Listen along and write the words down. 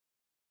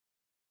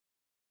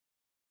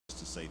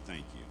say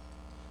thank you.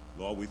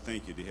 Lord, we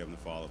thank you, dear Heavenly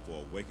Father,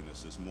 for awakening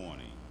us this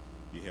morning.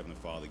 Dear Heavenly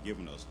Father,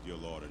 giving us, dear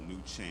Lord, a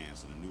new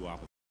chance and a new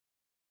opportunity,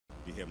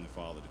 dear Heavenly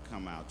Father, to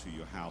come out to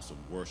your house of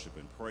worship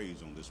and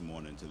praise on this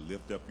morning to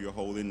lift up your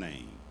holy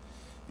name.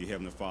 Dear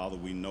Heavenly Father,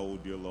 we know,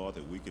 dear Lord,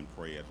 that we can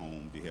pray at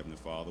home. Dear Heavenly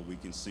Father, we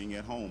can sing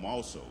at home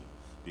also.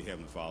 Dear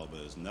Heavenly Father, but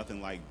there's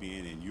nothing like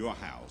being in your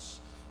house,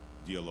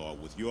 dear Lord,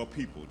 with your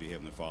people, dear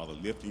Heavenly Father,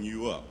 lifting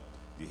you up,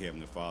 dear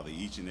Heavenly Father,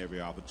 each and every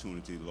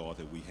opportunity, Lord,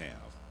 that we have.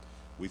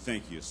 We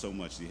thank you so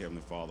much, dear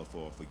Heavenly Father,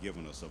 for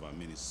forgiving us of our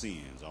many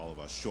sins, all of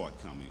our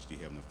shortcomings, dear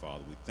Heavenly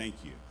Father. We thank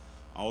you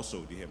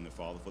also, dear Heavenly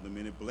Father, for the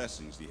many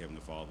blessings, dear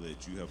Heavenly Father,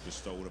 that you have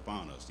bestowed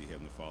upon us, dear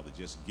Heavenly Father.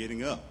 Just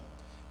getting up,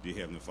 dear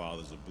Heavenly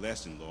Father, is a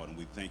blessing, Lord, and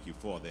we thank you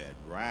for that.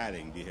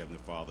 Riding, dear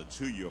Heavenly Father,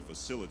 to your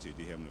facility,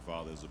 dear Heavenly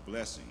Father, is a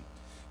blessing,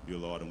 dear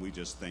Lord, and we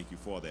just thank you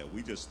for that.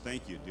 We just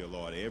thank you, dear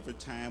Lord, every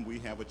time we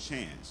have a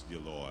chance, dear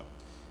Lord.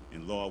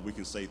 And, Lord, we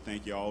can say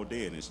thank you all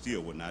day, and it still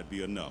would not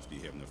be enough,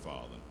 dear Heavenly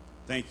Father.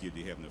 Thank you,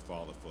 dear Heavenly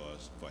Father,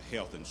 for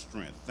health and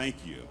strength.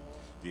 Thank you,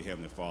 dear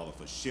Heavenly Father,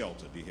 for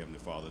shelter, dear Heavenly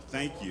Father.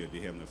 Thank you,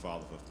 dear Heavenly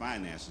Father, for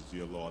finances,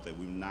 dear Lord, that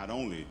we not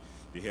only,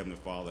 dear Heavenly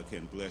Father,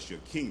 can bless your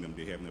kingdom,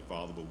 dear Heavenly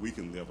Father, but we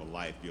can live a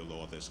life, dear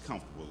Lord, that's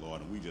comfortable,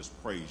 Lord, and we just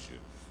praise you,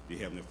 dear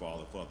Heavenly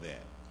Father, for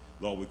that.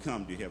 Lord, we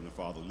come, dear Heavenly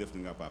Father,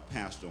 lifting up our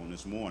pastor on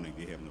this morning,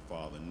 dear Heavenly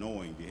Father,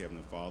 knowing, dear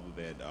Heavenly Father,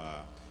 that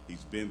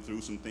he's been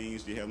through some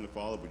things, dear Heavenly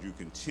Father, but you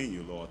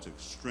continue, Lord, to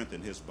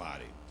strengthen his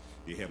body,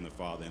 dear Heavenly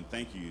Father, and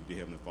thank you, dear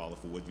Heavenly Father,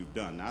 for what you've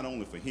done, not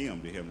only for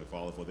him, dear Heavenly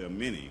Father, for there are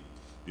many,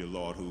 dear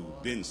Lord,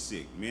 who've been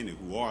sick, many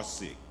who are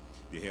sick,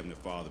 dear Heavenly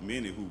Father,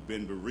 many who've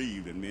been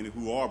bereaved, and many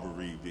who are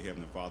bereaved, dear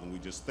Heavenly Father, and we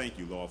just thank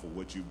you, Lord, for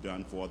what you've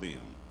done for them.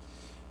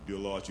 Dear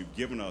Lord, you've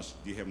given us,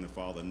 dear Heavenly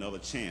Father, another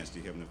chance,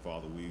 dear Heavenly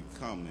Father. We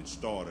come and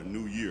start a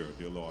new year,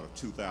 dear Lord, of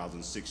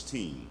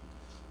 2016.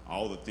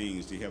 All the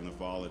things, dear Heavenly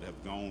Father, that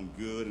have gone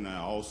good and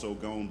are also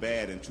gone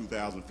bad in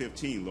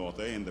 2015, Lord,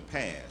 they're in the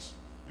past.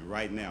 And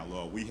right now,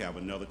 Lord, we have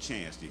another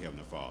chance, dear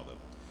Heavenly Father.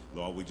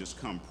 Lord, we just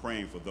come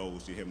praying for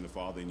those, dear Heavenly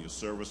Father, in your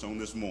service on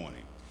this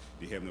morning.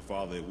 Dear Heavenly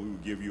Father, that we will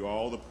give you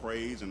all the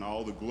praise and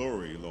all the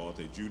glory, Lord,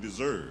 that you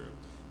deserve.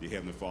 Dear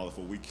Heavenly Father,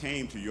 for we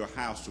came to your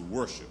house to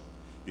worship.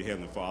 Dear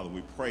Heavenly Father,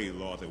 we pray,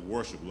 Lord, that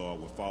worship,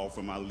 Lord, will fall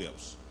from our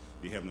lips.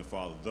 Dear Heavenly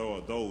Father, there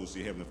are those,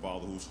 dear Heavenly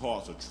Father, whose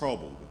hearts are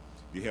troubled,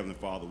 dear Heavenly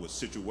Father, with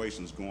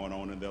situations going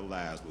on in their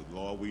lives. But,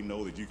 Lord, we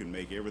know that you can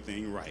make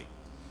everything right.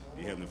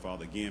 Dear Heavenly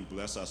Father, again,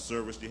 bless our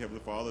service, dear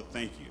Heavenly Father.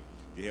 Thank you,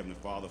 dear Heavenly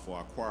Father, for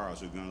our choirs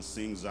who are going to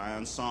sing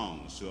Zion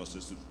songs to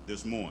us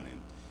this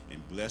morning.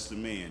 And bless the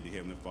man, dear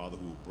Heavenly Father,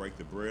 who will break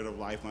the bread of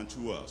life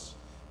unto us,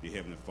 dear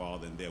Heavenly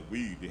Father, and that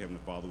we, dear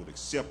Heavenly Father, would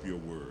accept your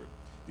word.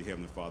 Dear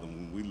Heavenly Father,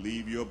 when we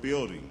leave your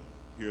building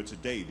here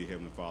today, dear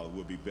Heavenly Father,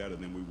 we'll be better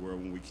than we were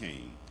when we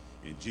came.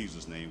 In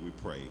Jesus' name we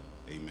pray.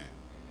 Amen.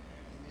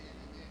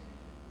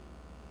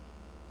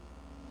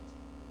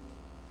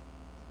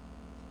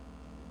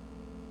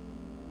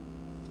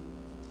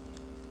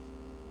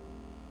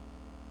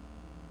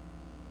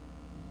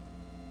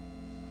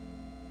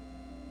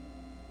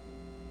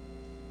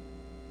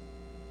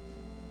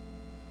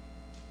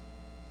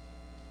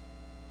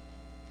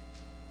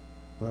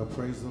 Well,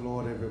 praise the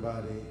Lord,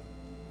 everybody.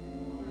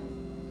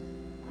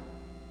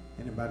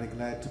 Anybody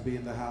glad to be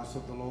in the house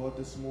of the Lord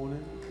this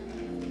morning?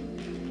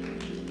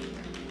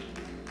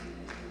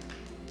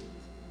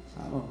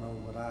 I don't know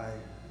what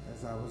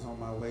as I was on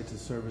my way to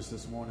service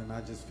this morning,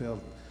 I just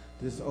felt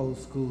this old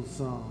school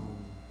song.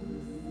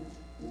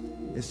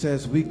 It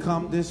says, we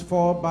come this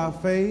far by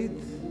faith,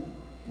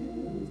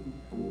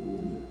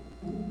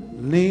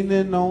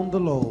 leaning on the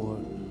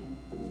Lord.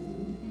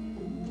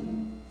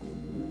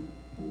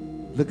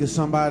 Look at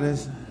somebody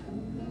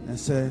and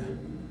say,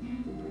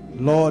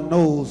 Lord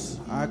knows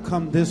I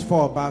come this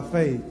far by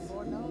faith.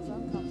 Lord knows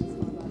I've come this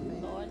far by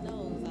faith. Lord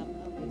knows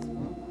I've come this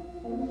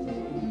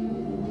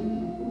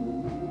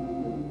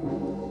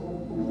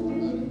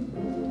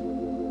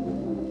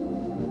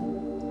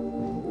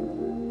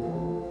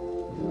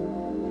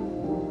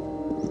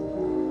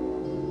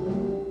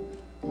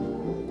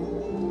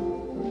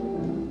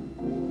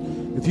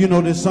far. If you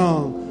know this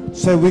song,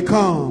 say we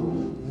come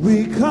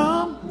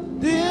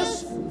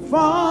this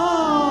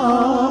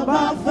far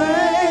by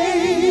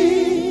faith,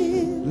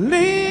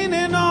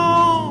 leaning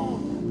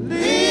on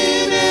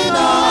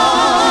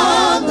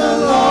the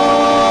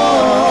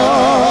Lord,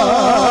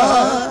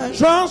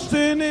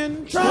 trusting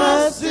in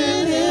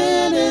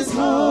his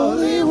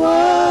holy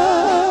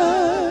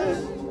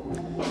word.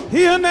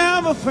 He'll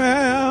never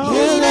fail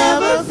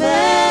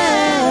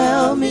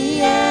me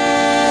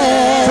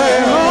yet.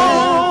 Say,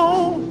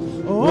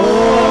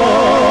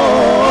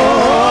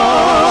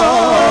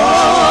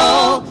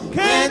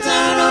 can't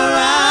turn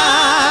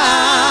around.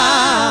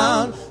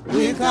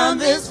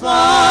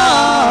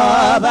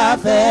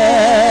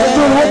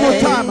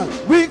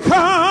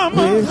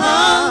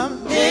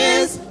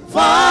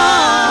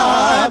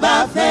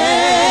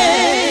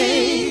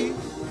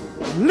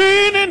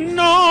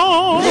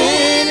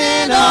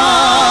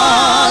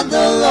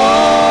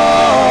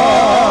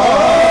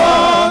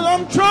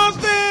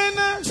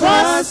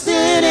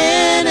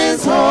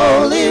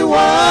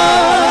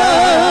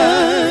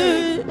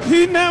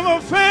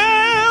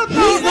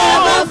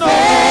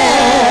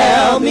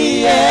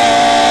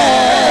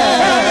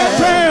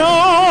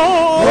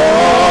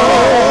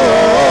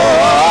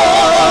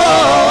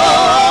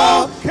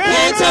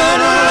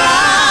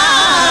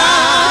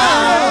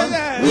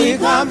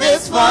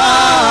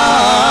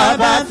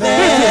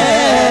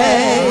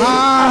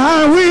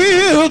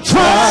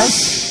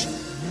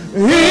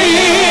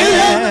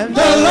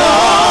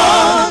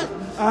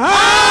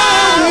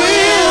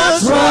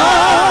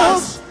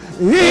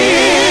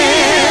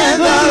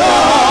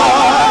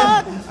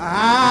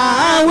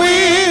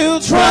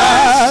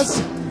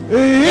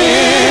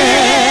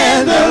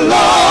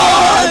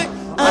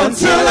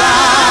 until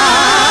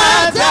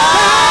I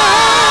die.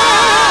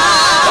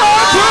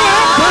 Until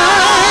I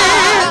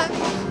die,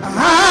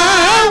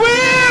 I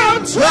will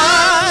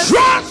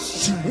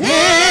trust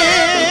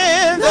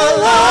in the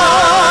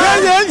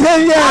Lord.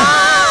 Yeah.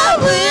 I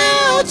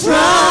will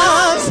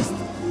trust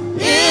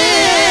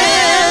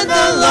in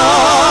the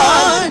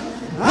Lord.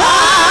 I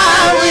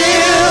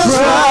will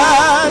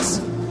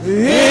trust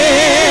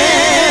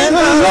in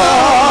the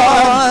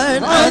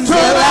Lord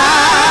until I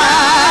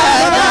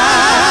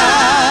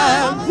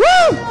die.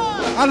 Woo!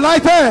 I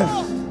like that.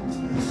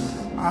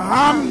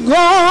 I'm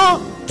going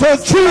to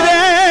treat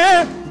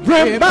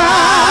everybody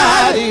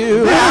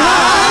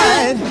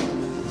right.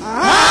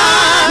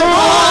 I'm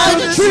going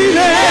to treat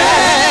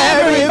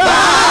everybody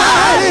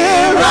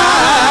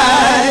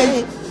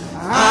right.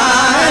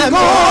 I'm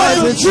going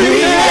to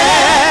treat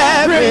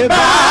everybody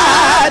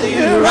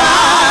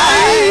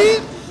right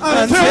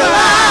until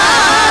I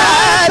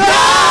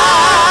die.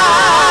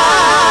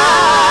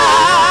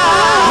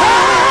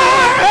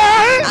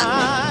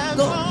 I'm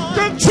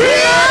going To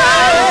treat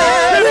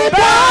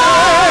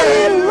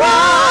everybody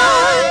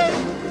right.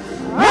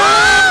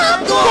 I'm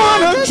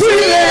gonna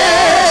treat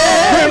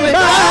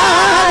everybody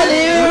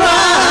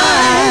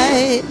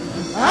right.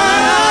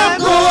 I'm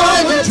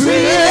gonna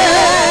treat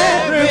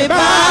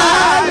everybody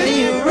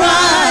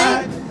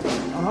right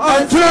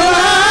until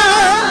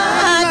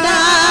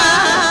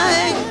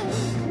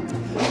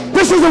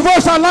this is the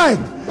verse I like.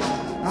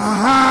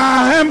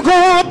 I am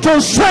going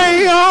to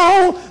stay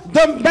on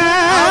the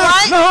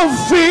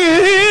battlefield.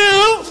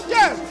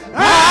 Yes.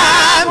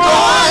 I'm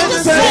going to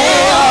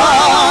stay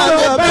on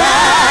the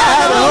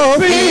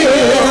battlefield.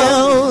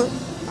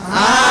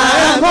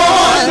 I'm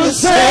going to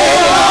stay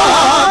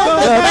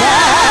on the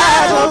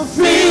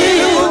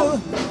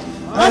battlefield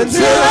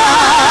until I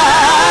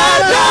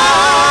die.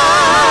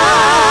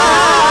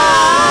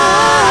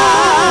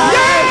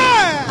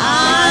 Yeah.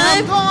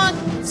 I'm going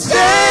to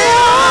Stay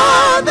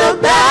on the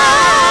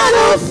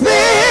battlefield.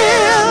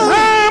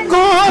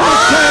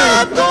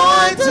 I'm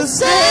going to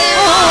stay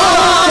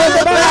on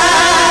the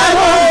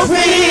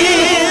battlefield.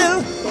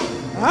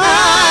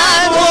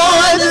 I'm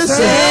going to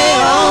stay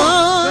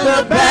on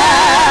the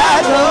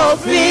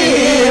battlefield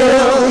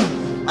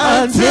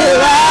until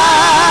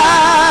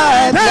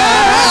I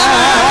die.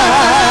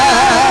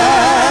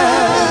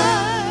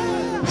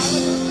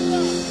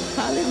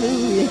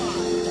 hallelujah.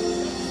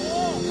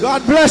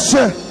 God bless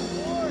you.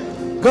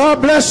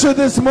 God bless you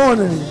this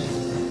morning.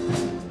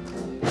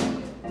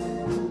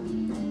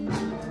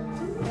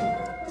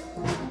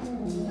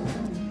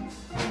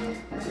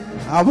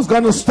 I was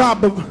going to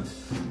stop, but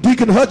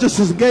Deacon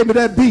Hutchinson gave me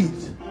that beat.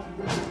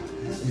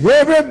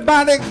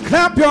 Everybody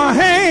clap your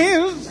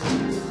hands.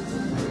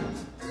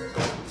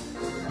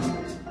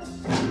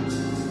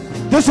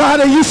 This is how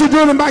they used to do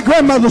it in my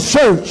grandmother's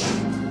church.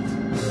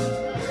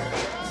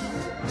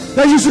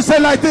 They used to say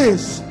like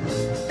this.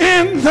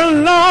 In the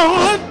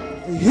Lord,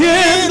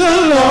 in the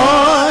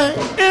Lord,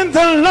 in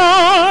the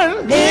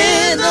Lord,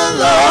 In the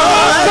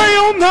Lord, stay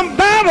on the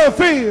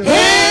battlefield.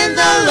 in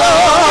the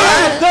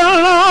Lord, In the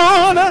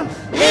Lord,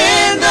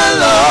 in the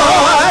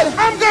Lord,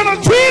 I'm gonna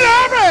treat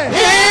everybody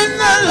in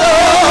the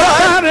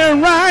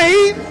Lord,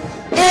 right.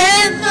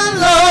 in the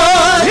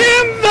Lord,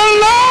 In the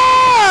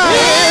Lord,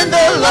 in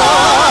the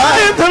Lord, in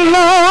the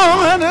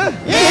Lord,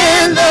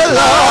 in the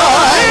Lord,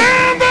 in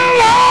the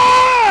Lord,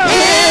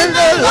 in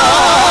the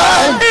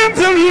Lord, in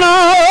the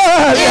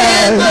Lord,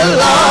 in the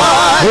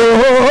Lord, oh,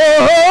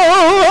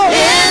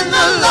 in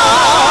the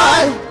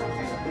Lord,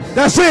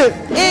 that's it.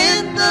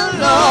 in the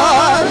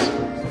Lord.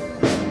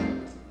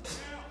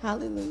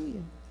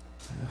 Hallelujah.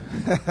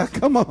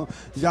 Come on,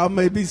 y'all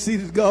may be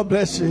seated. God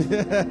bless you.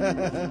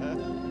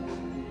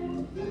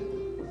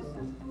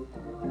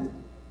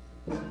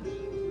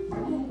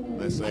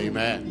 Let's say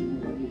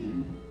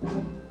amen.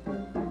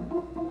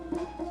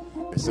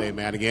 Let's say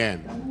amen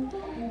again.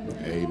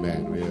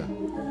 Amen.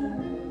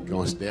 We're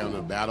going to stay on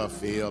the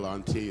battlefield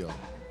until.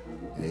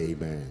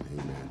 Amen.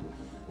 Amen.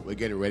 We're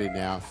getting ready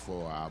now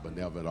for our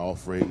benevolent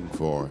offering.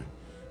 For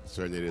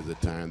certainly it is a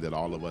time that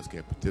all of us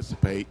can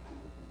participate.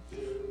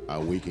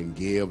 We can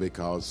give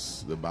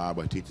because the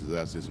Bible teaches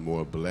us it's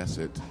more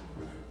blessed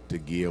to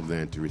give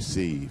than to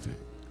receive.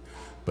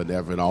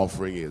 Benevolent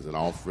offering is an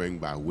offering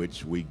by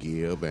which we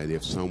give, and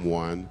if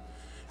someone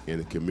in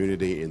the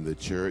community, in the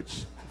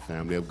church,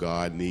 family of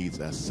God needs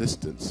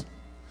assistance,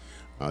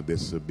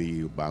 this will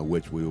be by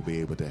which we will be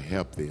able to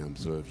help them.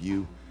 So if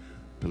you,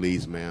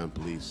 please ma'am,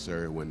 please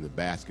sir, when the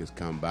baskets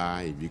come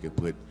by, if you can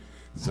put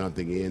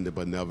something in the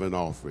benevolent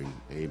offering,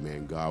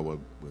 amen, God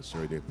will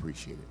certainly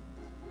appreciate it.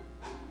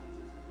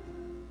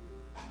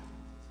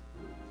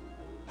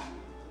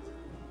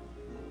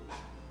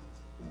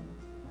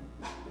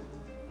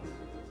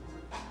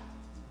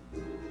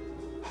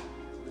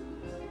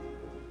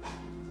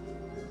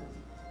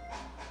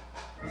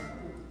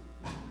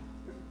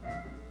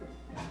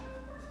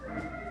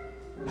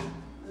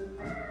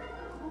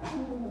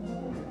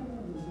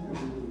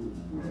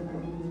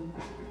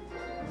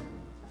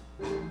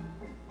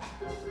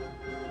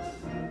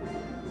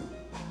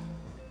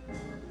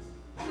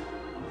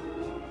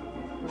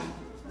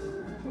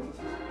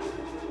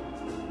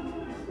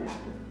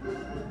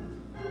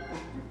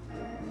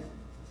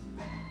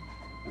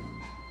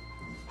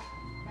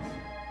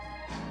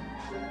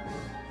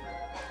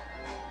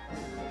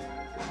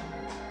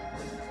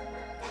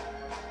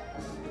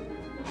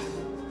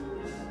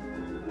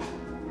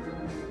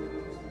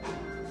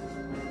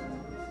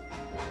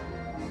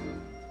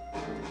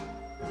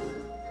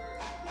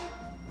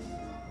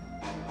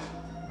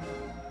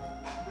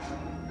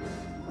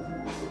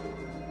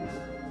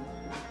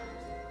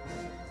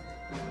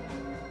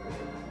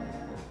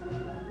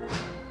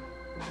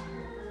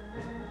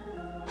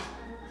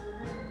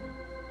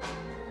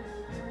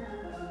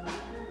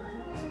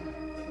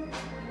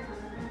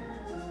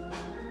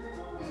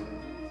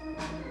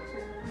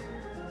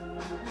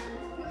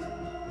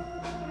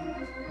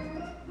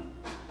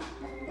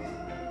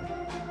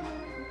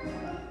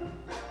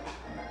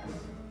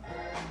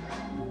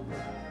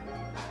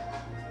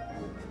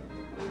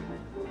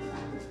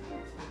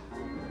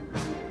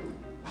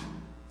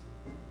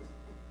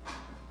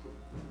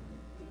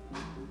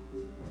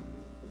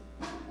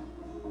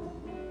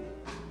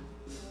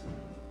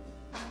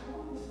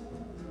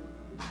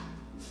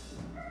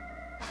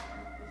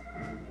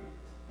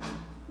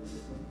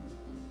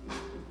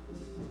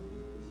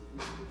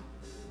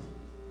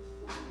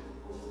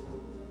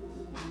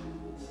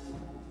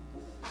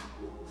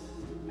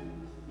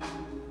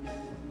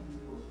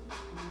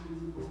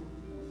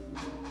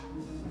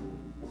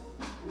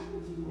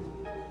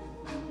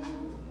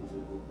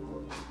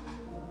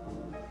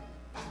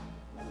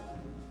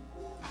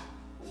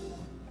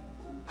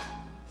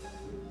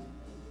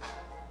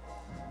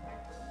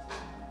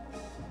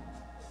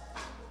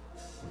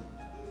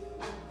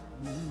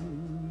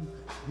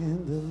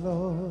 the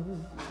Lord.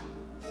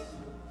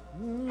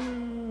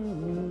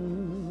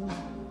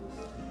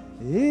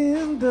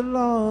 In the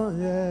Lord,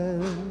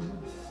 yeah.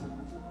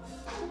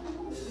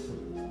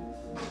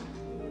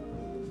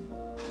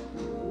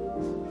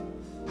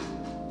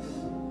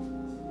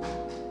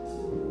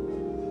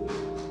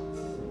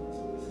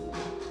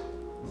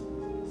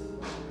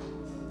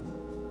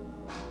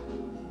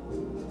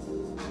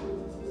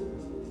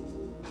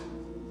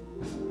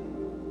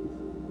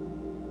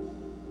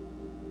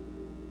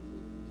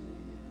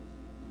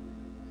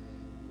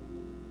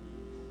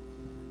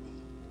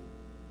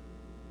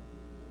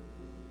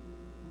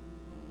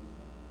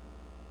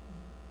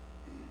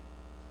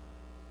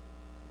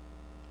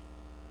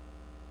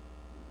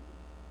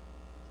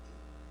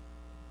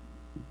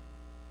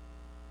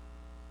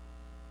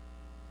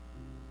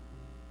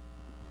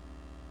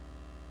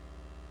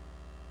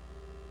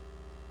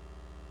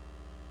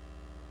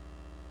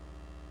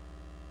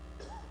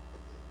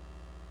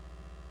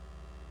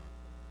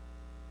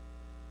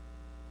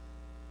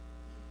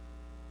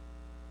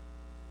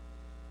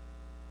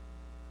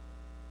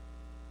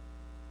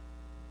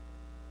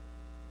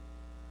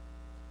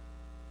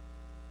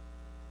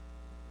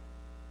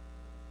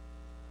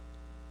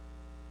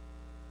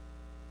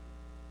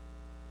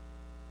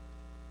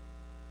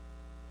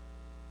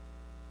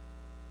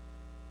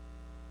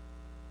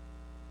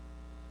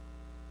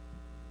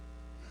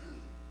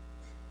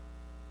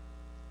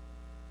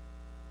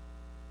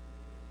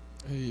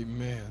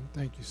 Amen.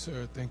 Thank you,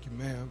 sir. Thank you,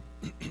 ma'am,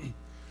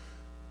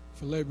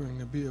 for laboring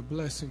to be a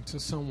blessing to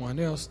someone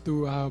else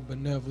through our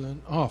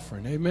benevolent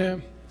offering.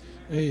 Amen.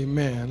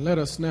 Amen. Let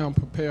us now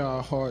prepare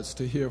our hearts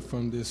to hear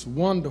from this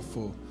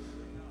wonderful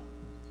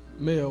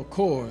male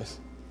chorus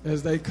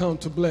as they come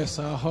to bless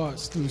our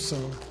hearts through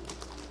song.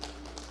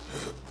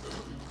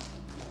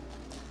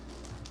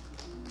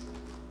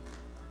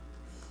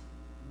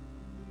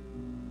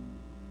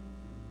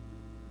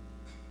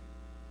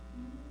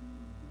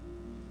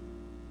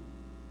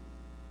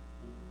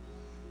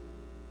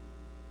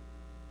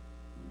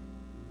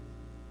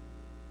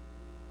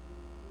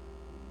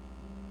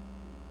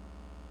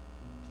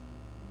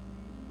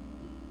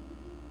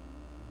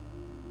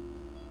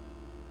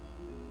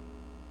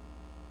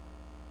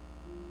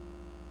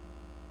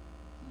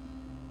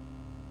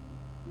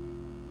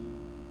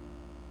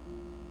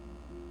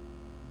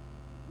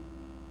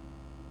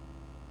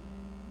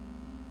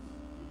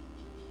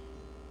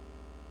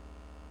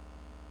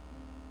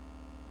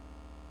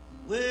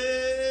 Well,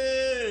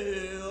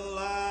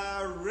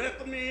 I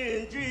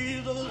recommend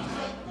Jesus.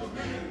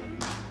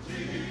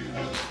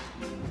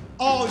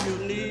 All you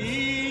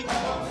need.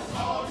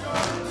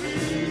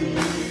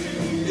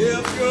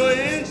 If you're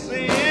in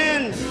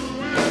sin,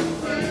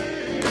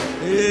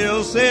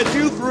 He'll set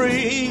you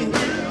free.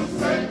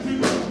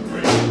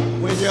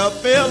 When you're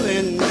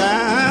feeling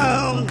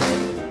down,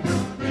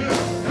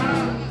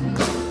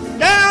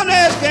 down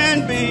as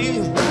can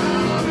be,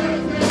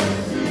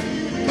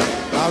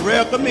 I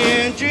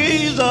recommend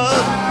Jesus.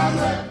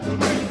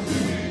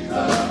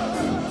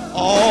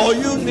 All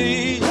you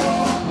need.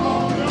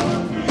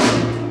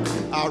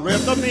 I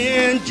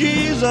recommend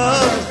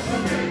Jesus.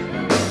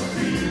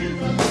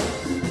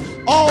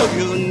 All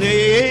you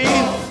need.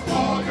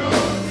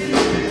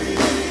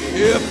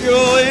 If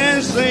you're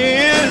in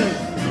sin,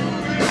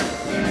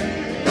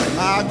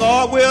 my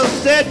God will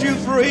set you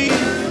free.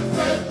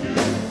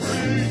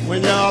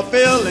 When you're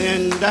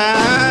feeling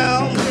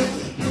down,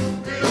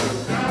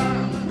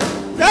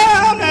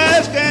 down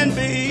as can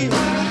be,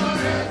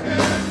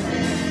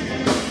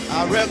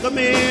 I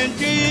recommend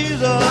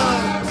Jesus.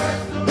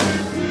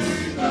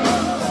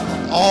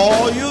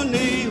 All you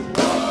need.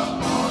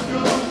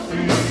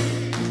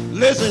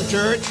 Listen,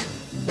 church,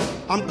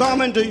 I'm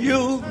coming to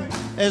you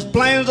as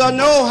plain as I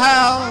know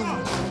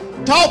how,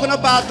 talking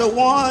about the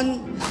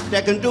one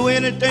that can do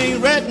anything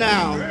right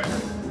now.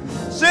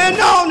 Sitting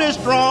on his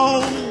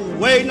throne,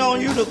 waiting on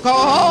you to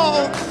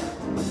call,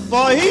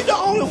 for He's the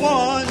only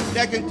one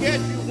that can catch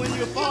you when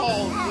you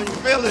fall, when you're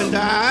feeling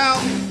down,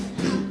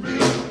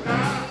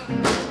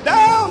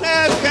 down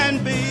as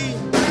can be.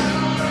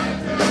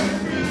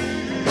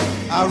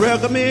 I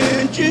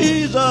recommend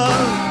Jesus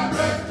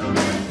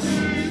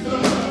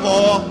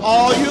for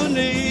all you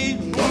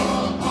need.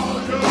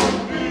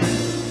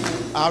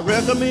 I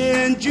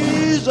recommend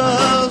Jesus.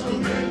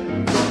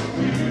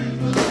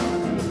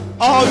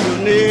 All you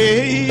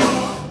need.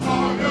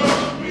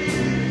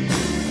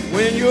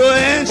 When you're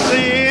in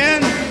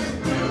sin,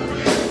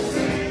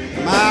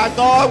 my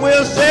God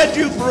will set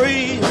you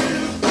free.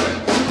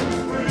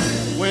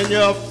 When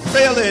you're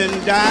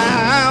feeling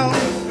down,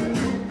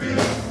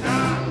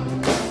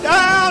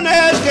 down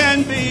as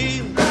can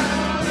be,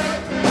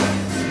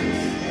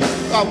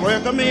 I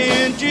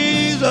recommend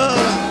Jesus.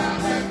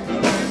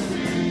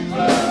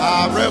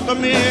 I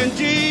recommend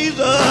Jesus.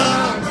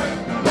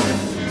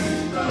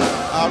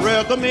 I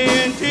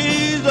recommend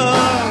Jesus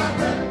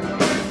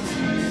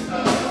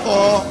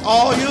for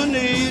all you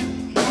need.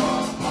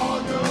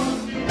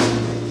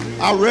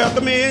 I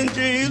recommend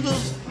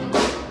Jesus.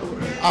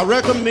 I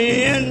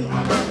recommend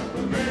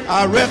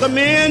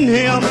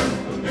Him.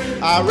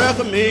 I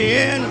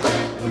recommend,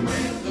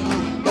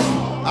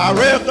 I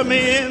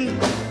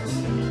recommend,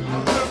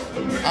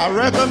 I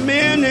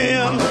recommend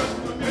him.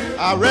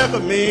 I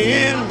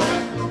recommend,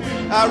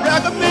 I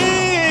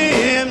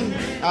recommend,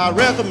 I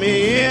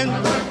recommend,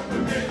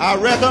 I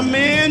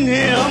recommend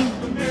him.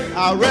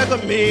 I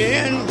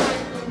recommend,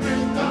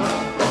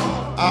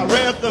 I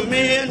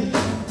recommend,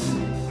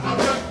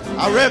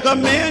 I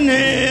recommend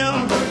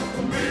him.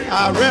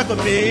 I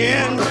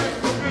recommend,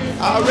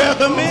 I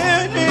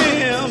recommend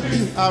him.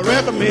 I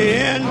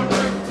recommend,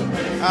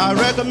 I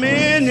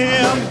recommend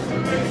him.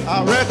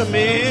 I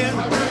recommend,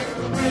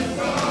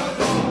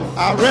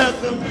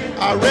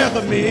 I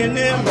recommend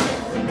him.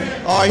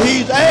 Oh,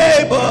 he's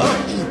able.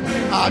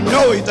 I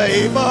know he's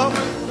able.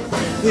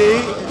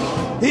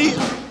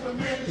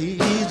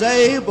 He's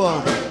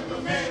able.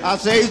 I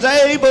say he's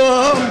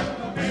able.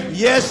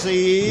 Yes,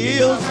 he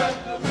is.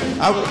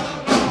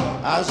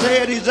 I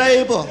said he's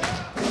able.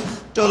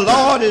 The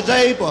Lord is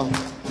able.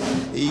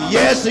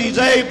 Yes, he's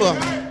able.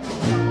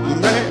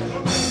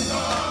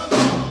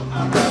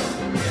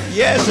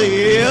 Yes,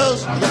 he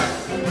is.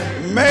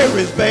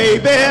 Mary's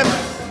baby.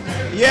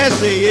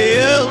 Yes, he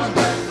is.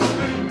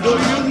 Do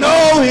you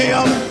know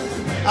him?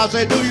 I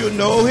said, do you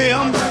know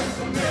him?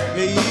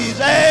 He's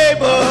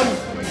able.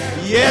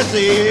 Yes,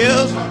 he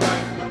is.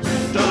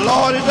 The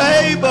Lord is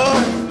able.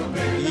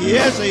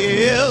 Yes,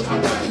 he is.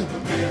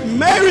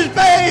 Mary's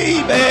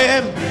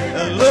baby,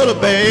 a little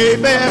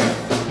baby.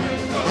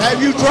 Have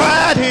you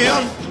tried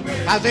him?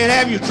 I said,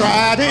 have you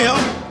tried him?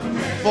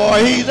 For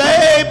he's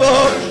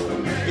able.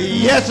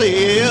 Yes, he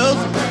is.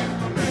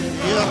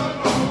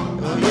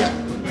 Yeah. Oh, yeah.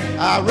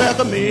 I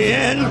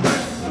recommend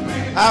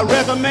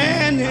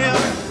him.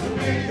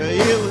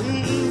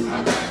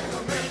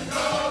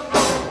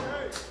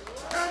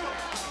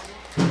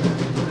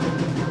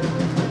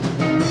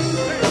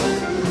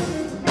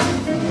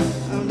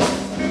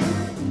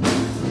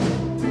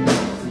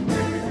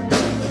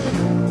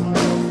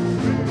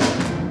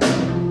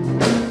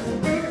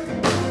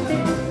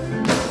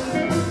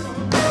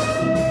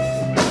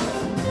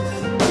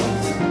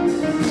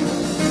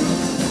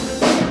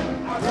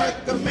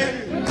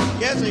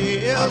 Yes, he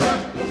is.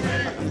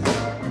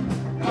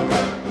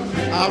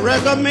 I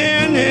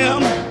recommend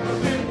him.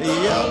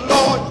 Yeah,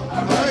 Lord, I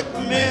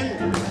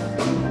recommend.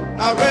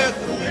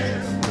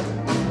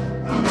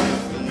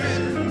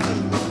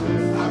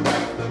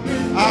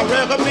 I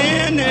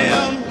recommend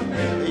him.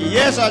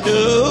 Yes, I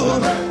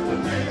do.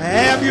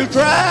 Have you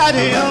tried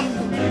him?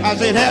 I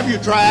said, have you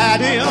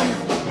tried him?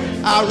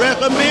 I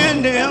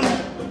recommend him.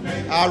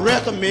 I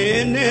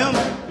recommend him.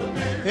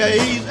 Yeah,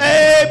 he's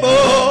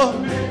able.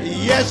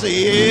 Yes,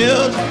 he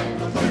is.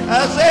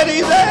 I said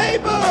he's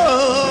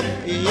able.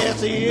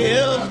 Yes, he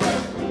is.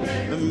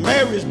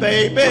 Mary's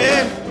baby,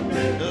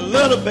 the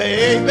little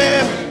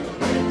baby,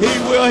 he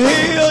will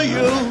heal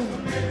you.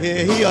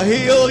 He'll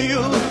heal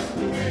you.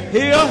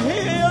 He'll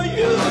heal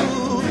you.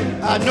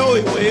 I know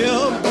he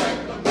will.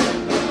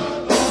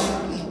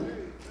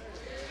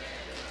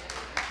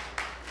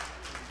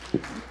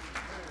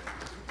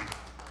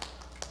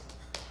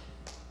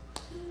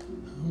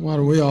 Why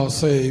don't we all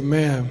say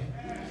amen?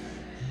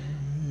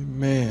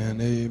 Amen,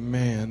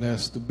 amen.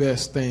 That's the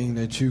best thing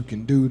that you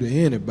can do to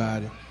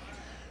anybody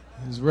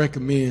is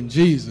recommend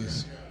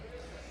Jesus.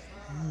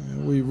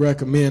 We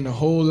recommend a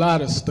whole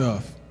lot of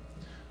stuff,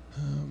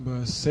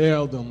 but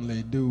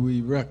seldomly do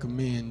we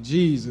recommend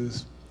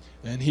Jesus,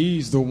 and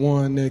he's the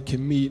one that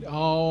can meet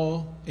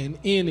all and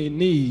any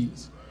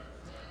needs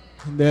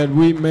that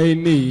we may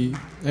need.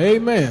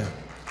 Amen.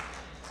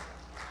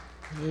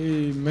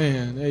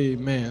 Amen,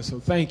 amen. So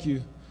thank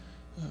you.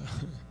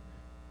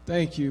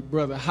 Thank you,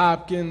 Brother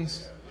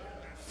Hopkins,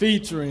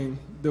 featuring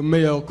the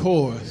male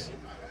chorus.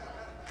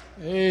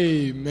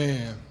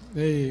 Amen,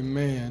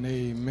 amen,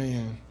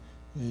 amen,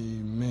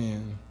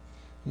 amen.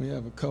 We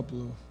have a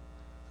couple of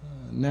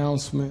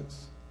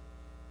announcements.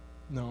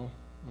 No,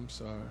 I'm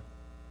sorry.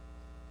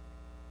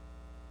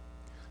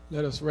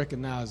 Let us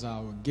recognize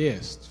our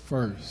guests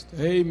first.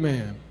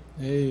 Amen,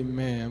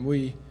 amen.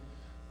 We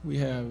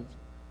have a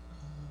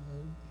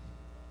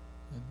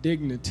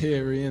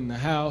dignitary in the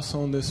house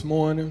on this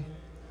morning.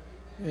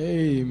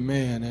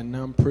 Amen. And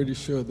I'm pretty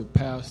sure the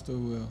pastor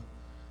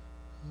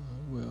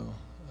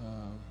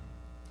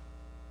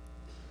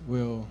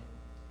will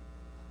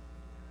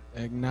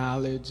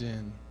acknowledge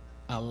and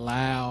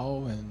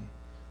allow and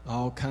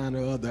all kind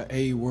of other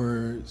A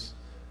words.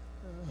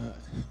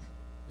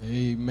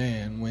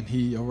 Amen. When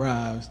he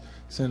arrives,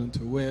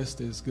 Senator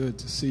West, it's good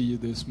to see you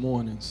this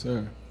morning,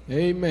 sir.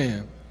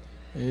 Amen.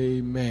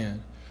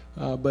 Amen.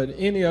 But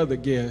any other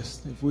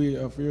guests, if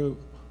you're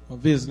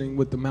visiting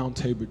with the Mount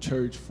Tabor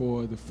Church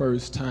for the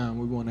first time,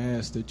 we want to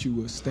ask that you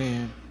will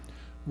stand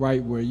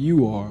right where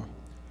you are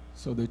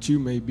so that you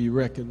may be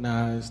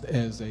recognized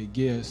as a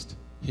guest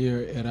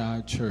here at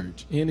our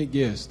church. Any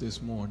guest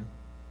this morning?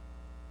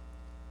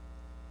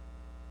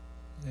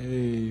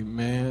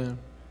 Amen.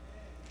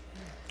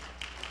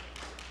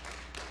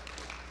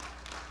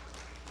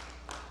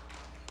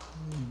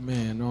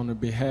 Amen. On the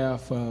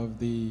behalf of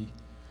the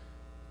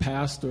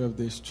pastor of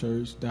this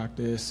church,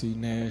 Dr. S.C.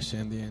 Nash,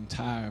 and the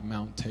entire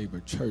Mount Tabor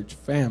church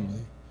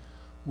family,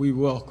 we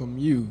welcome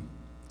you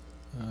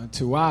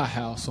to our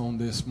house on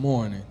this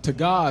morning, to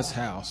God's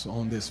house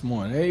on this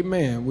morning.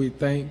 Amen.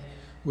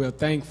 We're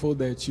thankful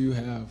that you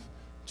have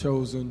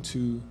chosen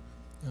to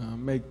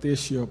make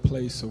this your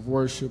place of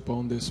worship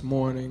on this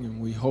morning, and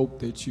we hope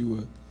that you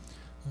would,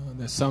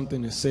 that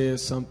something is said,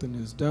 something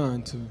is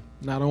done to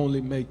not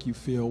only make you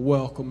feel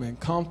welcome and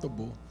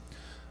comfortable,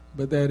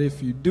 but that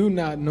if you do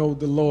not know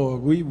the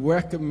Lord, we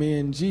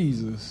recommend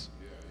Jesus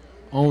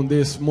on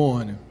this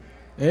morning.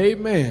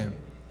 Amen.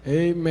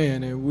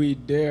 Amen. And we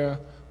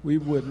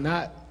would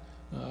not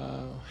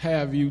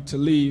have you to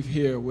leave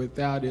here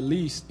without at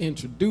least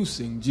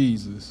introducing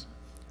Jesus,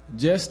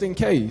 just in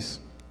case.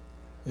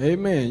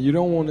 Amen. You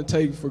don't want to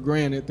take for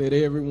granted that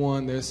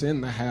everyone that's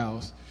in the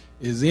house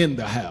is in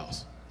the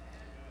house.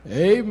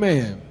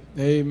 Amen.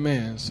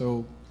 Amen.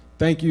 So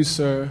thank you,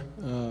 sir,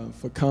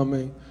 for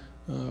coming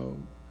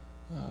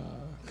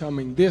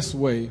this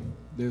way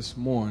this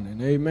morning.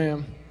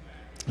 Amen.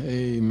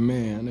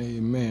 Amen.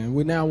 Amen.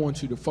 We now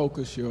want you to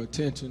focus your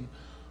attention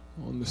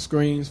on the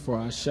screens for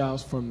our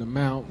Shouts from the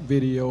Mount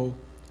video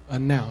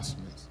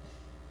announcements.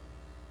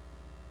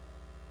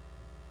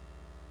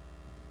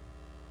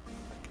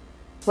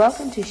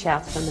 Welcome to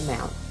Shouts from the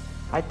Mount.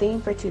 Our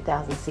theme for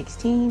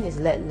 2016 is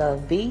Let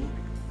Love Be,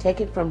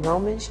 taken from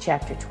Romans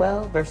chapter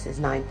 12, verses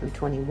 9 through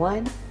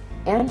 21,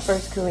 and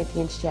 1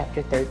 Corinthians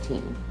chapter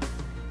 13.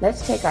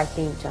 Let's take our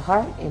theme to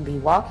heart and be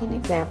walking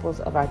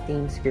examples of our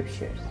theme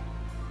scriptures.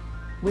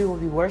 We will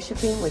be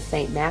worshiping with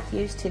St.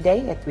 Matthew's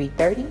today at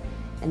 3:30,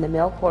 and the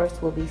male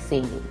chorus will be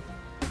singing.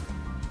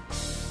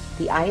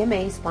 The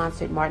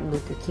IMA-sponsored Martin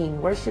Luther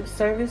King worship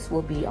service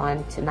will be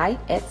on tonight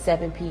at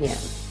 7 p.m.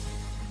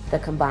 The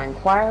combined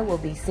choir will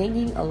be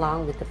singing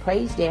along with the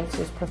praise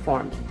dancers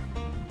performing.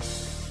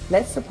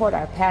 Let's support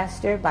our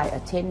pastor by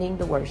attending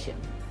the worship.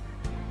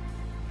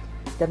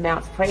 The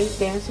Mount's praise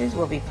dancers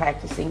will be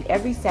practicing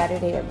every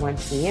Saturday at 1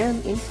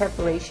 p.m. in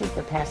preparation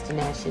for Pastor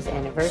Nash's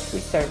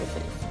anniversary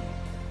services.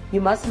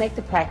 You must make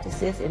the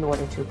practices in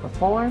order to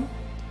perform.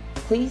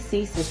 Please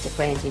see Sister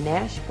Frangie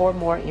Nash for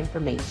more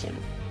information.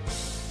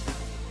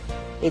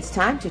 It's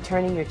time to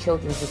turn in your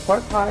children's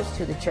report cards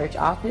to the church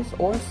office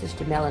or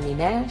Sister Melanie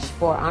Nash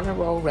for honor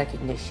roll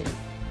recognition.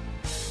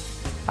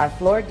 Our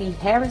Flora D.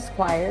 Harris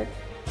Choir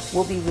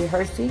will be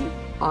rehearsing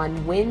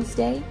on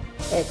Wednesday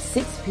at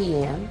 6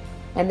 p.m.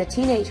 and the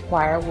Teenage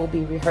Choir will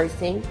be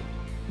rehearsing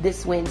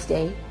this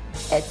Wednesday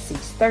at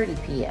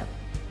 6:30 p.m.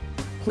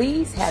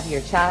 Please have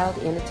your child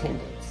in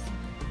attendance.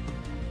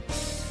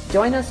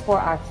 Join us for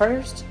our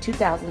first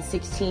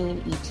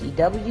 2016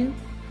 ETW.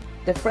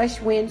 The Fresh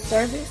Wind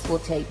service will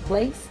take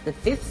place the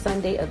 5th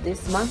Sunday of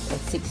this month at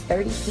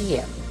 6:30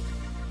 p.m.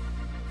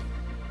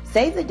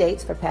 Save the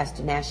dates for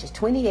Pastor Nash's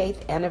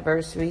 28th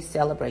anniversary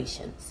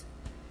celebrations.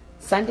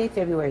 Sunday,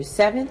 February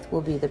 7th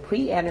will be the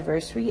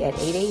pre-anniversary at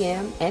 8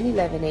 a.m. and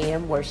 11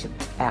 a.m. worship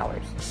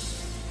hours.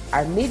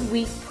 Our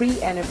midweek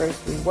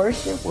pre-anniversary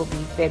worship will be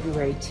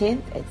February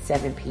 10th at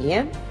 7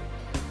 p.m.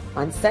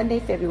 On Sunday,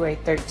 February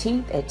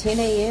 13th at 10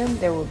 a.m.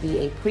 there will be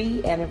a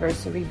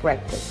pre-anniversary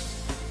breakfast.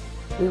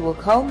 We will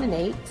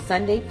culminate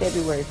Sunday,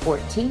 February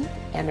 14th,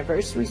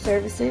 anniversary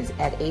services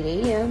at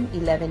 8 a.m.,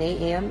 11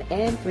 a.m.,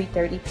 and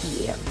 3:30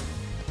 p.m.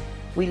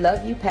 We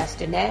love you,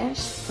 Pastor Nash.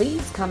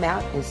 Please come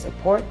out and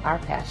support our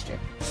pastor.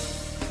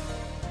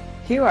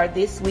 Here are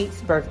this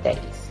week's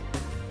birthdays.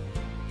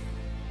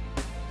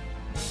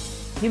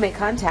 You may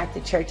contact the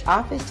church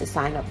office to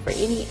sign up for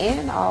any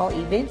and all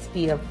events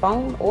via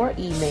phone or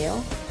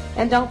email,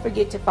 and don't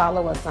forget to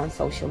follow us on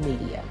social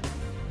media.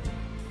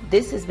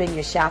 This has been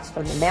your Shouts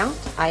from the Mount.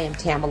 I am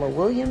Tamala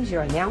Williams,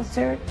 your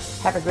announcer.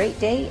 Have a great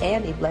day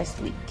and a blessed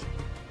week.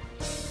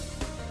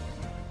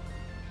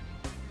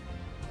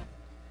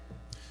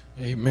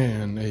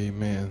 Amen,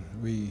 amen.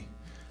 We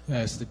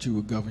ask that you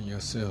would govern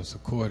yourselves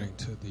according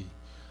to the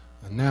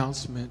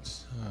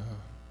announcements.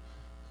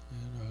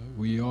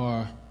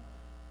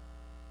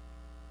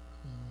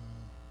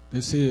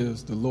 This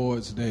is the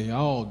Lord's Day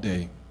all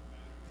day.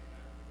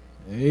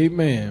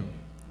 Amen.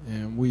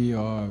 And we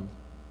are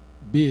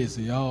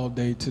busy all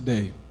day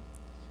today.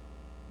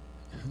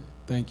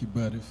 Thank you,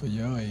 buddy, for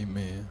your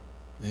amen.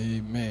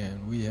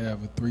 Amen. We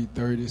have a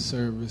 3:30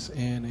 service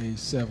and a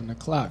 7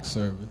 o'clock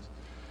service.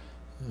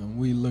 And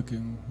we're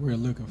looking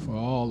for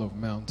all of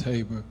Mount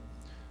Tabor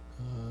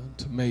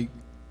to make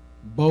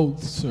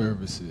both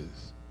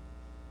services.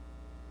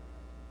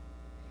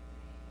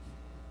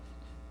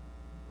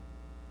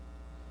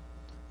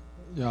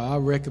 Y'all, I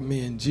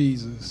recommend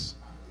Jesus.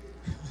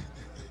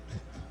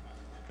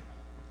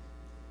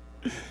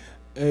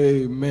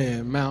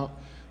 Amen. Mount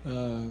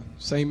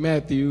St.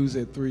 Matthew's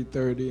at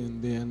 3:30,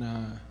 and then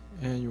our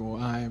annual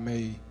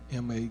IMA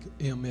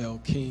ML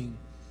King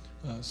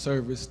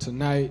service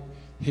tonight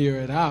here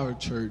at our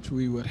church.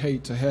 We would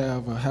hate to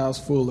have a house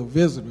full of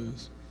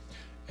visitors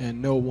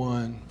and no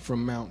one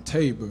from Mount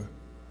Tabor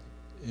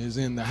is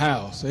in the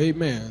house.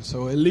 Amen.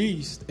 So at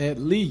least,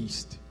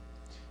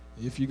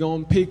 If you're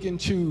going to pick and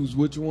choose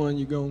which one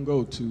you're going to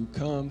go to,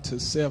 come to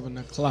 7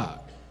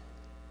 o'clock.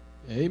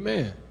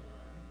 Amen.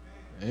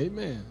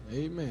 Amen.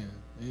 Amen.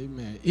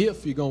 Amen.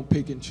 If you're going to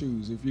pick and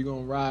choose, if you're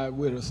going to ride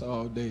with us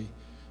all day,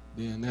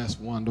 then that's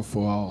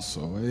wonderful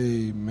also.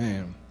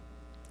 Amen.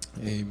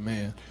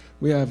 Amen.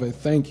 We have a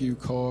thank you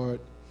card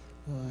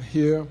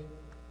here.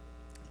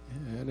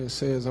 And it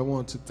says, I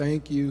want to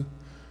thank you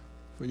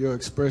for your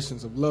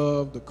expressions of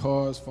love, the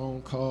cards,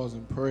 phone calls,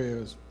 and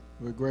prayers.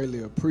 We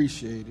greatly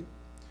appreciate it.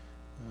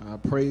 I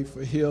prayed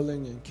for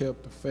healing and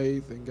kept the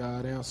faith, and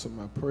God answered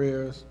my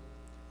prayers.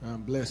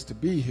 I'm blessed to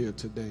be here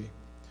today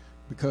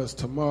because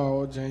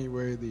tomorrow,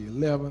 January the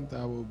 11th,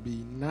 I will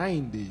be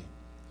 90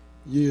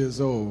 years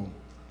old.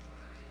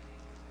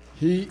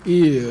 He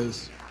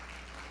is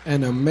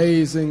an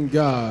amazing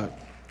God.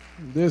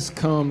 This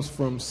comes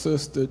from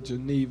Sister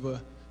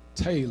Geneva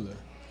Taylor.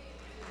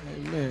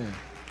 Amen.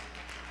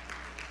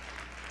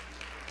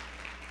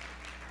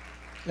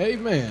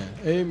 Amen.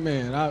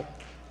 Amen.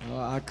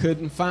 I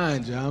couldn't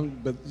find you,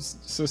 but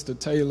Sister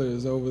Taylor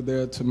is over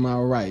there to my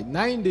right.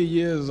 90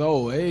 years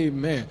old.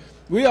 Amen.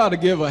 We ought to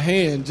give a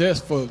hand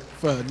just for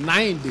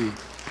 90.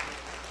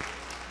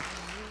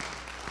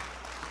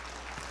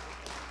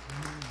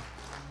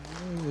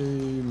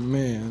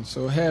 Amen.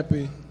 So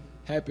happy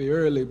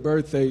early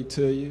birthday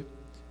to you.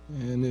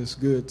 And it's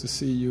good to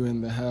see you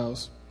in the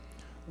house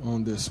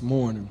on this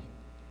morning.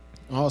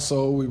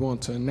 Also, we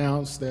want to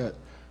announce that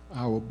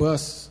our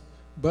buses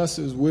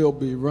will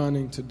be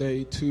running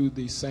today to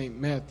the St.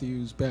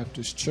 Matthew's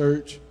Baptist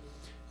Church,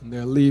 and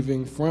they're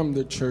leaving from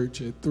the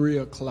church at 3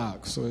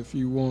 o'clock. So if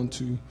you want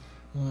to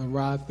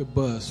ride the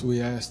bus,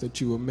 we ask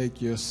that you will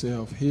make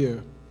yourself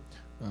here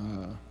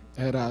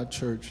at our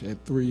church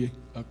at 3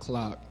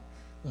 o'clock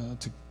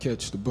to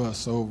catch the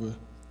bus over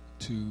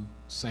to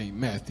St.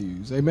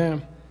 Matthew's.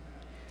 Amen.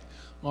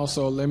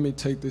 Also, let me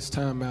take this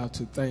time out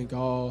to thank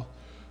all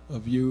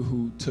of you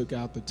who took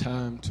out the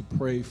time to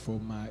pray for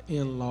my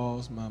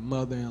in-laws. My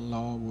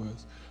mother-in-law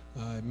was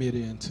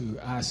admitted into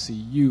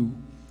ICU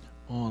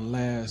on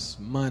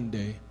last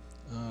Monday,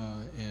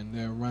 and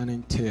they're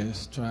running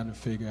tests trying to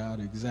figure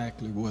out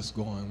exactly what's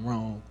going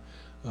wrong.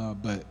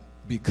 But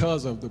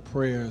because of the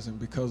prayers and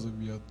because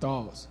of your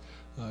thoughts,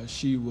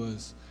 she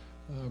was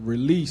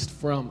released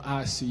from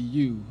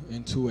ICU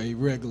into a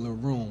regular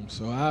room.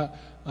 So I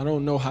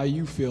don't know how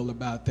you feel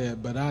about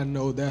that, but I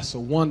know that's a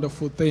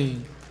wonderful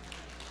thing.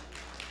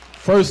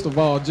 First of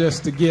all,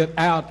 just to get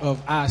out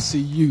of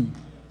ICU.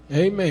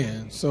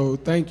 Amen. So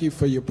thank you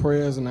for your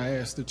prayers, and I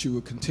ask that you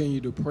would continue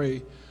to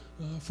pray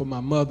for my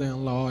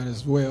mother-in-law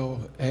as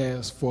well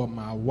as for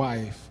my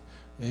wife.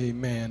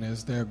 Amen.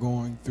 As they're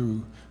going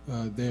through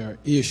their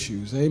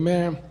issues.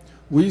 Amen.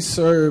 We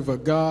serve a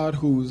God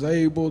who's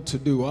able to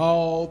do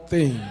all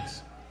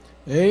things.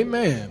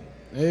 Amen.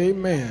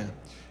 Amen.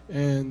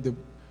 And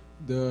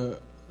the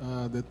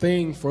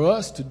thing for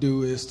us to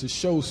do is to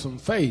show some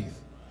faith.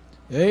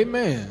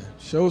 Amen.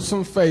 Show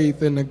some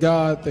faith in the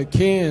God that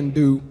can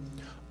do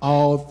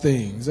all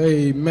things.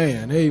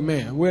 Amen.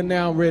 Amen. We're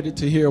now ready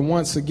to hear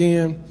once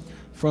again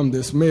from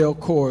this male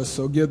chorus.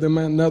 So give them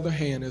another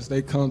hand as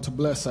they come to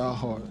bless our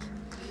hearts.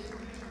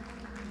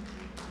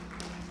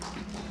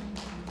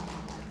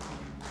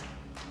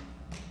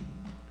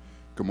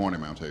 Good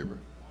morning, Mount Tabor.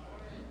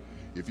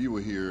 If you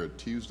were here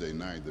Tuesday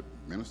night, the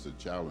minister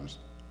challenged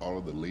all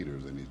of the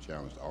leaders, and he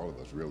challenged all of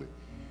us, really.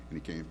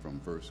 And he came from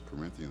 1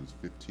 Corinthians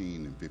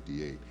 15 and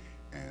 58.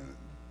 And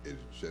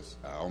it's just,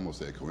 I almost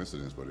said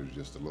coincidence, but it's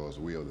just the Lord's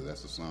will that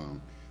that's the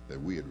song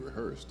that we had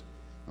rehearsed.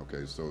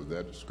 Okay, so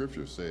that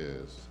scripture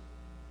says,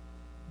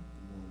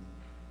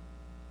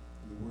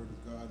 the word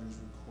of God is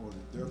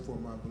recorded. Therefore,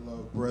 my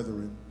beloved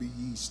brethren, be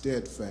ye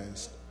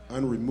steadfast,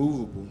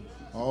 unremovable,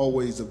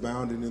 always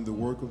abounding in the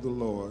work of the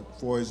Lord,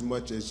 for as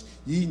much as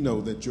ye know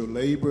that your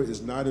labor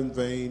is not in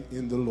vain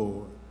in the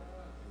Lord.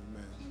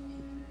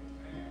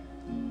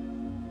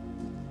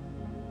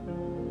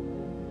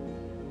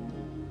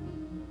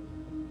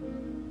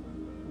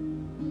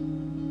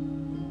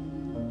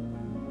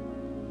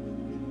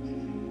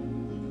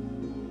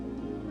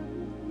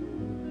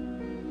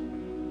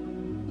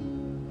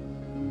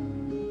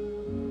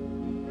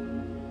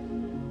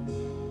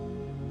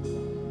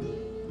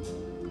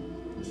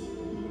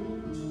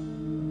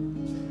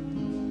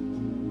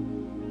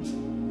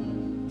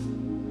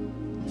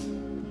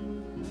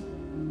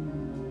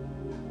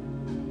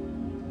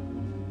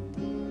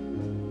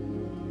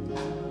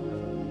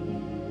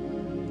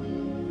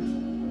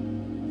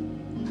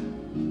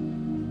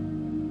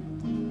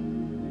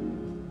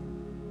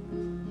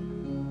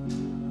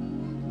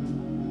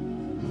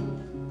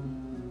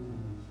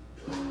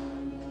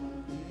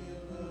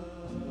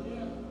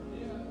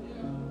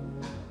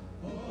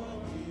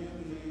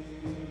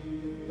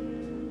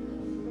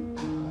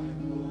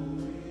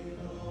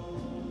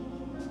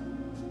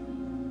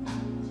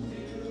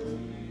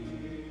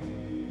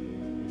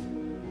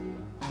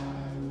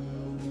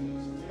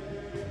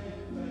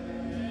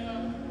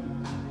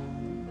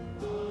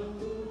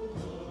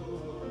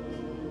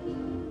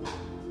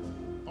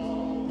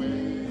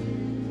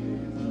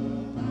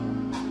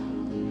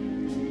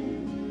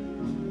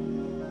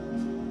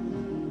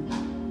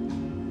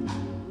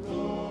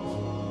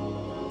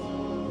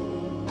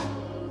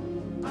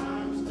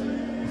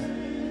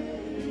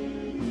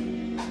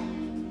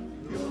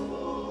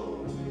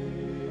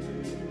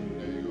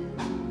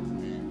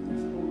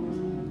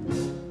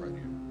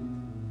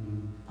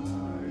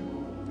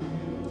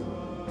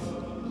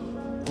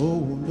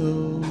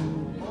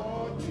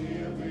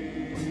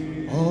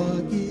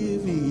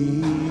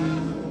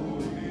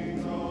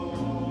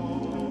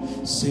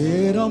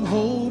 Said I'm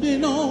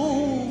holding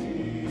on.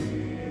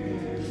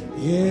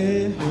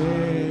 Yeah.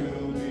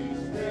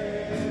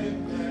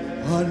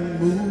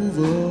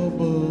 Unmovable.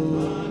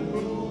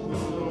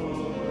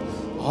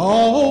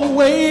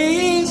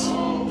 Always.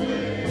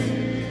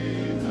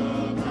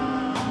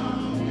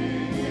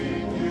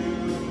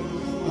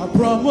 I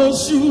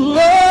promise you,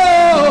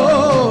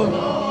 Lord,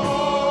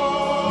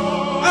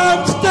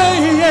 I'm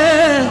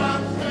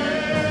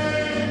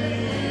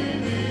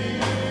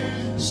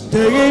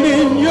staying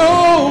in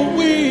your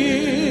will.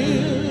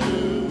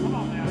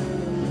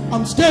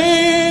 I'm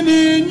staying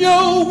in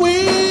your will,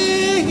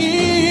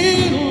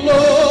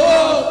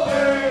 Lord.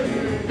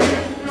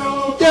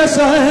 Yes,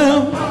 I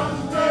am.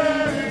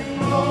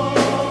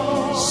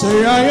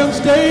 Say I am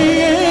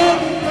staying.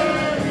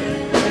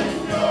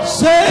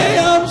 Say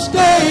I'm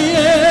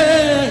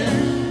staying.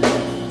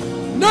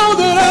 Know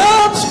that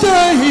I'm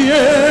staying.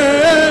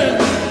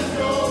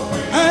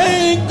 I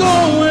ain't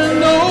going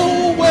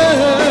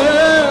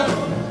nowhere.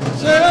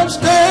 Say I'm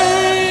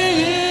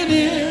staying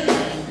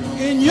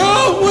in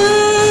your will.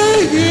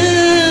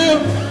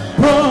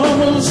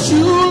 Promise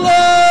you, Lord.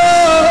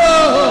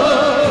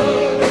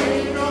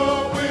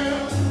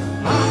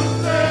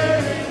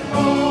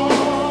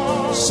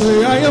 Say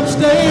I am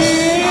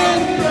staying.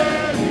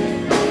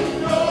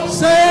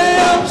 Say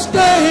I'm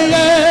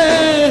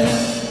staying.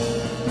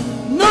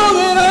 Know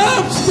that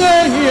I'm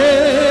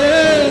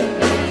staying.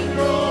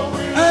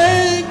 I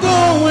ain't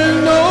going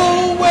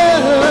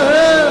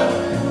nowhere.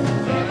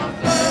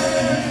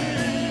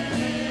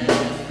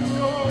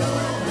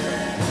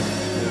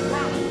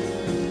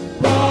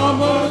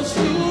 Promise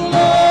you,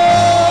 Lord.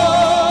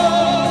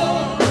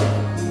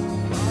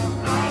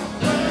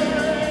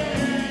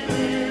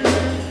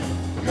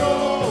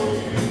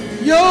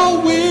 Your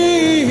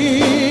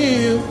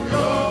will.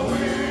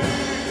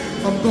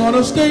 I'm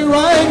gonna stay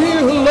right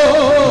here,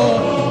 Lord.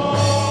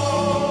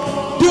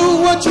 Do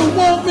what you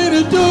want me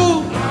to do.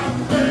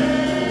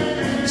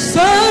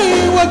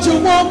 Say what you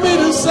want me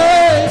to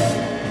say.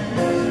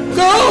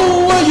 Go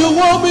where you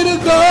want me to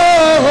go.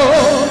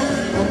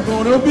 I'm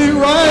gonna be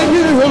right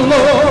here,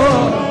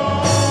 Lord.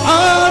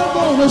 I'm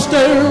gonna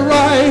stay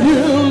right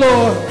here,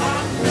 Lord.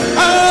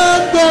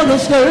 I'm gonna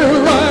stay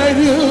right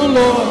here,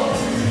 Lord.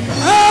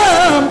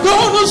 I'm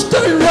gonna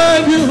stay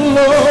right here,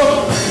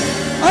 Lord.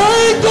 I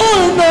ain't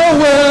going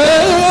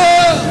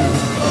nowhere.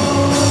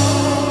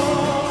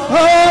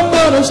 I'm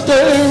gonna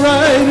stay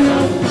right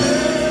here.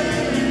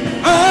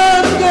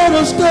 I'm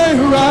gonna stay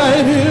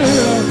right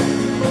here.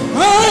 I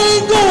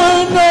ain't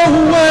going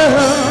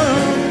nowhere.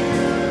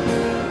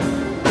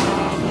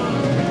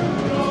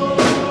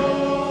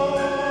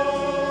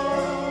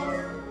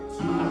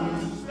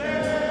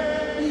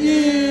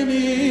 In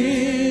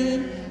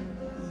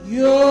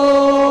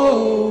your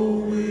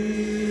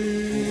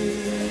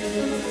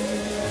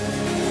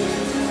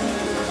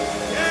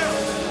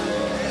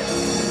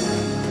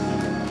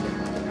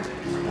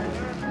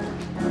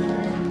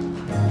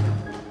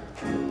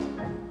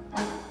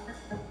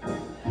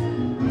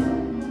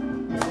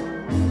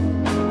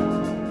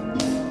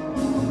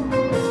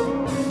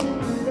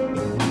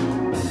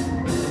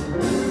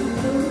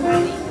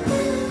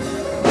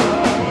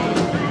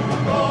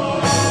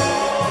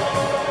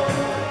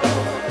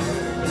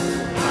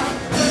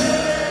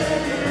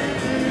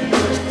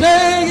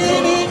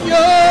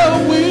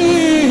will.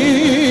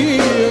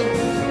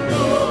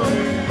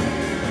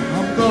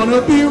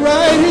 Gonna be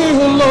right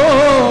here,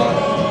 Lord.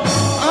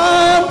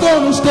 I'm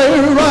gonna stay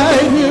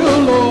right here,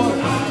 Lord.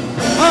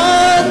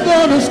 I'm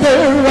gonna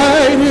stay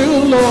right here,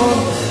 Lord.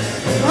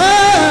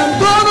 I'm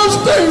gonna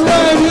stay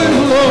right here,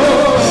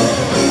 Lord.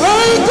 I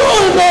ain't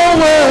going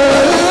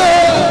nowhere.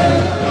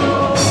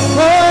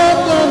 I'm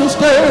gonna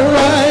stay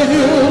right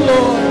here,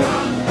 Lord.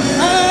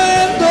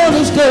 I'm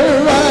gonna stay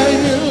right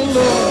here,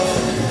 Lord.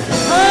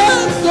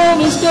 I'm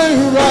gonna stay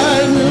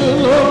right here,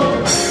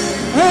 Lord.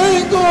 I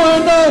ain't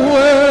going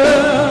nowhere.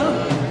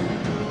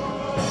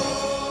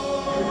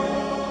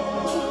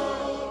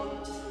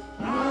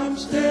 I'm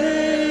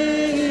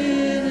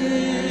staying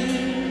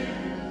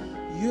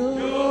in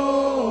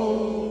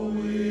your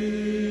will.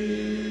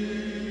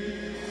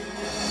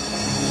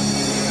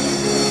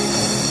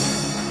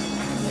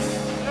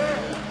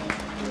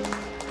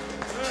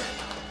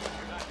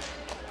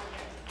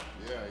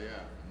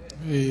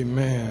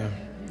 Amen.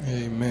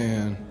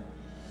 Amen.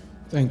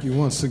 Thank you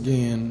once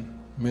again,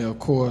 Mel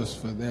Kors,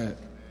 for that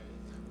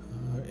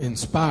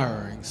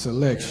inspiring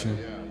selection.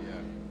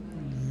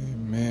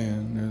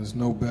 Amen. There's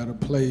no better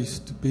place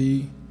to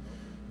be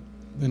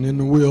than in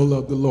the will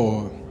of the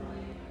Lord.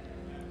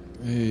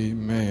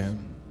 Amen.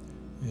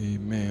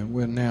 Amen.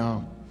 We're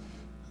now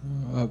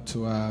up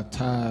to our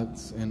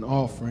tithes and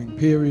offering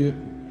period.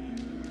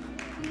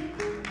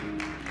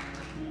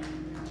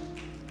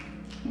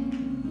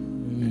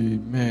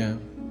 Amen.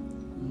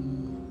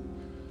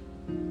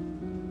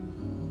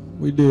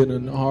 We did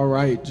an all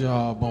right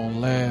job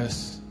on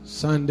last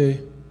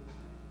Sunday.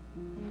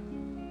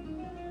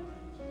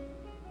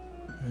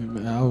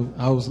 Amen.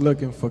 I was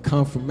looking for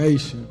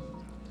confirmation.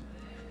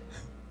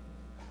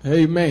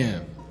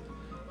 Amen.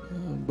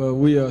 but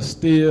we are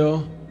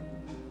still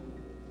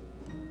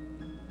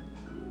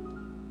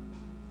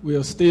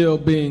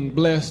being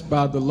blessed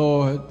by the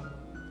Lord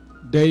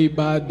day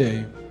by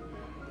day.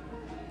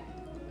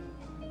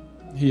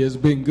 He has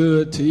been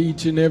good to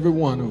each and every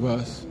one of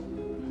us.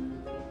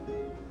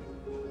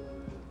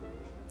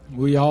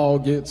 We all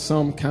get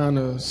some kind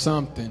of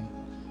something,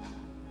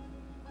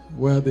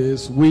 whether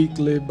it's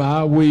weekly,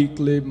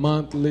 bi-weekly,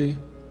 monthly,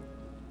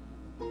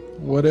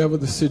 whatever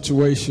the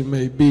situation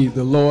may be.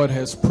 The Lord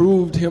has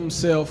proved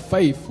himself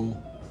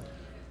faithful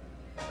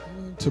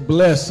to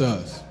bless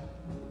us.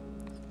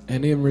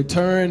 And in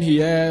return,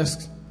 he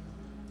asks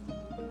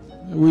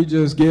that we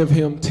just give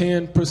him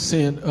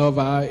 10% of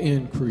our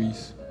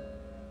increase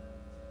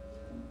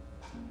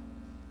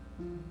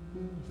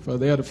for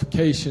the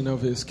edification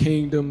of his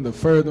kingdom, the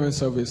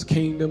furtherance of his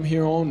kingdom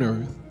here on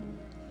earth.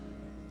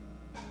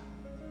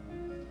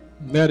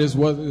 That is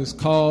what is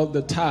called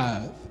the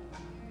tithe.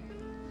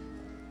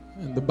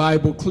 And the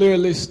Bible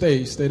clearly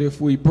states that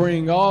if we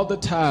bring all the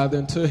tithe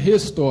into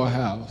his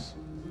storehouse,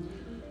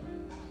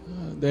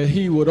 that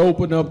he would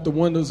open up the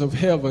windows of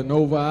heaven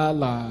over our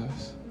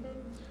lives.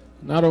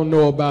 And I don't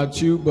know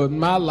about you, but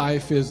my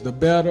life is the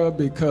better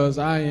because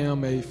I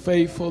am a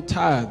faithful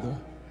tither.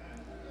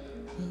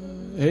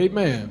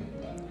 Amen.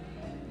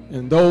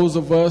 And those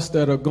of us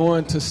that are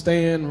going to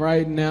stand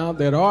right now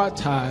that are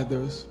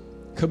tithers,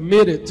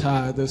 committed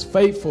tithers,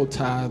 faithful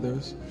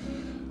tithers,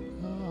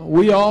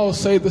 we all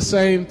say the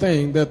same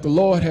thing, that the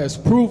Lord has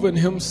proven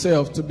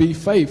himself to be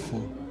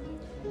faithful.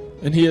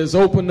 And he has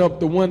opened up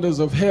the windows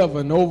of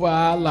heaven over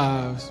our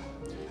lives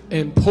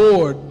and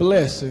poured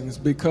blessings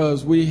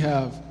because we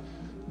have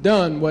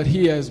done what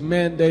he has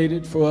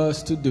mandated for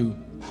us to do.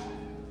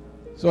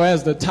 So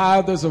as the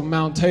tithers of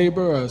Mount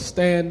Tabor are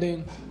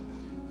standing,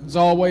 as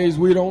always,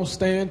 we don't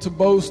stand to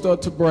boast or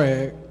to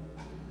brag,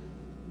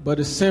 but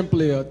it's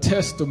simply a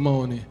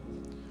testimony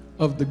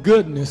of the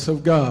goodness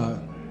of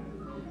God.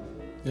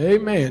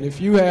 Amen. If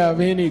you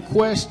have any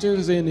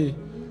questions, any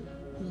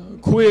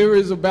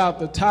queries about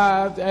the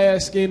tithe,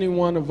 ask any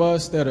one of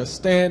us that are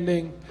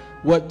standing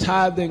what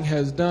tithing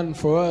has done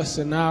for us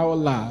in our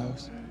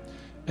lives.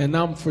 And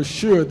I'm for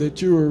sure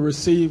that you will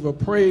receive a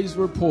praise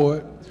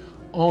report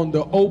on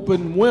the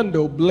open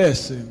window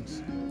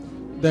blessings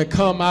that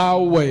come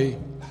our way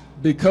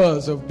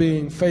because of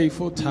being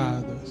faithful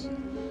tithers.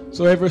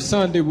 So every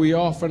Sunday we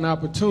offer an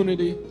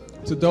opportunity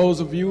to those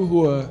of you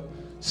who are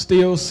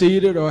still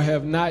seated or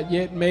have not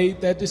yet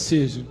made that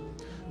decision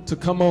to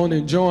come on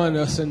and join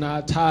us in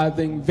our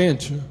tithing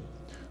venture.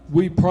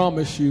 We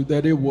promise you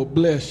that it will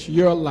bless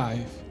your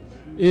life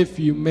if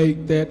you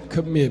make that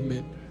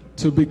commitment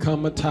to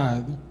become a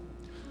tither.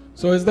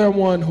 So is there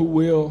one who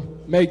will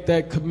make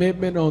that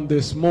commitment on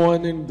this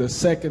morning, the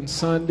second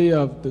Sunday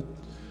of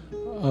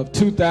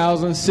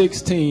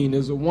 2016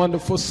 is a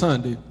wonderful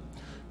Sunday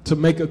to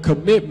make a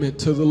commitment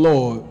to the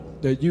Lord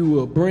that you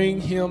will bring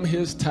him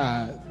his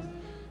tithe.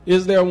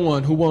 Is there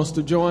one who wants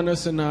to join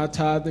us in our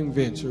tithing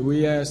venture?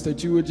 We ask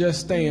that you would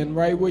just stand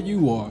right where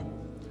you are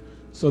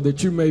so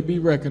that you may be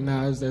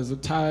recognized as a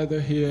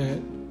tither here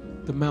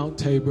at the Mount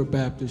Tabor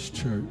Baptist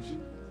Church.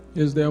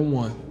 Is there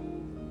one?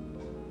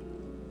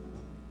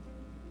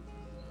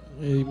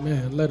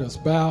 Amen. Let us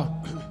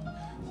bow.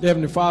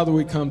 Heavenly Father,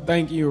 we come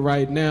thanking you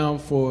right now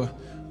for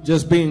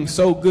just being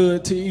so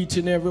good to each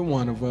and every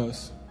one of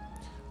us.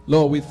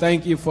 Lord, we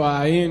thank you for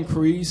our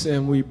increase,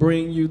 and we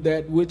bring you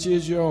that which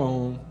is your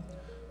own,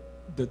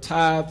 the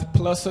tithe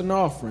plus an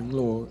offering,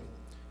 Lord.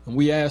 And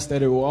we ask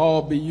that it will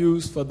all be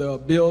used for the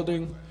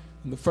building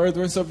and the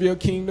furtherance of your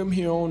kingdom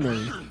here on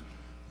earth.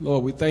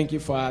 Lord, we thank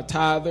you for our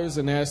tithers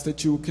and ask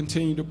that you will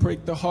continue to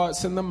prick the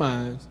hearts and the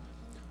minds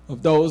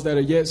of those that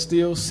are yet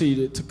still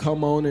seated to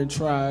come on and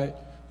try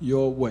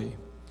your way.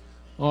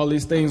 All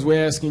these things we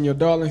ask in your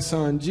darling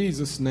Son,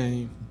 Jesus'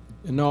 name.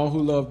 And all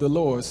who love the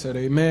Lord said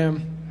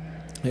amen.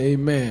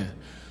 Amen.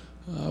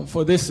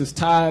 For this is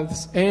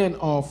tithes and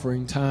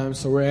offering time,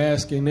 so we're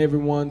asking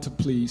everyone to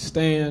please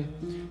stand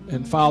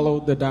and follow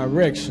the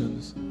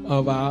directions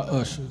of our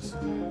ushers.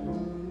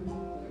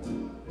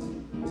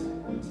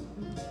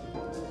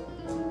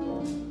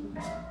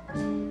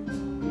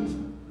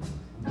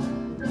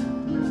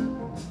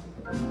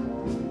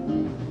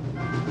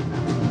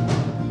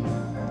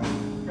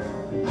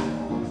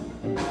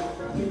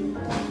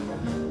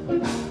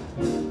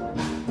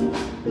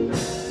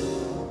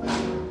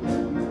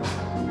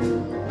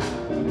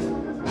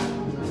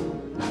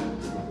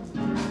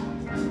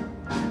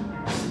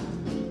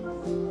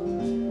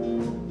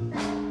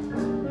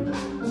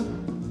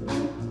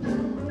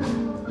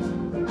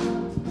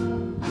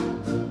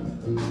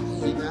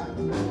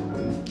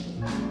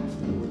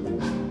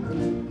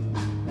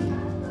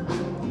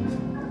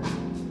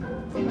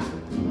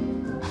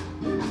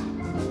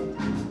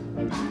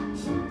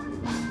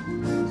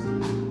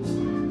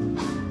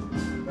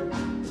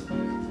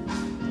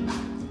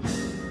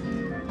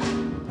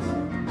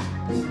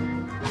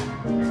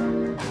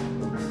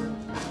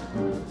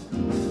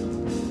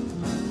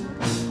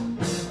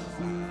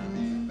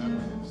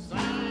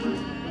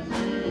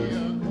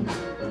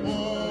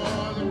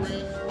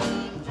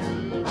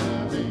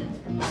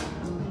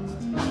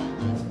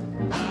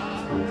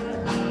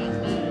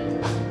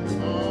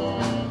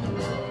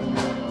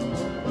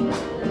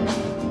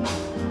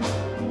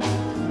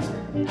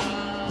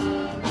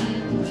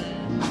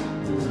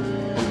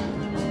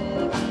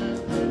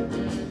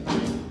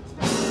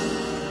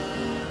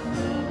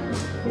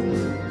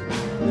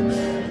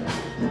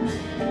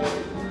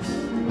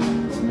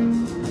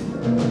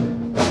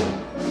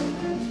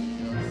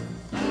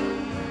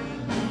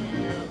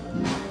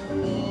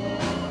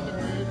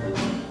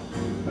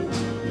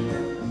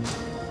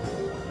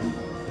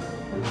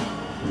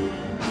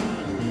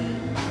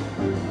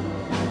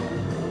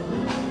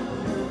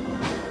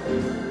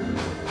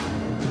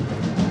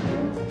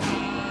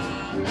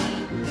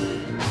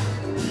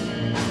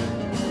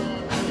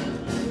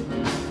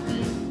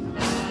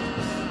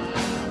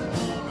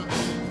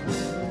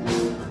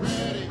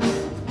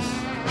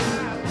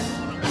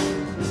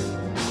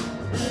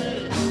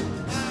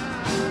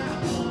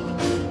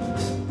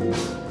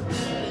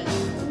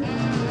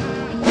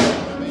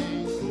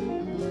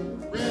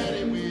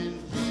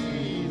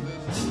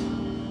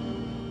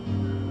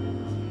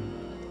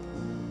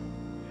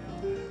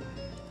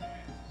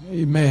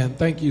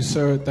 Thank you,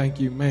 sir. Thank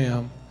you,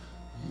 ma'am,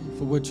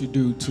 for what you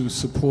do to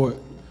support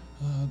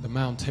the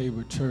Mount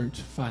Tabor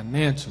Church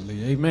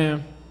financially.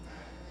 Amen.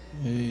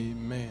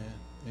 Amen.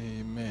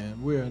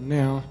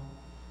 Amen.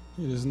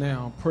 It is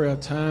now prayer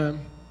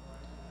time.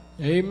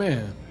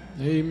 Amen.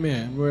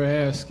 Amen. We're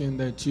asking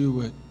that you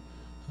would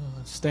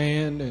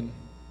stand and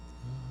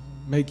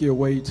make your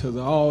way to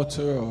the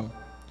altar, or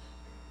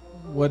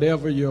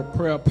whatever your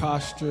prayer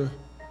posture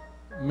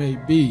may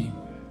be.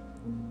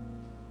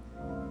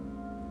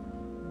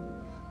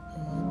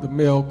 The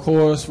male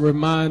chorus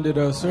reminded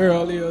us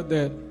earlier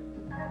that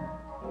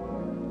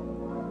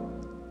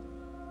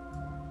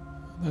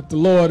the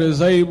Lord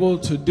is able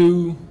to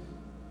do.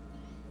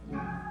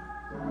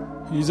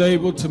 He's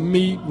able to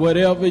meet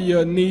whatever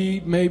your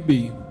need may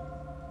be.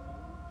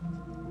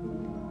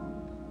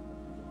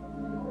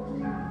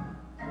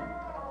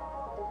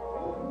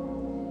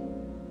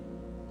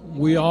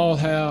 We all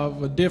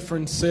have a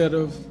different set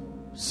of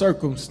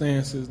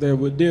circumstances that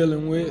we're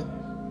dealing with.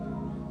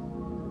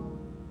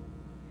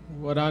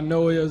 What I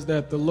know is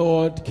that the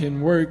Lord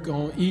can work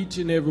on each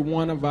and every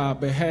one of our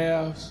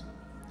behalves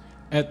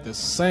at the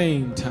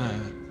same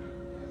time.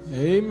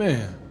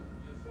 Amen.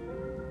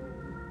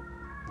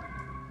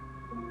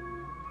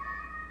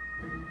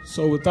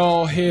 So with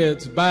all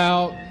heads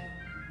bowed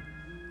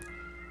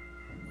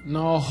and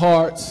all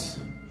hearts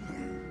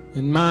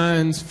and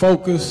minds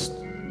focused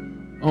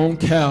on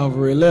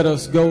Calvary, let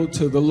us go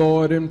to the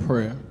Lord in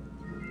prayer.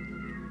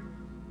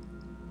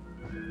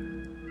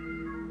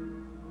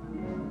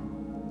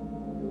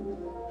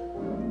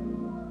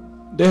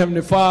 Dear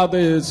Heavenly Father,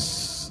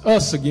 it's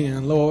us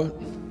again, Lord.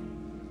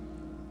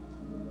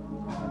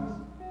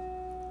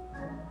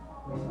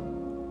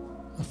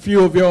 A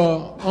few of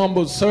your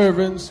humble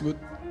servants with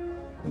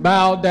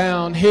bowed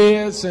down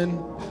heads and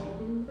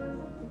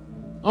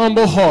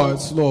humble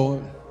hearts,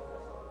 Lord.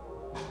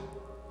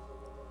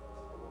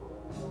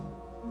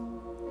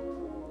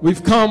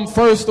 We've come,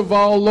 first of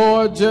all,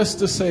 Lord, just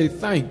to say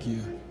thank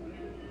you.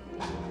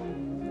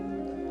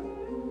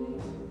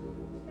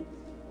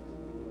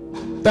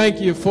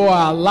 Thank you for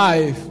our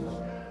life.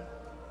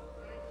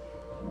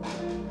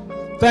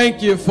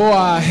 Thank you for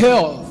our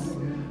health.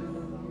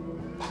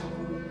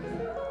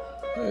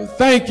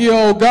 Thank you,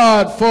 oh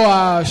God, for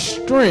our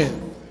strength.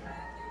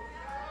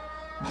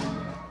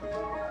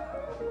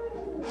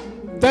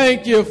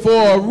 Thank you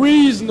for a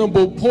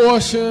reasonable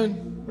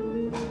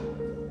portion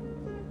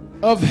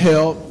of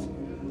health.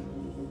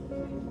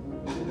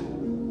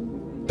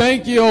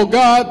 Thank you, oh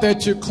God,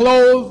 that you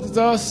clothed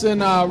us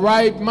in our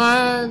right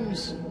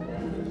minds.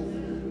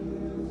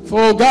 For,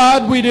 oh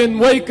God, we didn't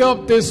wake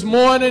up this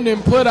morning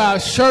and put our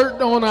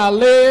shirt on our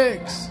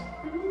legs.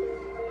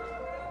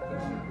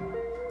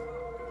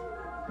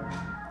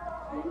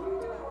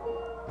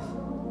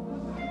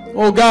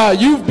 Oh God,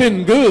 you've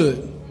been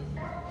good.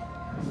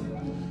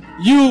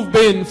 You've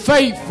been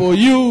faithful.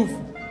 You've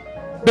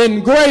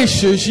been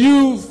gracious.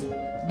 You've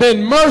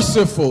been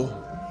merciful.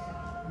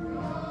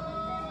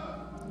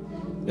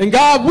 And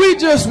God, we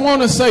just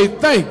want to say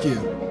thank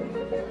you.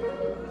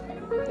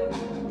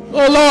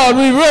 Oh Lord,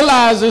 we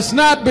realize it's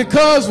not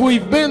because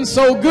we've been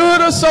so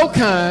good or so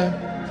kind,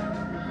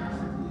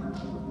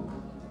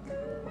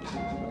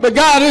 but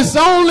God, it's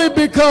only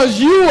because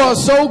you are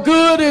so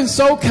good and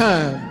so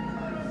kind.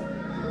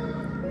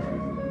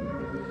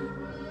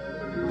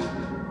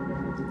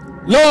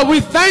 Lord,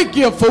 we thank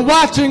you for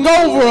watching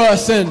over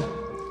us and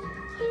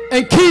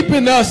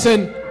keeping us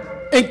and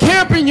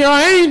camping your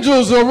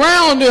angels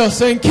around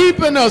us and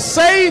keeping us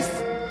safe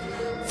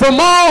from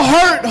all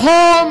hurt,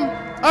 harm,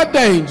 or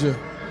danger.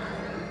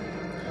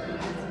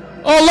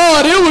 Oh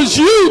Lord, it was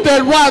you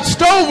that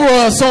watched over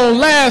us on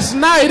last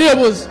night. It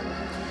was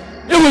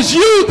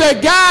you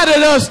that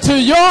guided us to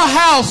your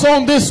house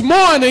on this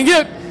morning.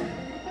 Oh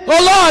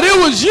Lord, it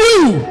was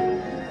you.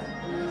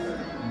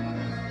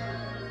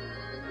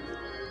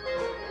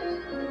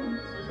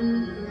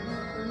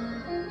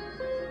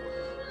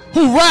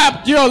 Who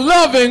wrapped your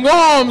loving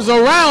arms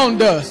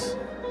around us.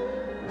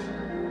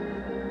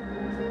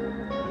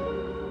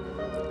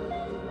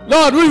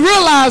 Lord, we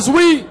realize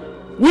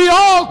we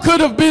all could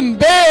have been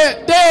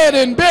dead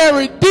and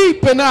buried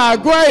deep in our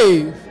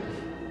grave.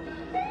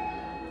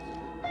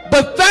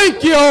 But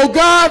thank you, oh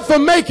God, for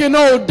making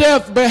old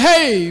death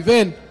behave.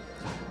 And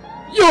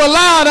you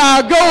allowed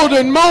our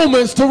golden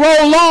moments to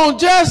roll on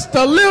just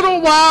a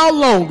little while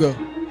longer.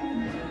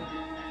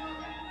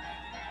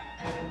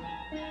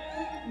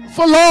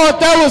 For Lord,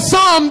 there were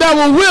some that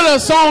were with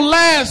us on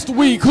last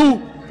week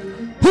who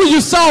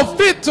you saw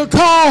fit to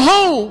call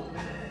home.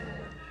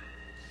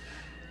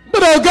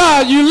 But oh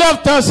God, you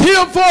left us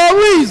here for a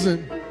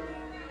reason.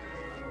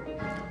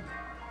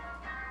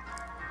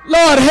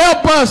 Lord,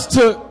 help us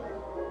to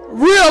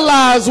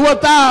realize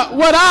what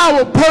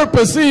our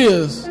purpose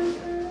is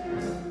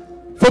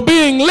for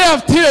being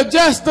left here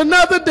just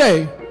another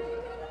day.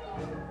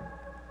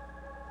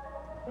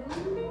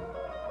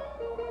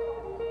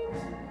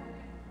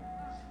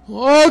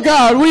 Oh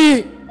God,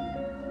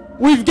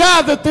 we've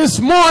gathered this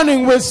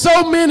morning with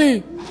so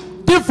many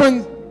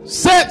different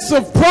sets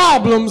of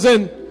problems,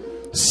 and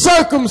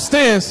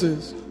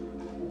circumstances.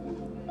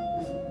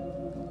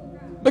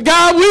 But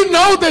God, we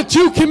know that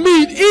you can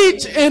meet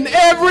each and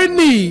every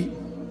need.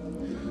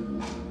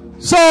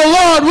 So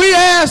Lord, we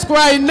ask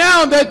right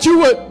now that you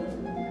would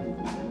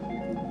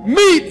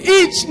meet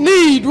each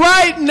need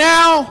right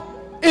now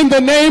in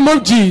the name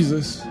of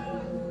Jesus.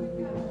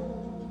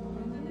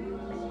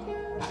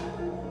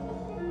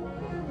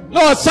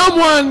 Lord,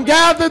 someone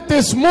gathered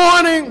this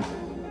morning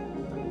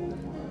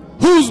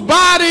whose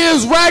body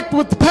is racked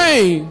with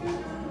pain.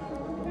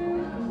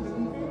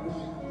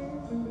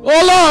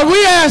 Oh Lord,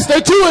 we ask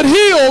that you would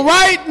heal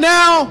right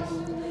now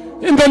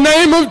in the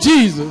name of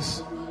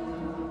Jesus.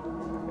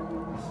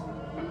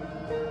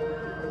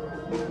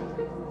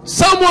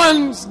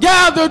 Someone's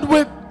gathered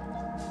with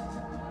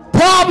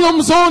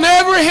problems on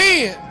every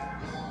hand,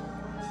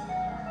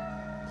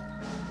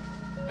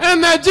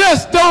 and they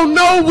just don't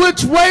know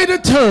which way to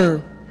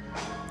turn.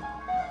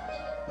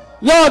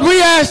 Lord,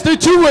 we ask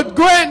that you would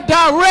grant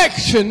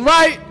direction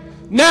right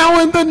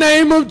now in the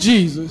name of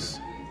Jesus.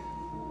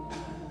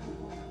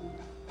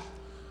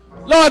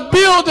 Lord,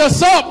 build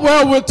us up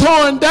where we're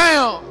torn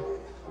down.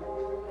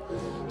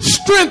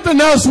 Strengthen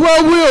us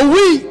where we're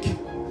weak.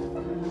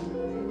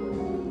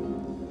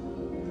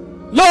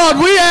 Lord,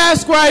 we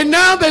ask right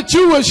now that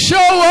you would show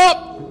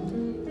up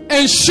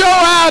and show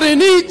out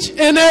in each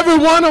and every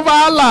one of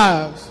our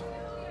lives.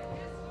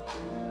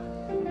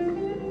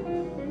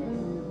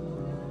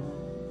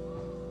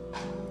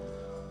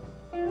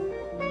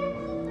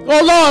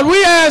 Oh Lord,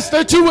 we ask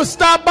that you would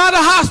stop by the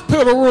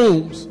hospital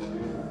rooms.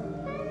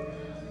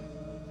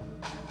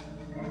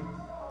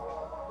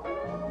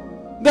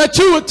 That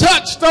you would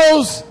touch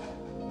those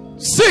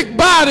sick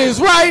bodies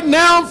right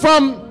now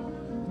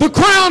from the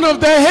crown of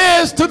their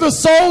heads to the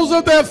soles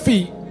of their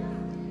feet.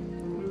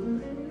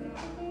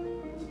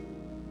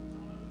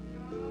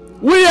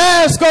 We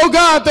ask, oh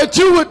God, that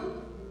you would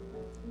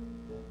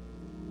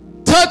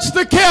touch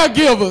the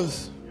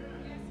caregivers.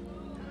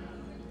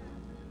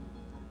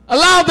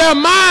 Allow their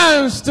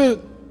minds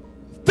to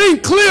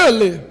think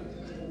clearly.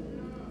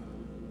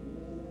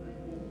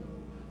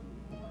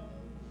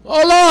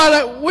 Oh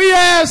Lord, we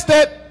ask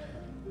that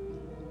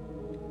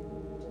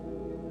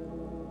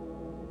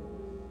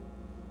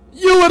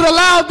you would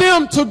allow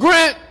them to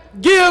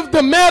give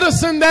the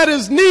medicine that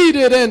is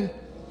needed, and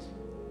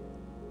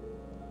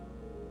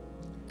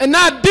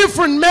not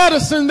different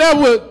medicine that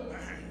would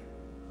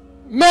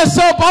mess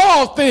up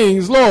all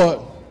things, Lord.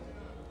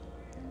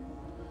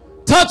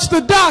 Touch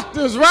the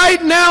doctors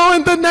right now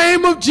in the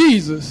name of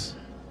Jesus.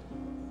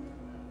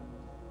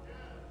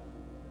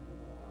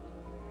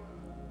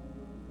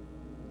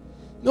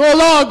 Oh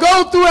Lord,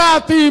 go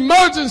throughout the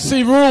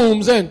emergency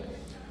rooms and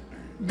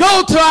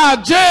go to our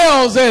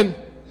jails and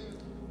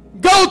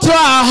go to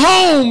our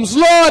homes,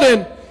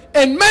 Lord,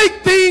 and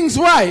make things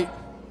right.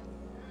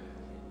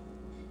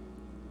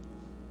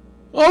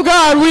 Oh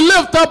God, we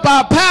lift up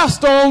our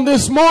pastor on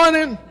this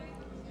morning.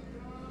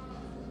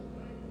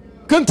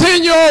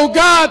 Continue, oh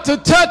God, to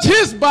touch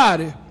his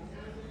body.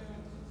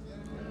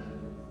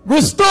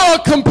 Restore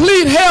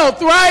complete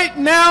health right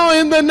now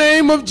in the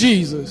name of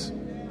Jesus.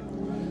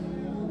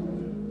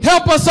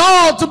 Help us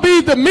all to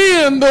be the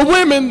men, the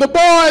women, the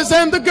boys,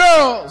 and the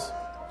girls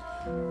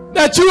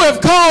that you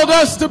have called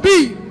us to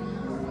be.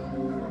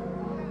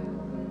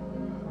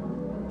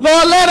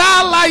 Lord, let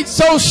our light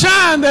so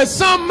shine that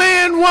some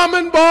man,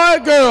 woman, boy,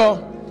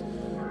 girl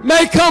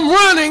may come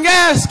running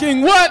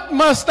asking, what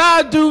must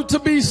I do to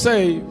be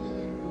saved?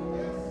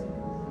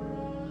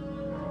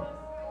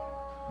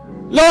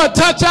 Lord,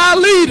 touch our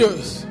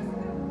leaders,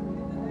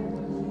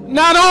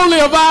 not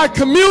only of our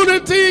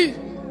community,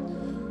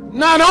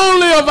 not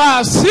only of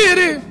our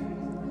city,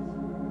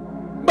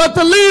 but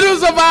the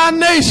leaders of our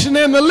nation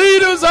and the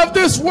leaders of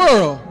this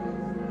world,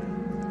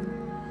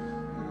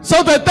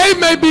 so that they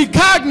may be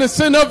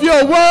cognizant of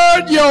your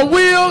word, your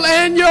will,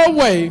 and your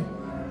way.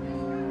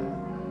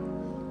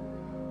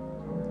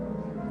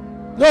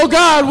 Oh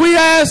God, we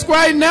ask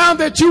right now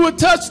that you would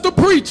touch the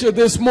preacher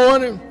this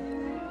morning.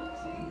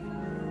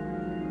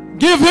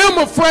 Give him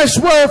a fresh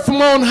word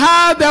from on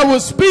high that will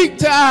speak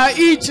to our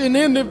each and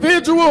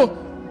individual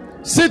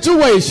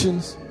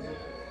situations.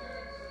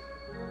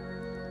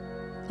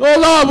 Oh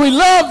Lord, we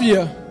love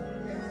you.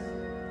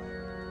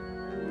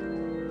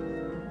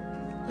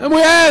 And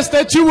we ask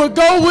that you would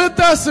go with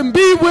us and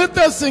be with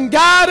us and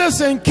guide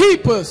us and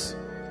keep us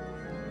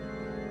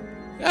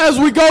as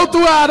we go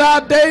throughout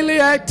our daily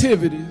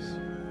activities.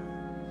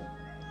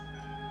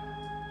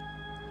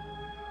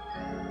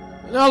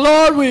 Now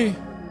Lord, we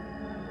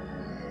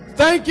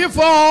thank you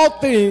for all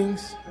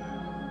things.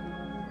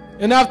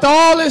 And after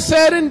all is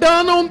said and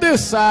done on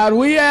this side,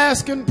 we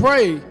ask and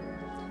pray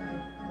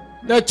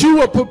that you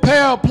will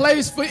prepare a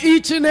place for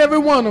each and every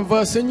one of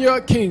us in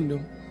your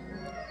kingdom,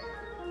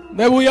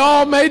 that we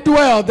all may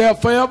dwell there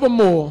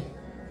forevermore.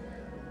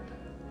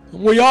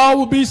 And we all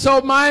will be so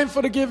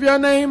mindful to give your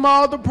name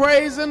all the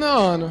praise and the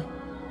honor.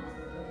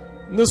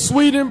 In the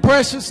sweet and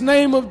precious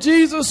name of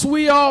Jesus,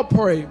 we all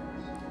pray.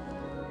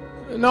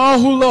 And all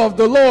who love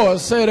the Lord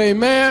said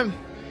amen.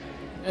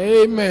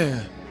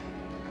 Amen.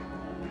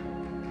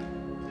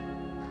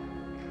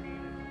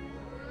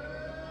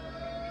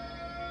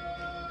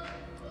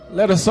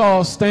 Let us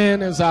all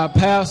stand as our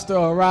pastor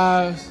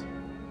arrives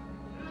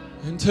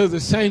into the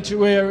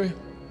sanctuary.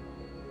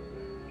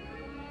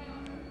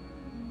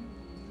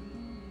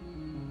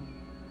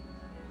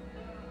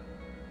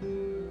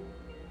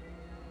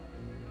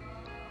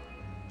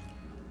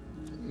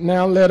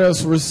 Now let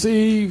us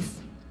receive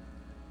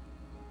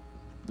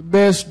the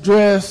best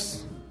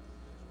dressed,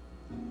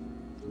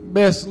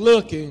 best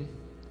looking,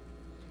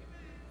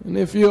 and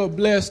if you're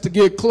blessed to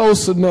get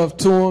close enough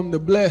to him, the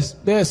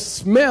best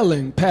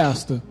smelling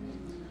pastor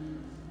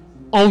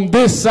on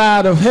this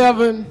side of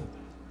heaven,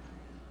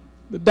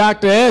 the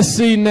Dr.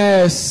 S.C.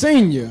 Nash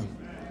Sr.,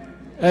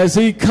 as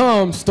he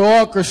comes to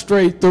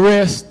orchestrate the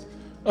rest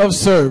of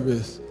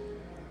service.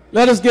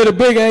 Let us get a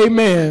big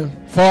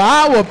amen for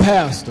our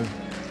pastor.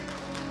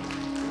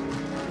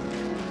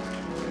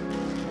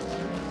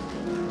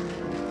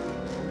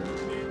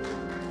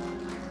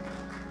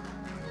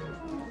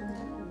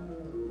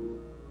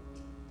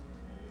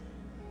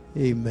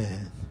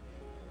 Amen.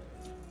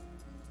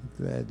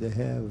 Glad to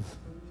have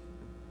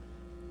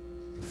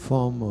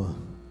former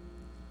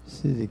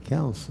city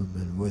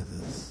councilman with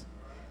us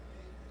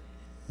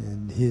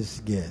and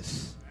his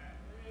guests.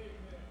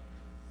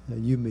 Now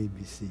you may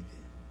be seated.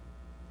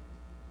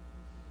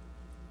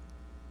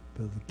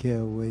 Brother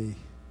Caraway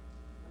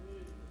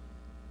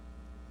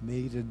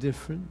made a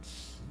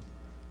difference,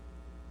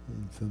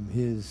 and from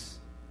his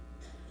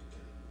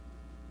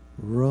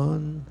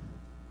run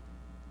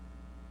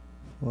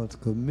for the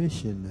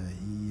commissioner,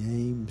 he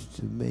aims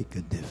to make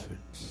a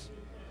difference.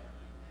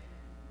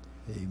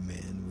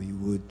 Amen. We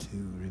would to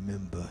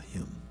remember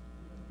him.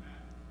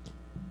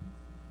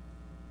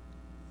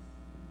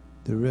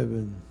 The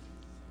Reverend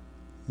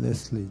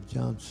Leslie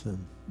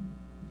Johnson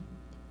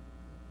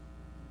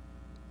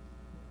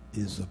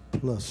is a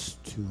plus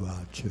to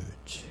our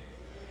church.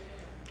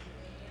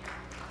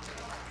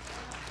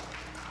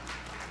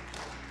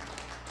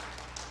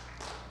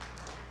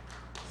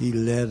 He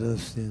led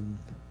us in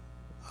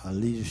our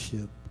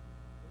leadership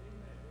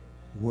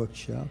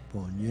workshop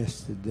on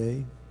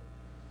yesterday,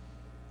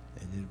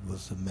 and it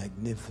was a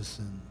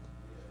magnificent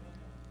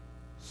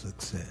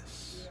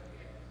success.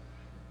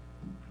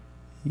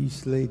 He's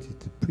slated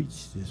to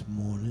preach this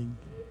morning.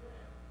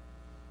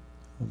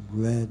 I'm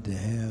glad to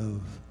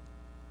have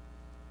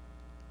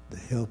the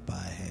help I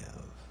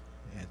have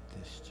at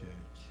this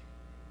church.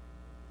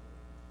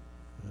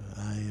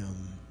 I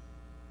am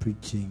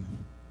preaching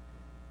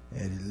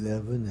at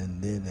 11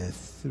 and then at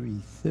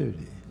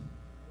 3:30.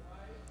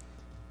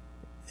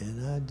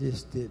 And I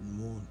just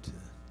didn't want to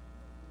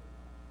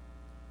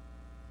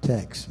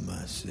tax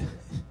myself.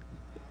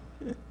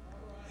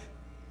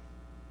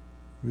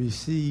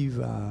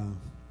 Receive our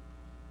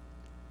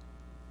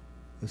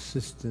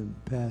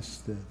assistant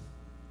pastor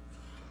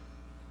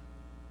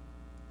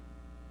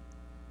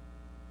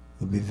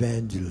of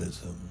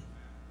evangelism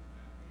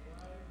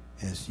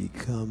as he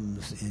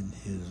comes in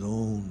his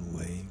own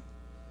way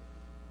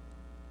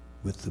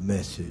with the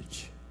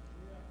message.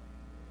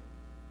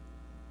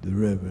 The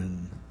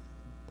Reverend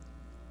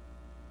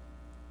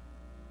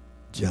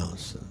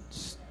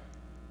Johnson's.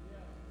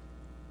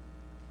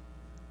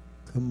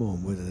 Come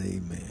on with an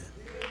amen.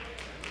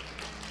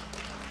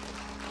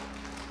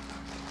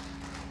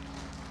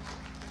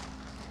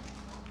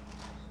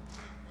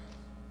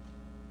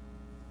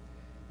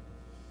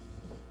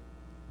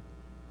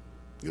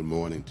 Good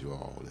morning to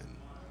all, and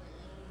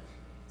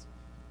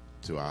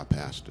to our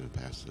pastor,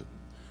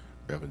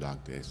 Reverend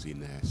Dr. S.C.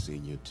 Nash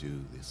Sr.,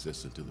 to the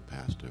assistant to the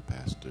pastor,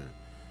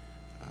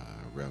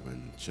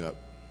 Reverend Chuck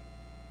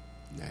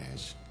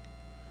Nash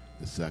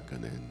II,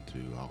 and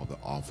to all the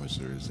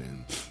officers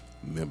and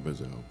members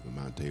of the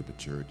Mount Tabor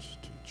Church,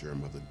 to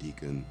Chairman of the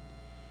Deacon,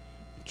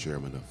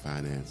 Chairman of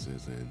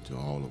Finances, and to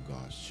all of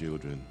God's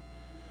children,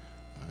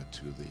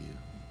 to the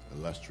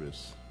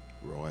illustrious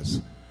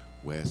Royce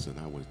West. And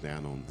I was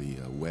down on the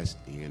west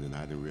end, and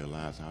I didn't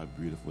realize how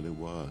beautiful it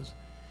was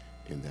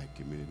in that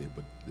community,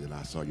 but then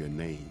I saw your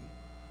name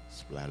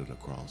splattered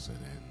across it,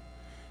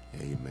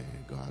 and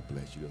amen. God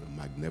bless you. You did a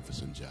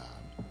magnificent job.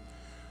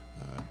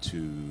 To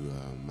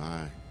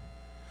my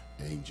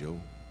angel,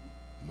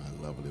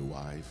 my lovely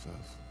wife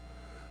of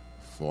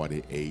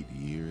 48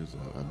 years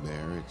of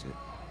marriage,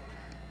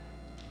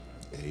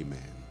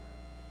 amen.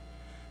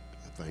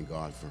 I thank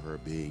God for her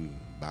being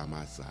by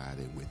my side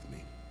and with me.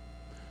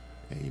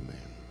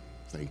 Amen.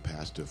 Thank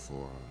Pastor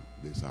for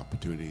this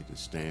opportunity to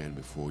stand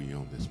before you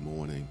on this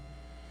morning.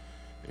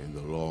 And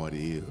the Lord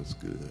is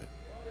good.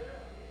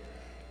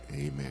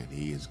 Amen.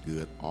 He is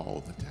good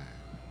all the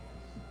time.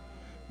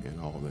 And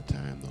all the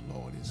time the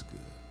Lord is good.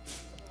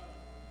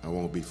 I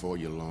won't be before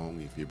you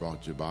long. If you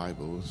brought your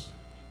Bibles,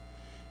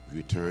 if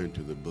you turn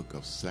to the book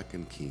of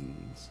 2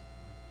 Kings,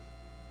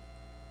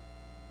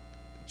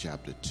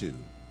 chapter 2.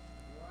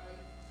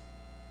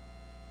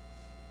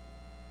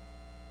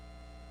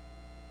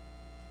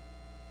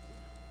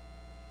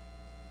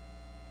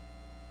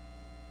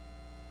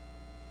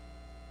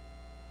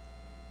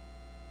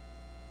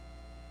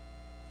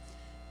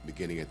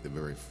 Beginning at the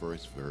very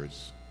first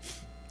verse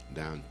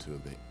down to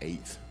the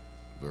 8th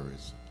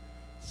verse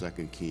 2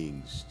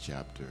 Kings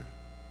chapter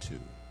 2.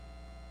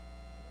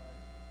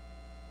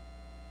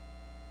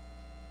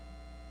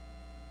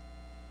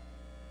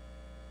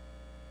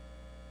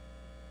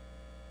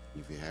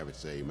 If you have it,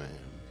 say amen.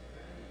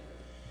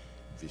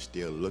 If you're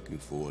still looking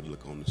for it,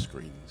 look on the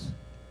screens.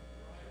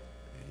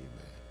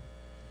 Amen.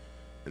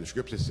 And the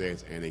scripture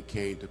says, and it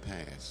came to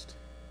pass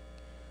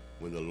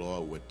when the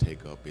Lord would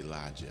take up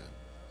Elijah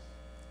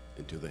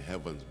into the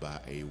heavens by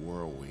a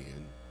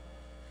whirlwind,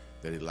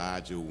 that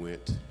Elijah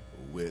went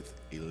with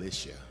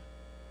Elisha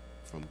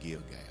from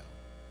Gilgal.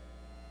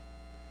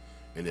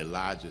 And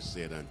Elijah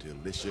said unto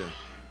Elisha,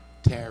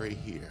 tarry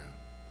here,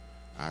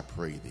 I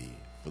pray thee,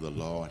 for the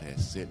Lord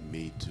has sent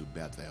me to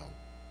Bethel.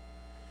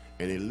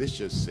 And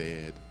Elisha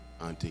said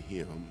unto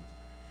him,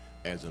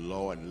 as the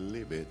Lord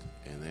liveth,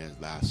 and as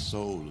thy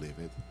soul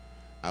liveth,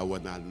 I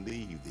will not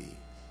leave thee.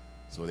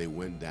 So they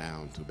went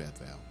down to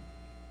Bethel.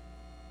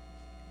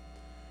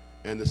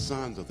 And the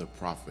sons of the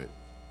prophet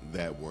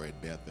that were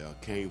at Bethel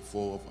came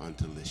forth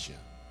unto Elisha,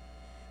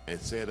 and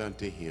said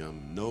unto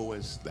him,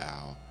 knowest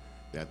thou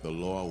that the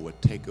Lord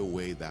would take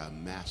away thy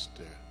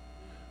master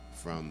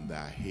from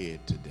thy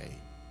head today?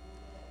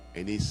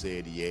 And he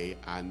said, yea,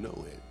 I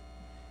know it.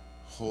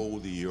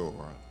 Hold your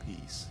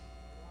peace.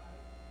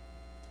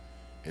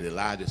 And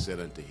Elijah said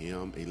unto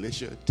him,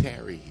 Elisha,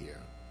 tarry here,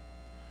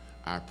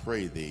 I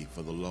pray thee,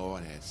 for the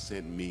Lord has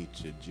sent me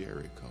to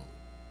Jericho.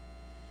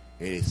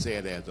 And he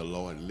said, as the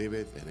Lord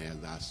liveth, and as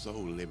thy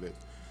soul liveth,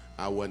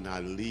 I will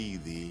not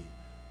leave thee.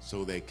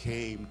 So they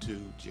came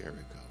to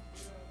Jericho.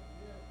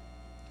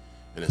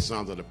 And the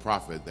sons of the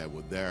prophet that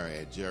were there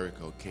at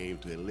Jericho came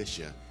to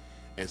Elisha,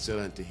 and said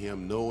unto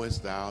him,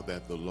 knowest thou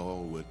that the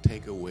Lord will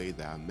take away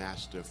thy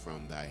master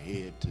from thy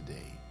head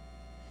today?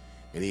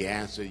 And he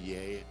answered,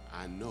 yea,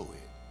 I know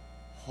it.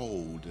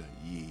 Hold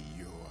ye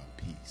your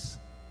peace.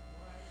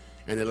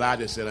 And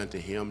Elijah said unto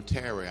him,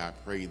 tarry, I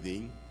pray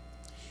thee,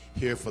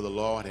 here, for the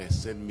Lord has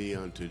sent me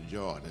unto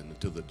Jordan,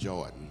 to the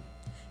Jordan.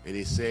 And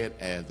he said,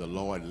 as the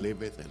Lord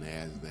liveth, and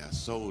as thy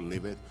soul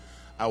liveth,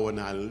 I will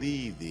not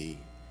leave thee.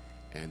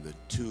 And the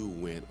two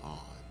went on.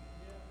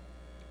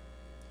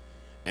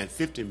 And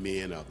 50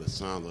 men of the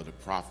sons of the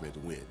prophet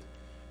went,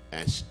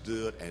 and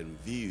stood and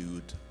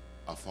viewed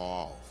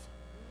afar off.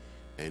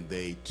 And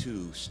they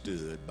too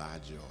stood by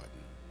Jordan.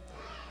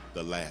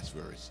 The last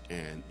verse.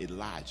 And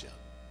Elijah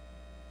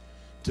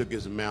took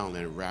his mount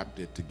and wrapped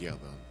it together,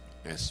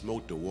 and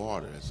smote the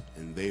waters,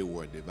 and they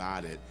were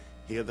divided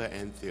hither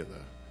and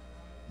thither,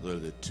 so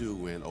the two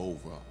went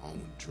over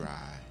on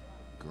dry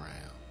ground.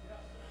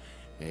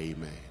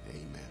 Amen.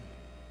 Amen.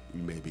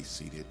 You may be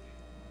seated.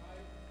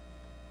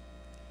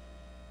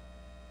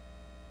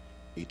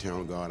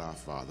 Eternal God, our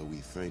Father, we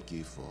thank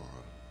you for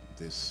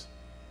this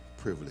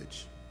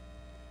privilege.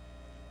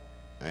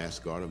 I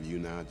ask, God, of you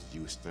now that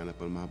you would stand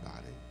up in my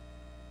body.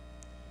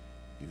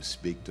 You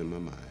speak to my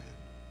mind.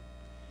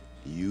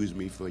 Use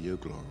me for your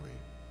glory.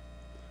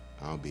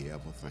 I'll be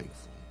ever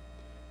thankful.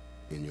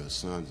 In your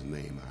Son's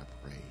name I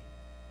pray.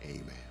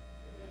 Amen.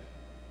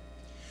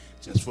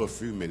 Just for a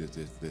few minutes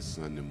this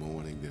Sunday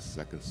morning, this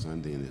second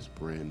Sunday in this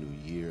brand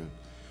new year,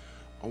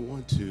 I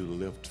want to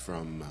lift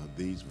from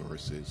these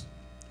verses,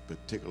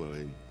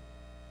 particularly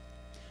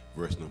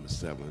verse number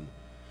 7.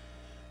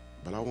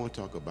 But I want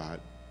to talk about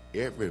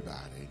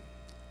everybody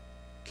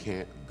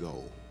can't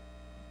go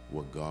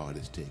where God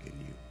is taking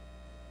you.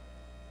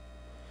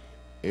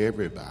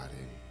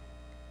 Everybody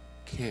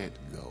can't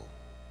go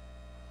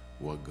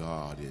where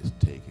God is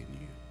taking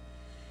you.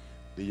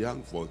 The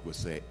young folks would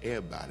say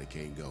everybody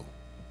can't go.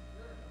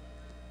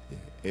 Yeah,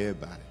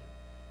 everybody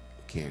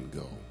can't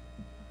go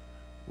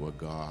where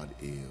God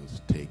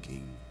is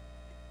taking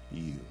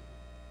you.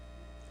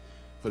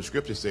 For the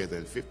scripture says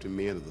that 50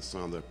 men of the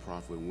sons of the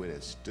prophet went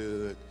and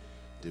stood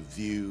to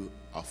view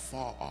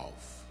afar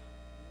off,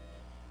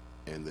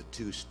 and the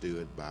two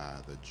stood by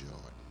the Jordan.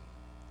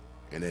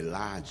 And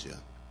Elijah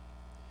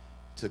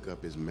took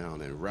up his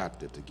mount and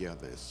wrapped it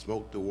together and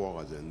smote the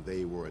waters, and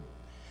they were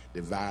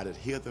divided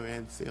hither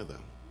and thither,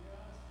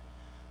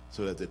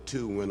 so that the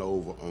two went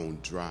over on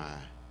dry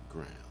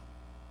ground.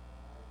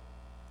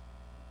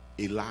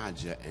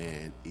 Elijah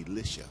and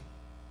Elisha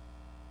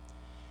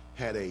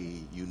had a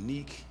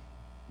unique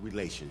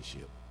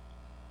relationship.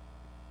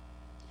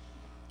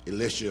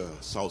 Elisha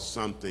saw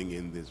something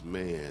in this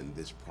man,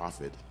 this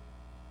prophet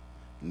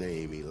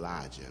named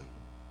Elijah,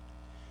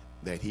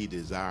 that he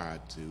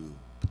desired to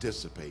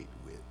participate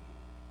with.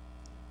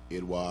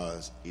 It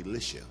was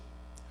Elisha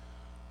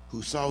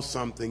who saw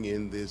something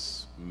in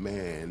this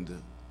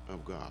man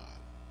of God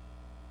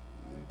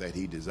that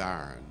he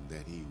desired,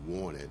 that he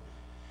wanted.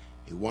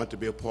 He wanted to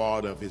be a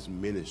part of his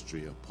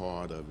ministry, a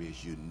part of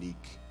his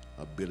unique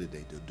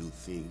ability to do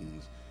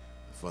things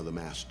for the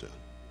master.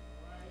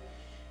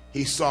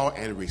 He saw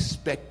and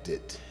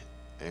respected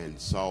and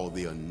saw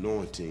the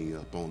anointing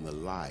upon the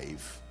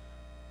life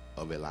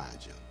of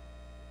Elijah.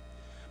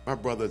 My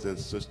brothers and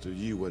sisters,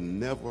 you will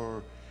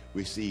never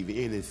receive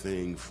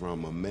anything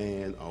from a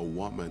man or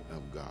woman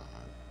of God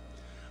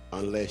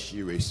unless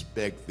you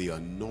respect the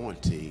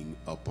anointing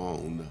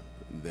upon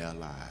their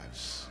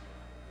lives.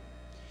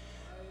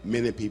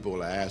 Many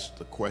people ask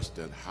the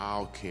question,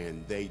 how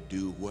can they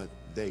do what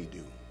they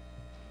do?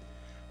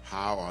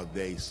 How are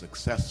they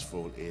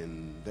successful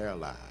in their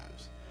lives?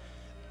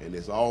 And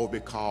it's all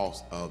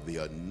because of the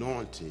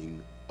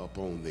anointing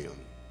upon them.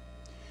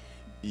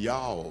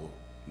 Y'all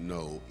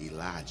know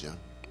Elijah.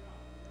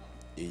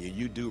 And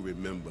you do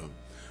remember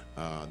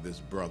this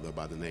brother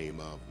by the name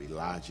of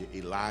Elijah.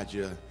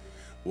 Elijah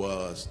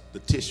was the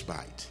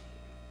Tishbite.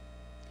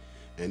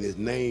 And his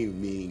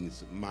name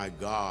means, my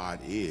God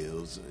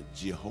is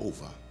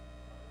Jehovah.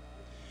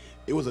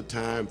 It was a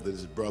time that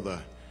this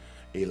brother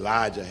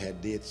Elijah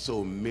had did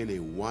so many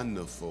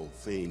wonderful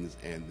things,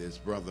 and this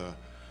brother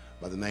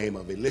by the name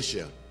of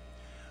Elisha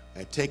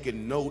had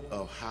taken note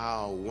of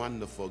how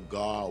wonderful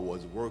God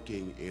was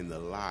working in the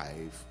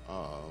life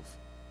of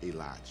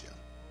Elijah.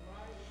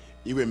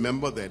 You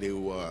remember that it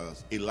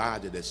was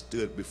Elijah that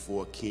stood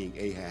before King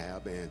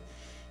Ahab and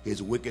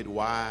his wicked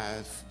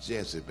wife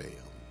Jezebel,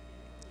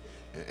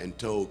 and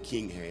told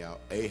King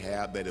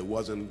Ahab that it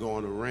wasn't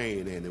going to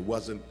rain, and it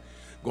wasn't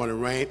going to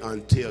rain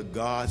until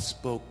God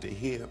spoke to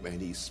him, and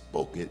he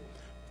spoke it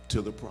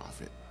to the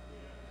prophet.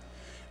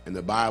 And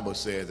the Bible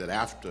says that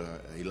after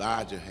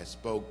Elijah had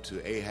spoke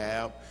to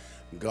Ahab,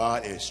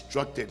 God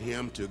instructed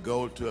him to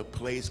go to a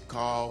place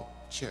called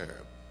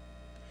Cherith.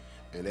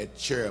 And at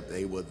Cherith,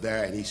 they were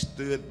there, and he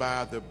stood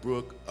by the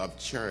brook of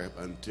Cherith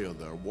until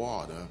the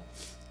water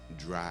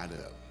dried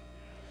up.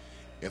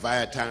 If I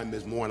had time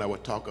this morning, I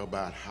would talk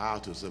about how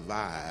to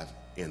survive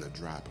in a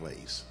dry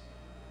place.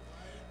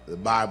 The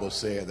Bible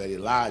says that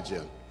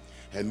Elijah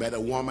had met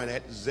a woman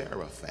at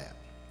Zarephath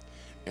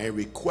and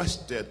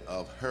requested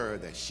of her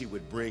that she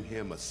would bring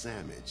him a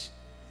sandwich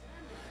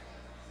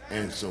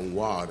and some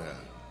water,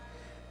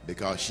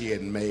 because she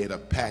had made a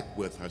pact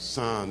with her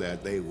son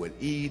that they would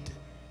eat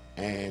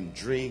and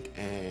drink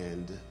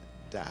and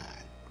die.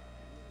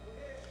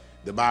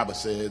 The Bible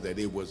says that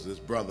it was this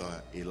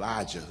brother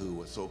Elijah who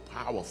was so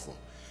powerful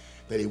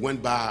that he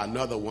went by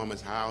another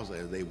woman's house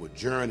as they were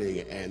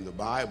journeying, and the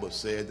Bible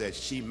said that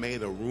she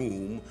made a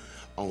room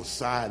on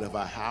side of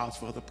her house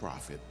for the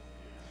prophet.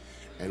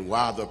 And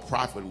while the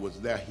prophet was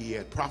there, he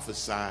had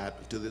prophesied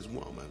to this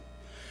woman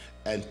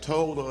and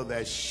told her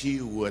that she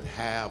would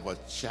have a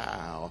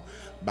child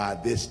by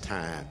this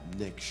time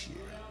next year.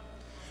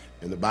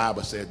 And the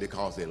Bible said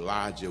because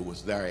Elijah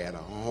was there at her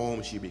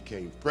home, she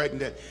became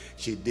pregnant.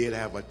 She did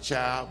have a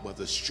child, but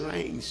the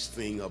strange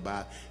thing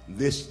about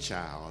this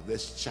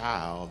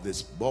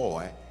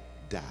boy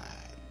died.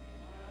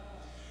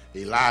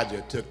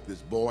 Elijah took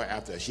this boy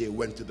after she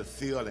went to the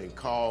field and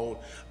called.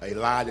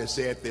 Elijah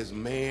said, this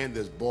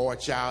boy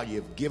child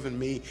you've given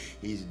me,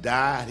 he's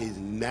died, he's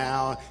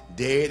now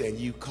dead, and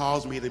you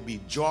caused me to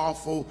be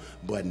joyful,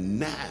 but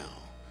now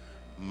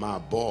my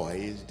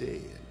boy is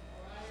dead.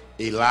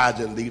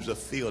 Elijah leaves the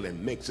field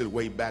and makes his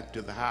way back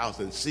to the house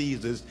and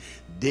sees this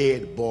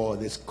dead boy,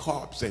 this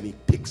corpse, and he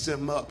picks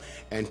him up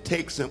and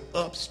takes him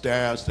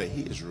upstairs to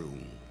his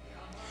room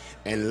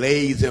and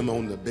lays him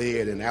on the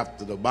bed. And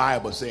after the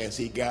Bible says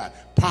he got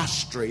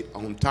prostrate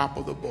on top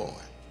of the boy,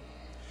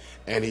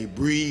 and he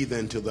breathed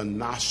into the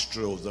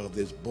nostrils of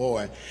this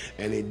boy,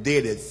 and he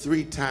did it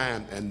 3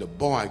 times, and the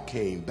boy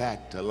came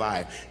back to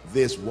life.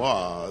 This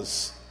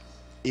was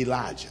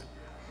Elijah.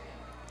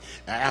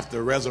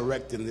 After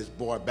resurrecting this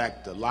boy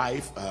back to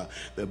life,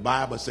 the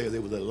Bible says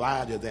it was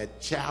Elijah that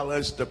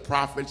challenged the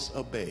prophets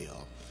of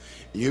Baal.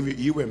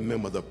 You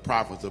remember the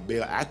prophets of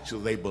Baal.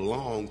 Actually, they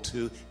belonged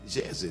to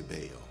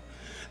Jezebel.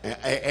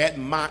 At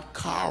Mount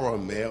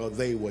Carmel,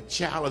 they were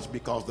challenged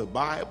because the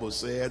Bible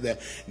said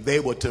that they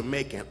were to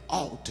make an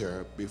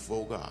altar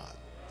before God.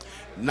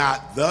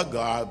 Not the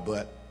God,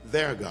 but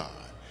their God.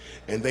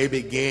 And they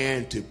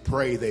began to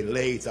pray. They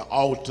laid the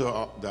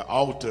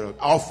altar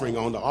offering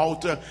on the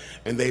altar,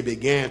 and they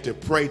began to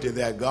pray to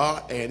their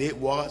God. And it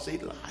was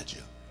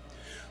Elijah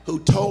who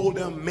told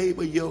them,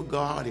 maybe your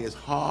God is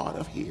hard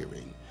of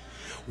hearing.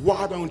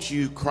 Why don't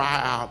you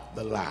cry out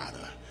the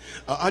louder?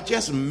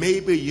 Just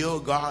maybe your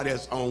God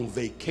is on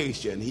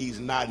vacation. He's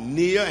not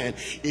near, and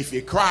if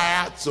you cry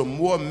out some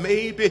more,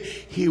 maybe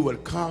he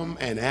would come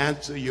and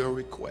answer your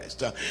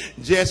request.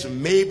 Just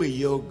maybe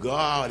your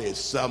God is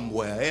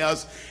somewhere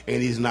else,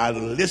 and he's not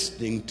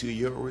listening to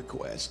your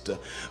request.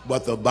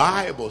 But the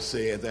Bible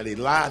says that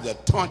Elijah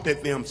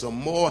taunted them some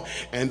more,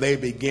 and they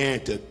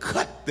began to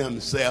cut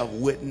themselves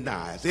with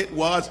knives. It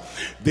was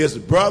this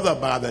brother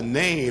by the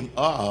name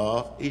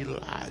of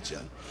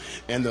Elijah.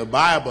 And the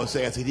Bible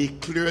says that he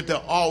cleared the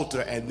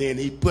altar, and then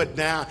he put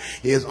down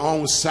his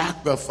own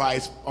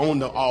sacrifice on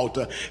the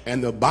altar.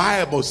 And the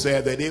Bible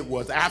said that it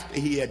was after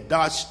he had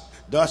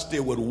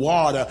dusted with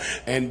water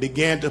and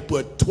began to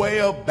put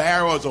 12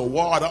 barrels of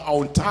water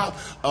on top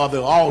of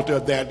the altar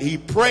that he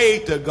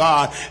prayed to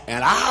God.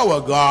 And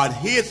our God,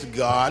 his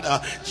God,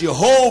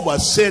 Jehovah,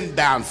 sent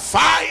down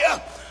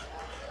fire,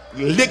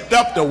 licked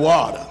up the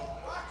water,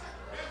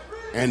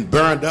 and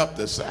burned up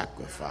the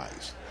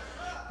sacrifice.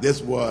 This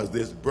was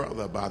this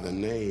brother by the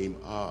name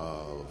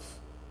of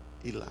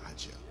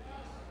Elijah.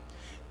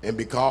 And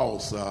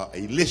because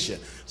Elisha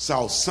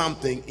saw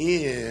something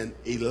in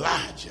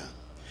Elijah,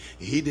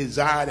 He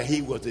desired that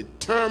he was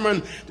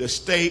determined to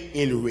stay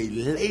in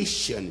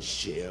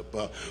relationship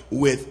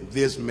with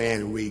this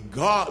man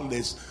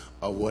regardless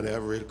of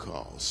whatever it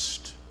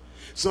cost.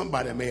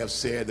 Somebody may have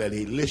said that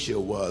Elisha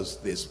was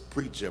this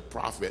preacher,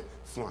 prophet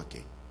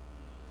flunky,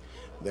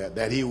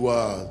 that he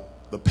was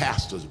the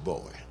pastor's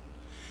boy,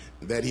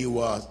 that he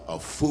was a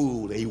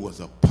fool, that he was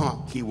a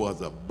punk, he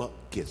was a butt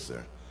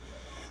kisser.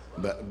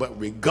 But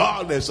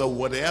regardless of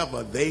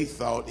whatever they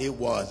thought, it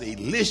was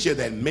Elisha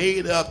that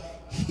made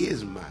up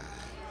his mind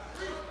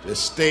to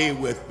stay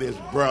with this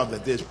brother,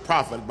 this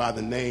prophet by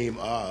the name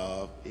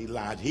of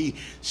Elijah. He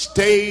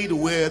stayed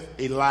with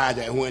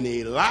Elijah. And when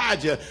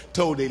Elijah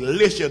told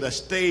Elisha to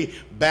stay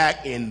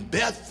back in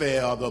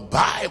Bethel, the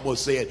Bible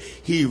said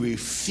he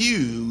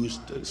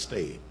refused to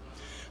stay.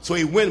 So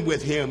he went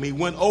with him. He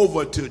went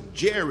over to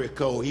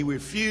Jericho. He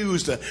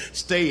refused to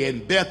stay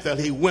in Bethel.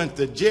 He went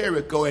to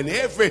Jericho. And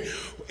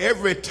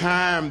every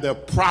time the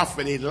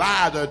prophet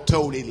Elijah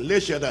told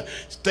Elisha to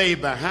stay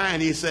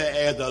behind, he said,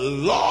 as the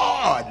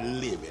Lord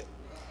liveth,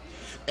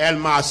 and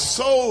my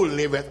soul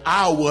liveth,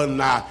 I will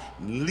not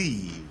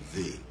leave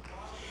thee.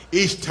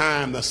 Each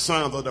time the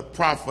sons of the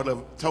prophet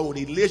told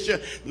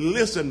Elisha,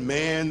 listen,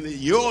 man,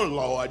 your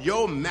Lord,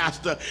 your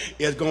master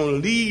is going to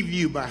leave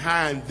you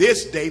behind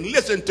this day.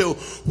 Listen to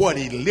what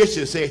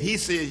Elisha said. He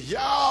says,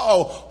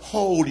 y'all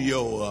hold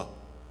your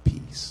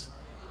peace.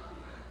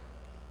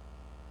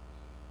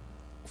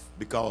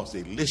 Because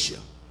Elisha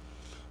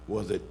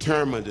was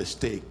determined to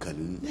stay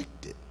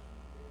connected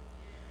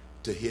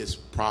to his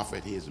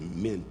prophet, his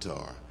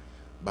mentor,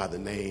 by the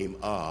name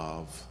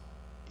of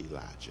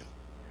Elijah.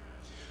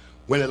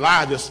 When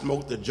Elijah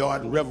smote the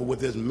Jordan River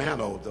with his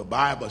mantle, the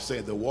Bible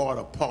said the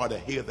water parted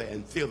hither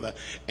and thither,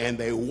 and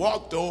they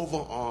walked over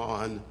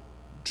on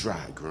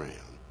dry ground.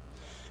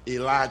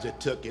 Elijah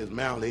took his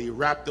mantle, he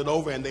wrapped it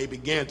over, and they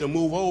began to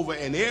move over,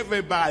 and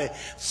everybody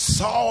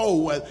saw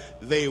what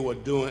they were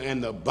doing.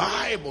 And the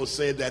Bible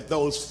said that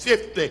those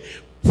 50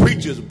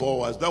 preachers'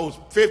 boys, those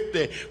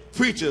 50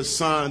 preachers'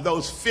 sons,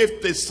 those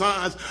 50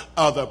 sons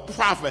of the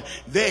prophet,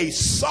 they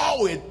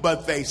saw it,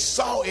 but they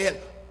saw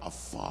it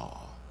afar.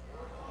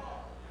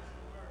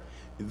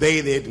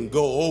 They didn't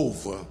go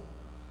over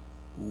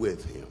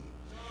with him.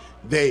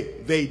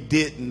 They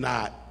did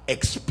not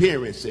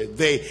experience it.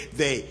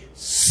 They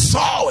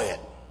saw it,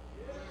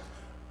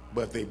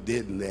 but they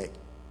didn't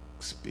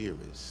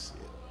experience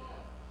it.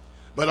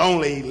 But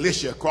only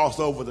Elisha crossed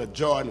over the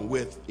Jordan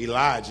with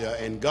Elijah,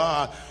 and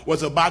God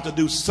was about to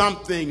do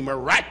something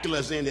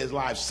miraculous in his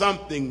life,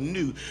 something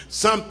new,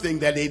 something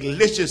that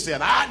Elisha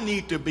said, I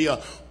need to be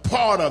a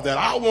part of that.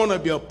 I want to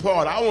be a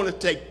part. I want to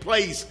take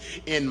place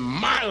in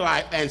my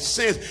life. And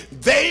since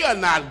they are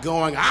not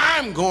going,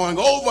 I'm going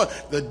over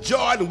the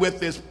Jordan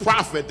with this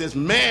prophet, this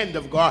man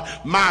of God,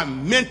 my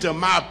mentor,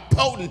 my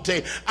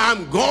potentate.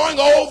 I'm going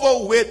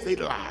over with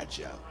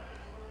Elijah.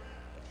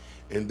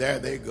 And there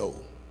they go.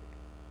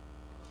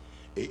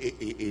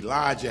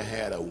 Elijah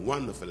had a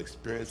wonderful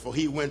experience, for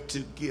he went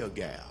to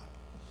Gilgal.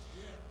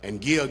 And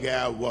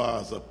Gilgal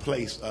was a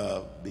place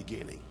of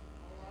beginning.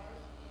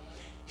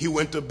 He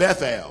went to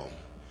Bethel,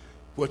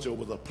 which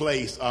was a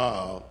place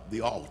of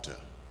the altar.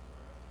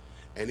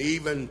 And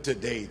even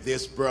today,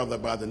 this brother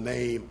by the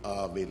name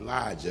of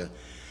Elijah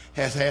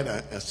has had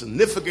a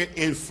significant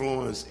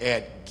influence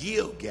at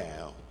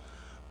Gilgal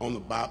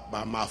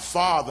by my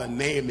father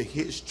naming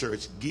his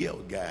church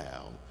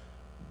Gilgal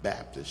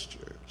Baptist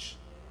Church.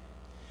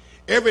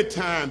 Every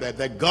time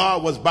that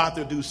God was about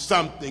to do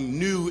something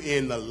new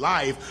in the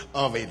life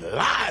of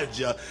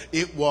Elijah,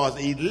 it was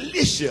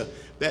Elisha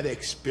that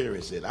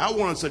experienced it. I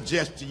want to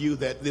suggest to you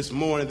that this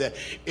morning that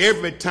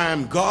every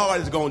time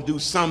God is going to do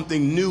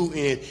something new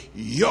in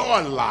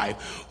your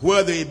life,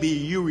 whether it be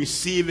you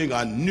receiving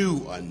a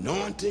new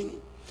anointing,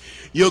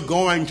 you're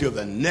going to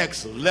the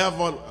next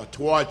level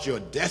towards your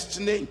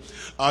destiny,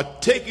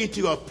 taking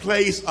to a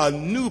place, a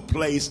new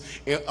place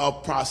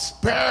of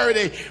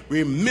prosperity.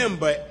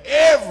 Remember,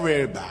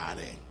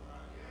 everybody,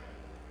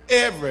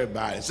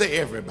 say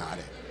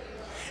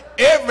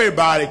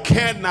everybody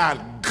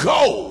cannot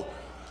go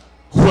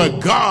where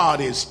God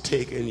is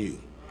taking you.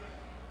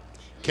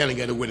 Can I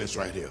get a witness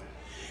right here?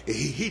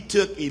 He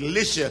took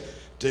Elisha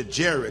to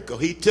Jericho.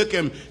 He took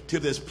him to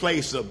this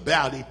place of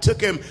battle. He took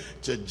him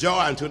to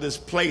Jordan, to this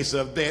place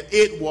of death.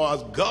 It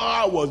was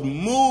God was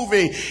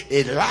moving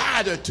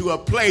Elijah to a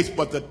place,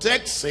 but the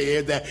text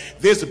said that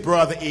this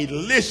brother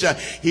Elisha,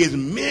 his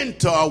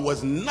mentor,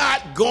 was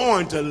not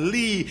going to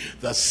leave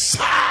the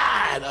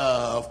side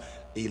of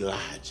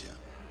Elijah.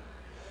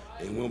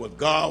 And when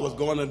God was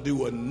going to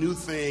do a new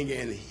thing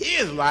in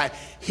his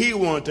life, he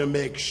wanted to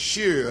make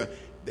sure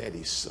that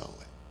he saw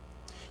it.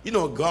 You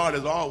know, God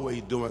is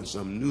always doing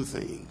some new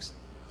things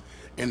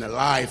in the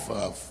life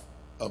of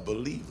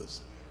believers.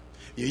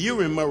 You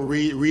remember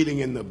reading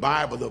in the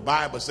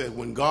Bible says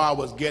when God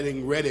was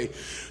getting ready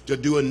to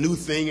do a new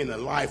thing in the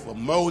life of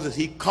Moses,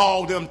 he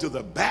called him to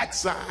the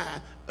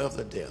backside of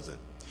the desert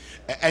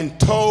and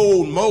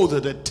told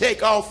Moses to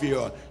take off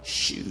your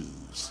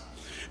shoes,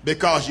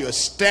 because you're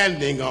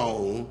standing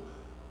on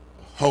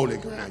holy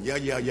ground.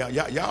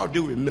 Y'all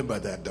do remember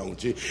that,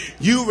 don't you?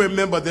 You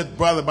remember this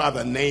brother by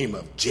the name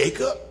of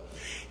Jacob?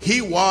 He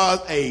was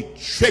a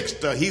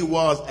trickster. He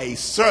was a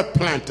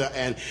supplanter.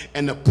 And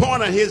the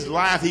point of his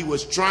life, he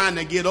was trying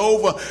to get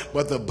over.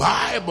 But the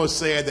Bible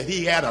said that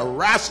he had a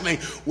wrestling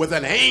with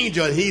an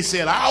angel. And he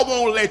said, I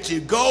won't let you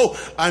go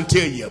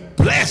until you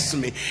bless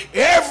me.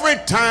 Every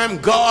time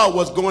God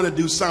was going to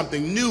do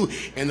something new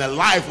in the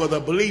life of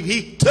the believer,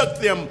 he took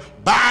them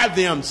by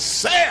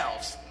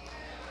themselves.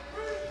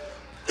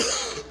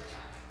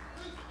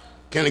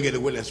 Can I get a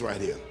witness right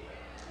here?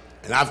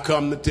 And I've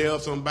come to tell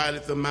somebody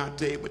through my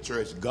table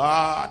church,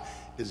 God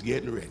is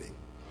getting ready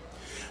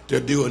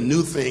to do a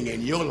new thing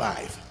in your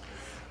life.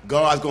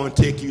 God's going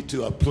to take you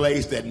to a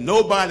place that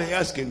nobody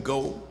else can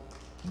go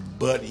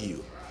but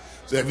you.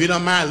 So if you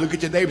don't mind, look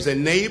at your neighbor and say,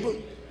 neighbor,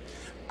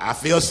 I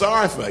feel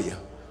sorry for you,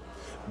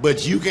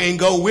 but you can't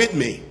go with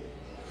me.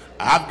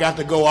 I've got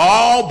to go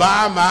all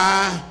by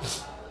my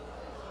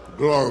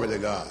glory to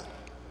God.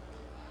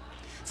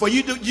 For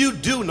you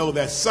do know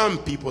that some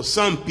people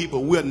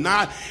will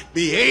not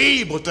be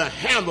able to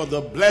handle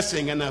the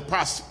blessing and the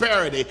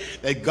prosperity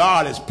that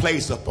God has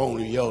placed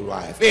upon your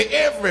life.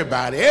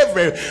 Everybody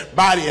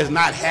is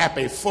not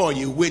happy for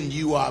you when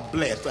you are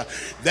blessed.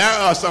 There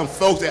are some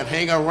folks that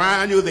hang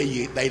around you,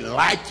 they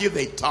like you,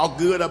 they talk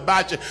good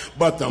about you,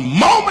 but the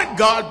moment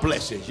God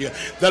blesses you,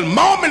 the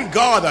moment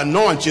God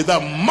anoints you, the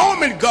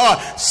moment God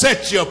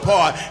sets you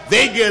apart,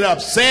 they get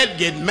upset,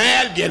 get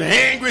mad, get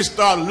angry,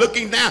 start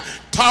looking down,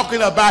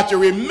 talking about you.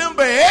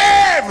 Remember,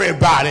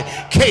 everybody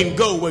can't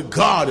go where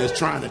God is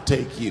trying to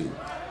take you.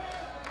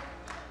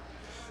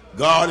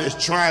 God is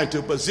trying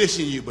to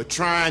position you, but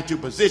trying to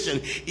position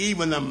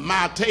even the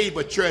My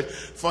Table Church,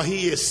 for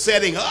he is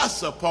setting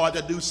us apart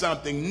to do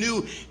something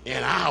new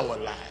in our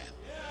life.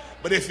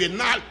 But if you're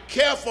not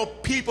careful,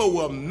 people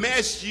will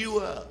mess you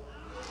up.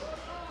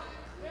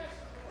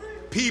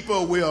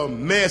 People will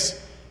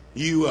mess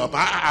you up.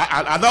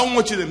 I don't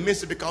want you to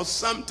miss it, because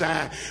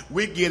sometimes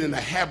we get in the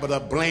habit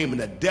of blaming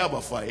the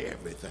devil for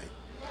everything.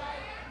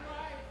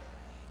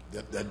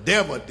 The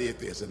devil did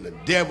this, and the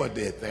devil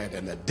did that,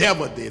 and the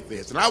devil did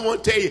this. And I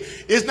want to tell you,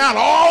 it's not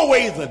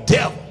always the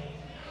devil.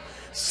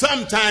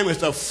 Sometimes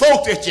it's the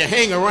folks that you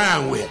hang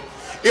around with.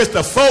 It's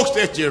the folks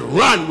that you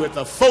run with,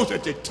 the folks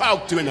that you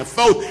talk to, and the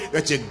folks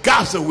that you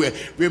gossip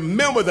with.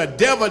 Remember, the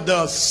devil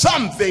does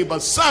something,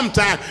 but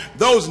sometimes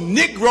those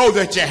Negroes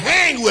that you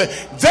hang with,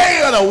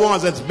 they are the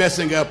ones that's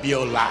messing up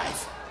your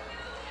life.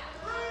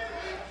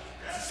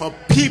 For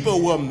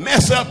people will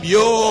mess up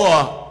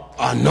your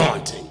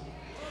anointing.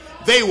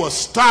 They will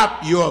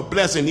stop your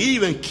blessing,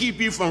 even keep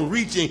you from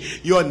reaching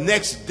your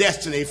next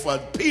destiny. For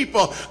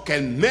people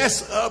can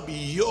mess up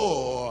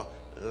your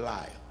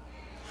life.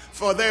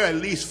 For there are at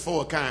least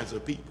 4 kinds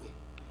of people.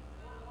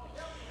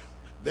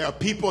 There are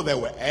people that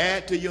will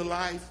add to your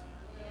life.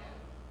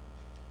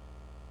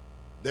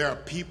 There are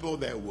people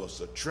that will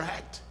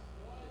subtract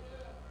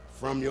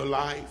from your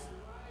life.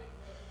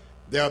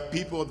 There are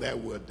people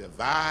that will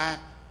divide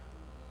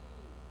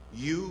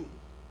you.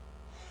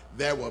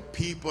 There are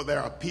people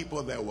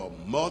that will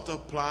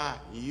multiply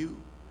you.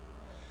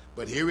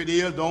 But here it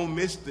is, don't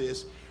miss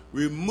this.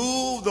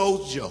 Remove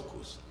those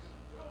jokers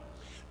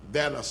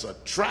that are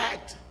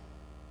subtract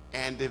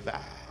and divide.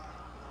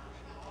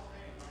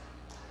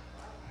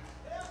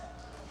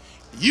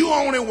 You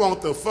only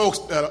want the folks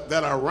that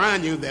are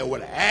around you that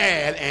would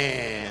add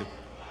and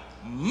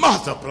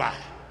multiply.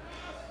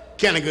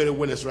 Can I get a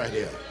witness right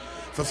here?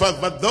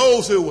 But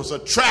those who will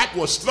subtract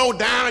will slow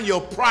down your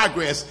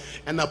progress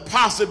and the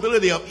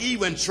possibility of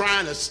even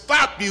trying to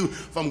stop you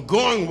from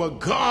going where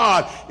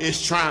God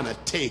is trying to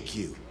take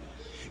you.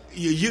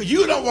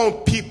 You don't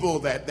want people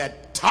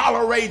that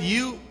tolerate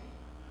you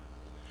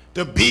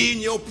to be in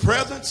your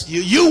presence.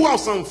 You want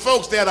some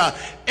folks that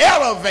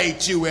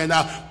elevate you and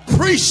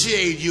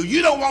appreciate you.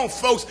 You don't want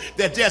folks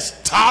that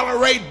just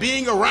tolerate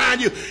being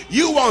around you.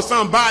 You want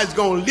somebody that's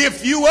going to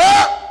lift you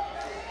up.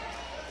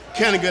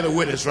 Can I get a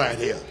witness right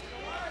here?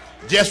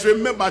 Just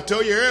remember, I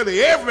told you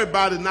earlier,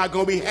 everybody's not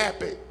going to be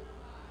happy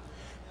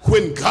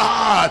when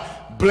God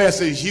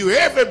blesses you.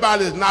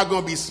 Everybody's not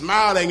going to be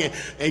smiling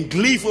and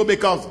gleeful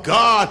because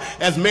God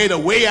has made a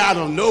way out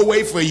of no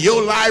way for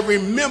your life.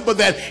 Remember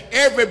that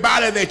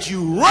everybody that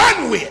you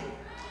run with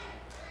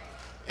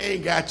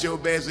ain't got your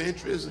best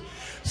interest.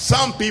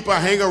 Some people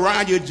hang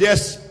around you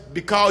just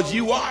because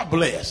you are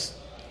blessed.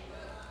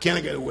 Can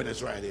I get a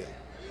witness right here?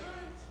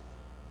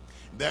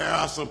 There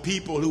are some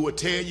people who will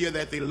tell you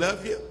that they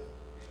love you,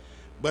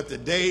 but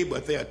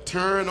they'll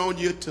turn on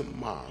you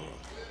tomorrow.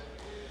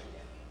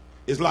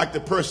 It's like the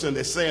person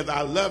that says,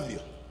 I love you,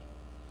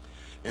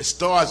 and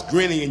starts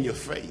grinning in your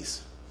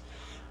face.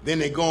 Then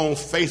they go on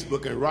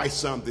Facebook and write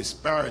some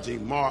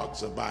disparaging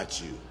marks about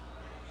you,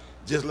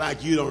 just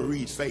like you don't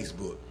read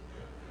Facebook.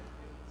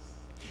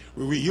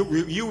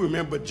 You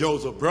remember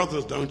Joseph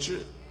Brothers, don't you?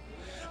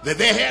 That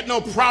they had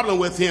no problem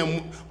with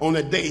him on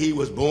the day he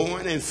was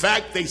born. In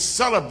fact, they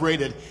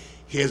celebrated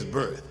his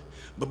birth.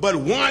 But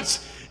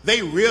once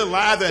they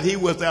realized that he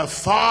was their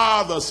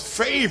father's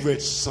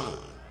favorite son,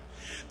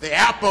 the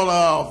apple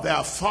of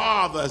their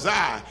father's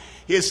eye.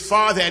 His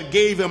father had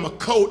gave him a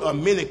coat of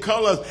many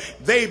colors.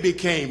 They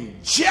became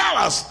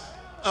jealous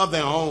of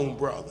their own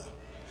brother.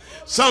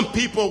 Some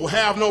people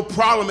have no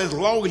problem as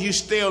long as you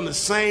stay on the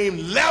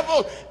same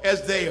level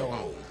as they are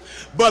on.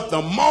 But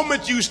the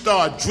moment you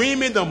start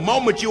dreaming, the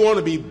moment you want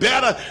to be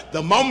better,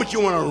 the moment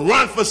you want to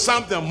run for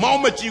something, the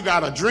moment you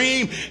got a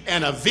dream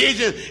and a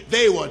vision,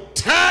 they will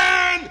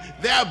turn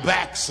their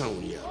backs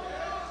on you.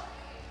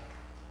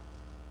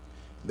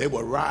 They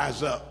will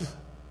rise up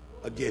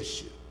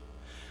against you.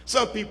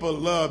 Some people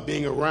love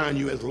being around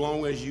you as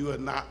long as you are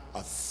not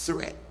a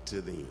threat to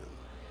them.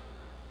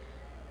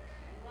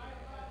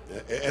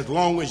 As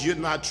long as you're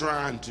not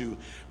trying to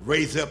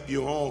raise up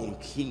your own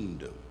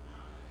kingdom.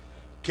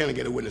 Can I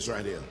get a witness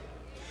right here?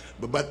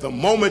 But the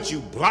moment you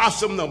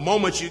blossom, the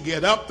moment you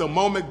get up, the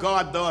moment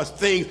God does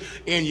things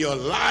in your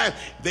life,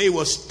 they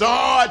will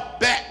start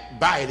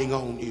backbiting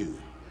on you.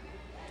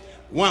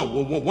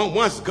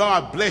 Once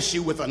God bless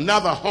you with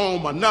another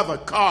home, another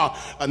car,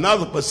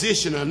 another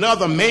position,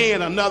 another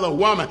man, another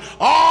woman,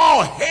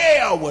 all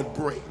hell would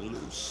break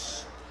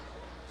loose.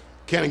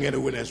 Can I get a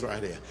witness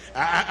right here?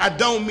 I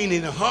don't mean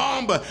any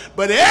harm, but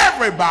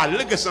everybody,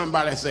 look at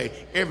somebody and say,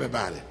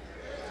 everybody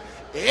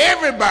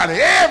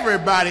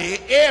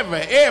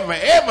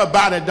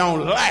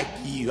don't like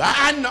you.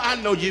 I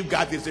know you've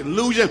got this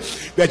illusion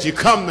that you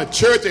come to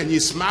church and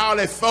you smile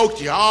at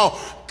folks, you're all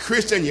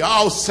Christian, you're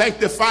all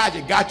sanctified,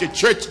 you got your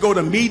church go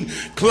to meeting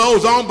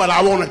clothes on, but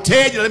I want to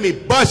tell you, let me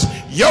bust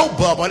your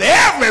bubble.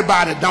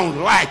 Everybody don't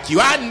like you.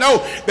 I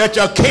know that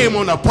y'all came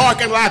on the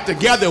parking lot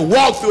together,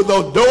 walked through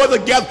those doors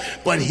together,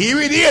 but here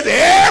it is,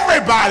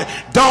 everybody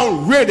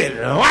don't really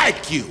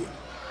like you.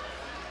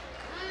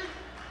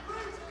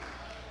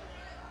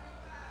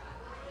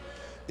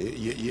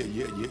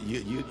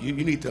 You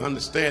need to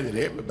understand that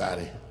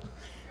everybody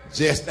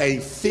just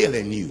ain't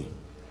feeling you.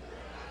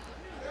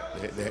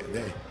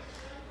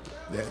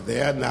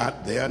 They're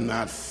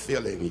not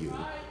feeling you.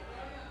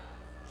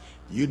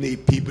 You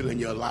need people in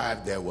your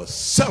life that will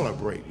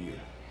celebrate you.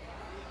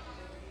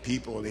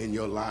 People in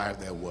your life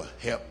that will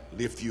help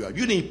lift you up.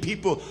 You need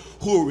people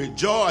who will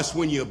rejoice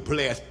when you're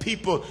blessed.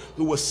 People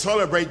who will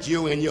celebrate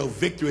you in your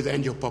victories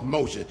and your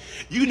promotion.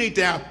 You need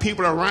to have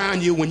people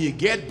around you when you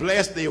get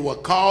blessed. They will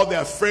call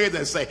their friends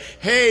and say,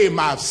 hey,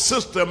 my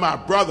sister, my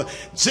brother,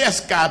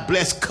 just got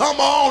blessed. Come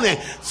on and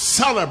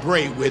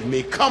celebrate with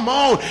me. Come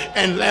on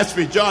and let's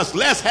rejoice.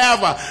 Let's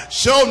have a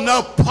show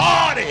enough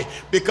party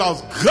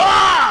because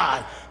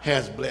God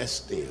has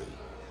blessed them.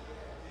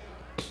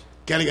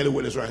 Can I get a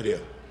witness right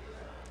here?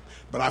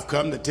 But I've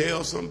come to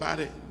tell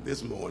somebody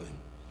this morning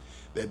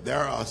that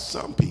there are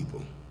some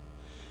people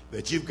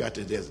that you've got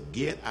to just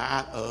get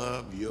out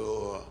of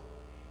your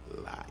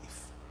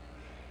life.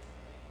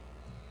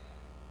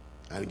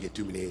 I didn't get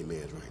too many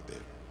amens right there.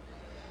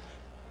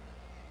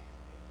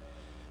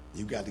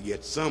 You've got to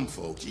get some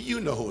folks.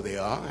 You know who they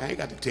are. I ain't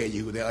got to tell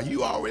you who they are.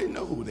 You already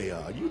know who they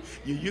are.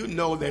 You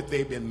know that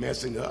they've been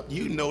messing up.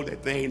 You know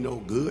that they ain't no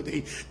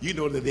good. You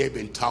know that they've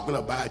been talking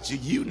about you.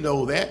 You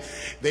know that.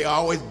 They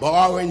always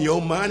borrowing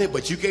your money,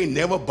 but you can't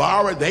never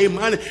borrow their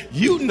money.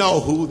 You know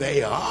who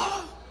they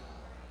are.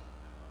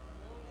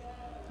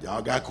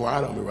 Y'all got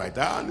quiet on me right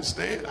there. I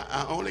understand.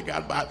 I only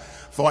got about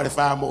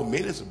 45 more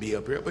minutes to be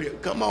up here.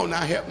 But come on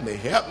now, help me.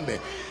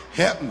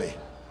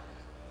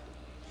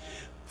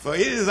 For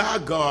it is our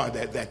God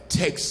that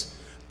takes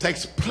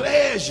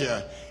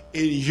pleasure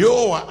in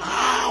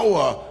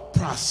our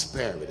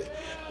prosperity.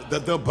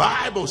 The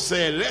Bible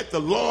said, let the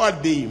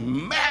Lord be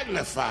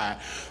magnified,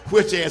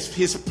 which is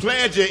his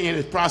pleasure in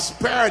his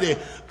prosperity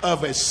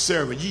of his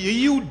servant.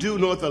 You do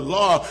know that the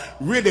Lord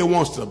really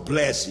wants to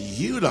bless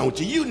you, don't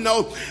you? You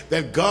know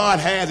that God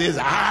has his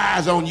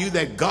eyes on you,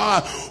 that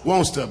God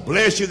wants to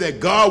bless you, that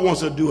God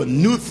wants to do a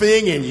new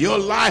thing in your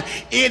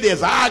life. It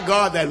is our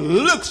God that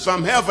looks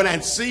from heaven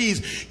and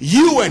sees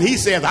you, and he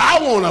says,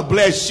 I want to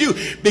bless you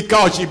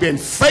because you've been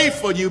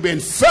faithful, you've been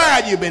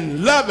fair, you've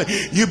been loving,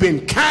 you've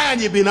been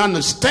kind, you've been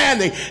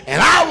understanding,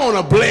 and I want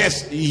to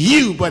bless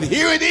you. But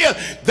here it is,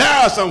 there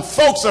are some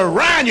folks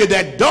around you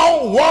that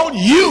don't want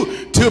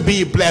you to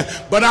be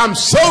blessed. But I'm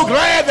so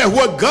glad that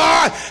what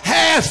God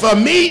has for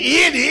me,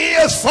 it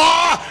is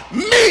for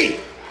me.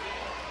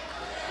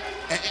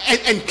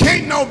 And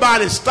can't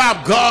nobody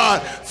stop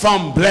God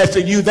from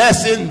blessing you.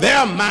 That's in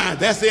their mind.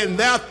 That's in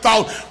their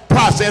thought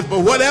process. But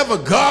whatever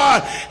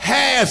God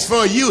has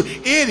for you,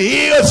 it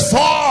is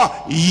for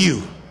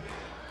you.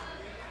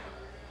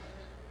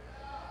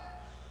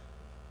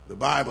 The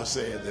Bible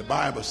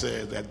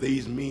says that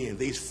these men,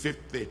 these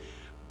 50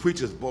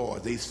 preachers'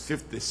 boys, these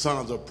 50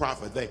 sons of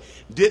prophets, they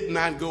did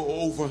not go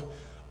over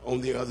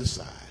on the other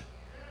side.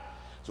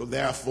 So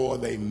therefore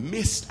they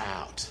missed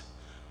out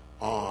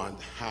on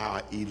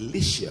how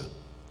Elisha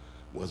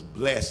was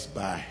blessed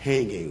by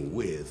hanging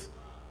with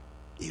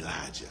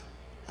Elijah.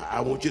 I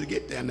want you to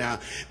get there now.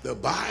 The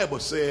Bible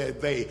said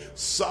they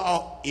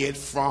saw it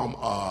from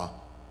afar.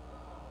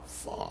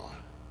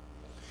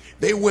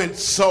 They went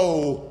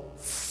so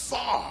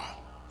far,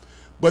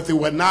 but they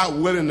were not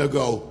willing to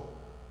go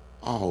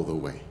all the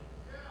way.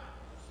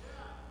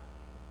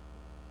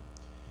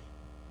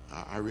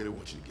 I really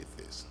want you to get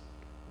this.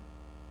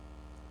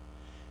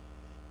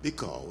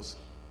 Because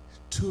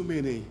too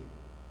many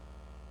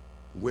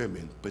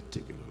women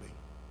particularly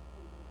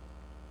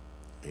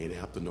ain't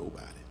after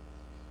nobody.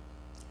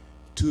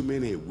 Too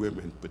many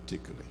women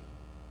particularly,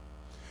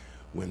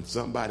 when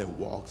somebody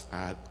walks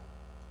out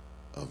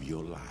of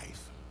your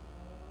life,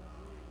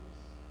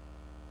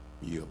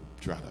 you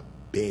try to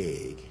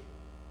beg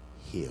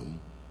him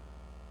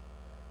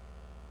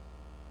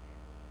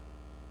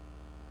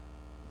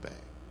back.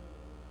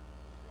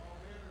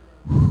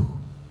 Whew.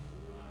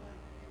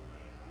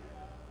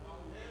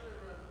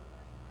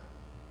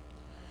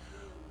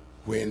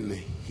 When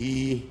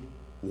he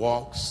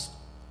walks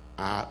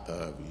out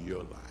of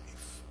your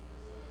life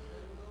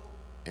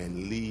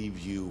and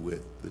leaves you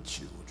with the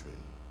children,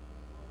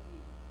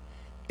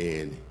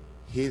 in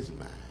his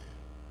mind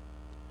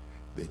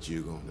that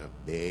you're going to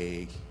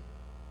beg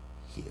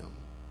him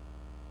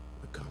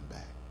to come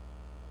back.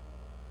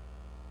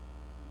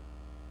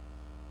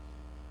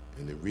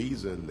 And the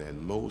reason that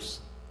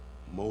most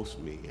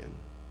men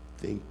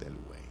think that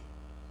way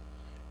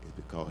is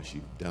because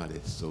you've done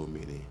it so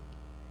many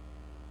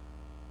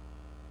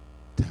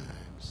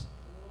times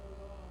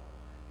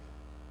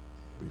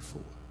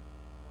before.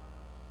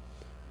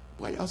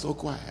 Why y'all so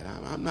quiet?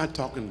 I'm not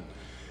talking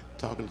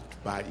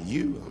about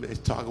you. I'm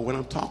just talking what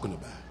I'm talking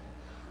about.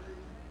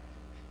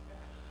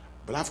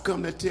 But I've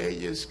come to tell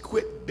you is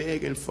quit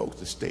begging folks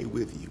to stay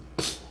with you.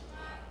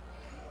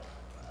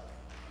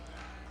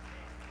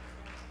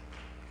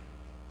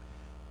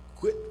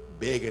 Quit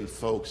begging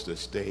folks to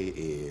stay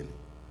in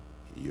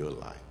your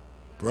life.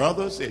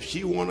 Brothers, if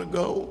she want to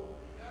go,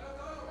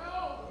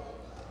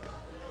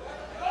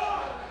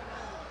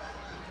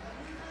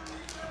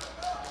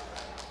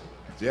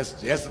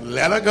 just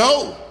let her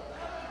go.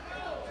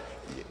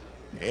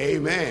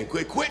 Amen.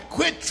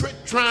 Quit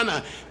trying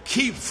to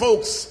keep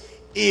folks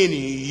in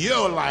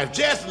your life.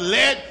 Just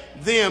let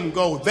them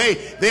go.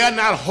 They are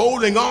not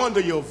holding on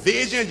to your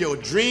vision, your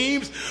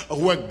dreams,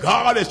 of where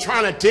God is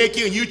trying to take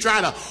you, and you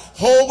trying to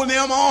hold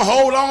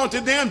on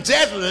to them.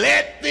 Just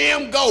let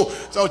them go.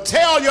 So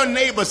tell your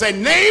neighbor, say,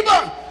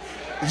 neighbor,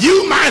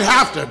 you might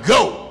have to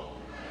go.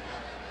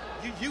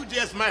 You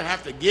just might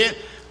have to get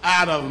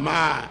out of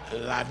my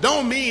life.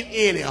 Don't mean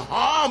any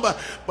harm,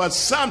 but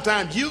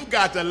sometimes you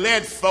got to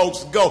let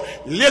folks go.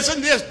 Listen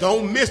to this,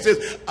 don't miss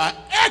this. An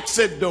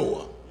exit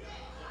door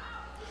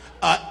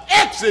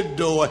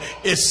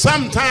is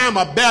sometimes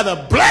a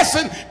better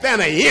blessing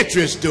than an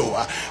entrance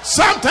door.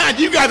 Sometimes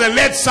you got to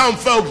let some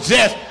folks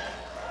just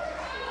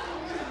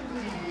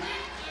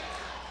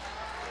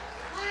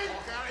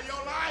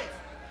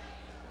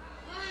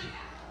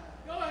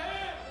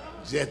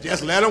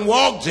Just let them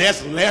walk.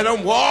 Just let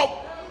them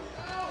walk.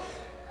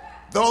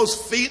 Those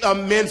feet are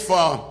meant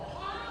for.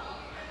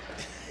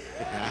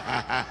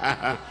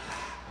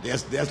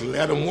 just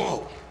let them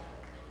walk.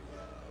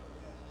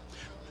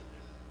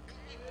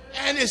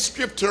 And it's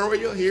scriptural.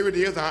 Here it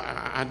is.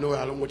 I know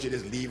I don't want you to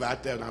just leave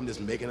out there and I'm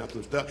just making up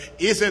some stuff.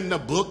 It's in the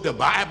book. The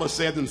Bible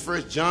says in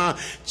 1 John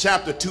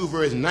chapter 2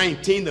 verse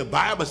 19, the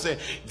Bible says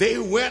they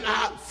went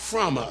out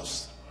from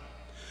us,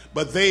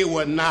 but they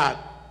were not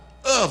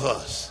of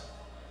us.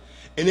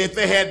 And if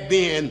they had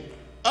been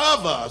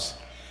of us,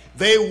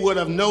 they would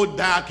have no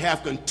doubt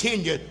have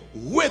continued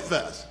with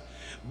us.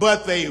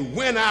 But they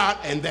went out,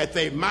 and that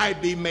they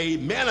might be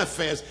made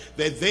manifest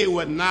that they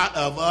were not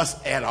of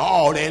us at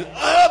all. In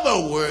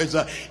other words,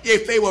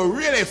 if they were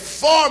really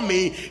for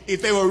me,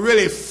 if they were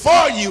really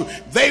for you,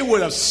 they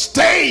would have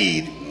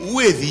stayed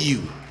with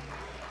you.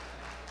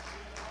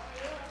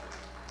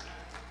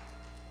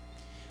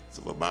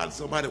 So about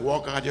somebody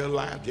walk out your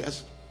life,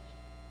 just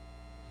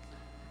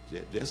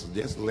let them.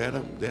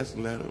 Just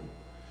let them.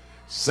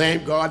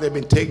 Same God that's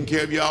been taking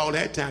care of you all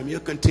that time, He'll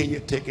continue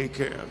taking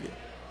care of you.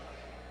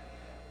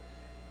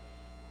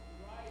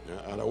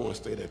 I don't want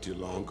to stay there too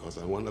long because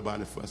I want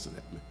nobody fussing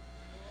at me.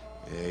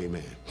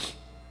 Amen.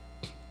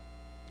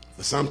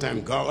 But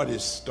sometimes God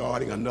is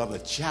starting another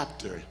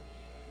chapter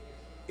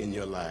in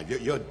your life.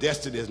 Your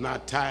destiny is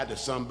not tied to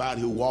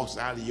somebody who walks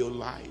out of your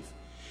life.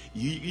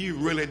 You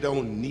really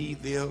don't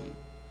need them.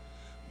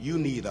 You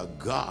need a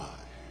God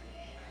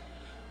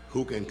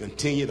who can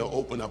continue to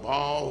open up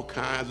all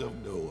kinds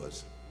of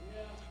doors.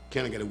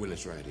 Can I get a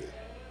witness right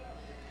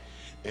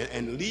here?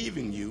 And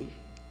leaving you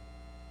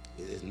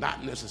is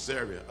not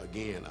necessarily,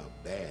 again,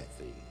 a bad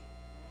thing.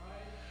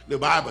 The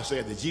Bible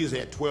said that Jesus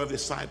had 12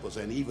 disciples,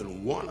 and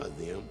even one of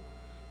them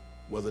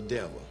was a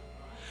devil.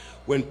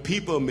 When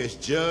people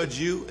misjudge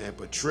you and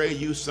portray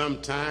you,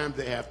 sometimes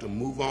they have to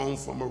move on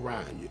from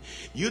around you.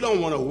 You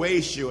don't want to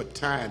waste your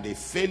time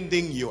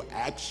defending your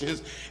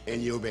actions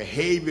and your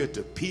behavior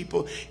to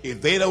people.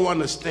 If they don't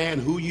understand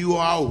who you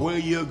are, where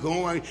you're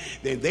going,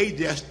 then they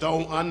just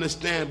don't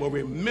understand. But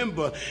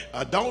remember,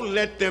 don't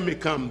let them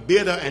become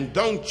bitter, and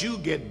don't you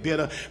get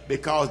bitter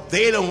because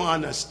they don't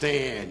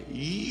understand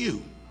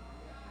you.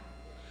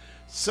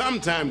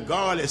 Sometimes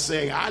God is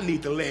saying, I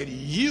need to let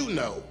you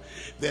know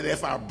that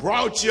if I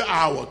brought you,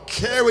 I will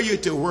carry you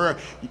to where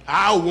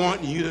I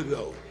want you to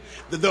go.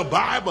 The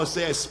Bible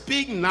says,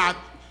 speak not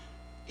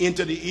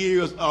into the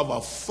ears of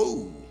a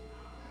fool.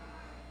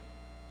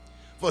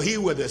 For he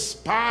will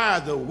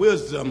despise the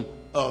wisdom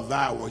of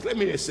thy words. Let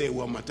me just say it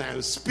one more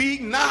time.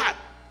 Speak not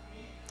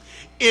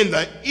in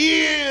the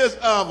ears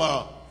of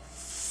a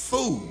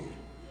fool.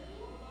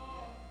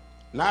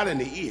 Not in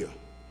the ear,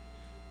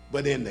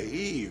 but in the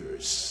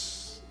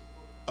ears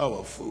of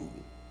a fool.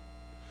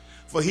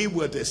 For he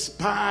will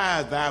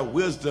despise thy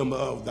wisdom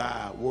of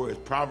thy words.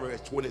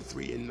 Proverbs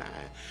 23:9.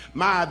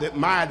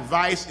 My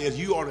advice is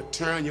you ought to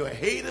turn your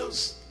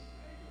haters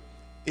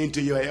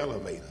into your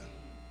elevator.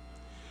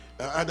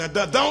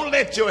 Don't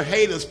let your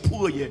haters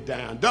pull you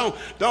down. Don't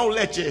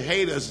let your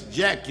haters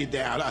jack you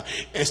down.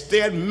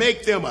 Instead,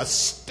 make them a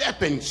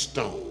stepping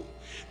stone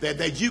that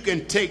they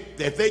can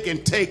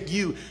take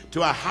you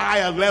to a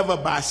higher level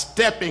by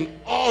stepping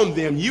on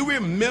them. You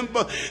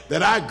remember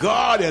that our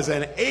God is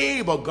an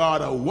able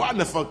God, a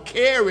wonderful,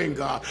 caring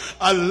God,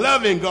 a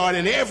loving God,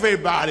 and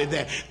everybody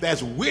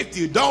that's with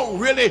you don't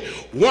really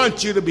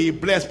want you to be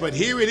blessed. But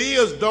here it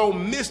is,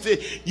 don't miss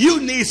it.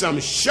 You need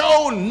some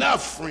show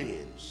enough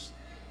friends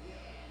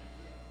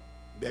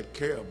that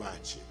care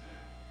about you.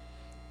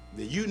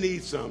 That you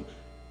need some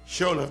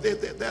show enough.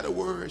 That a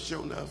word,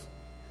 show enough?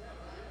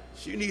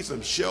 You need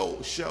some show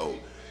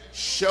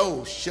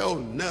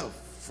enough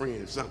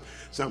friends.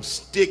 Some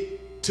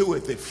stick to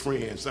it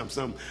friends. Some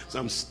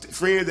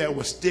friends that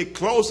will stick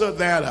closer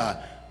than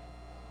a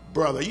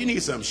brother. You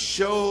need some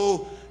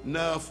show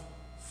enough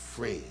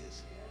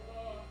friends.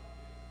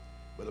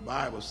 But the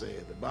Bible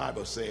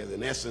says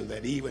in essence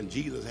that even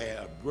Jesus had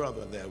a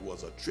brother that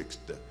was a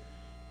trickster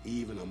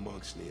even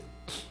amongst them.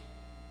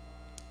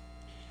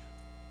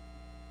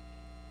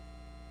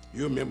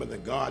 You remember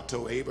that God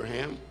told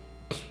Abraham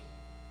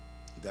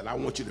that I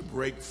want you to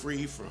break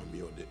free from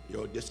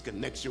your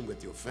disconnection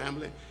with your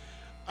family.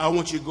 I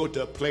want you to go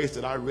to a place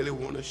that I really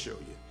want to show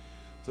you.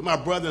 So my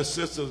brothers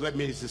and sisters, let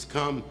me just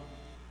come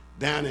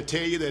down and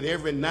tell you that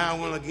every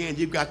now and again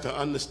you've got to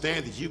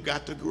understand that you've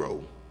got to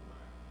grow.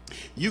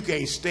 You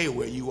can't stay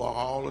where you are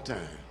all the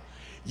time.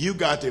 You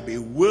got to be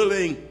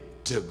willing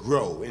to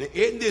grow. And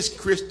in this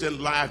Christian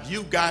life,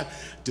 you got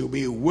to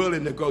be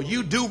willing to grow.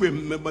 You do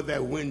remember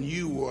that when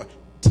you were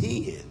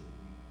 10,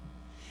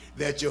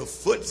 that your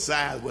foot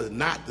size was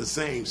not the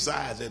same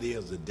size it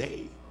is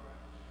today.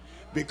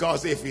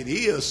 Because if it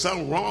is,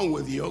 something wrong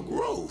with your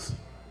growth.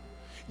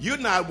 You're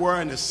not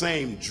wearing the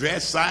same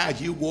dress size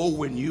you wore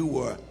when you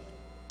were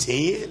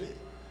 10.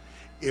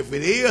 If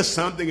it is,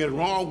 something is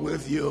wrong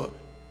with your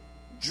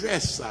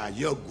dress size,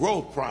 your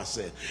growth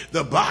process.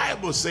 The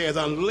Bible says,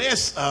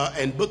 unless,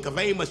 in book of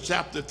Amos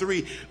chapter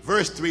 3,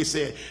 verse 3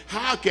 said,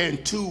 how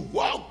can two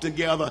walk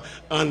together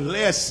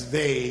unless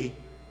they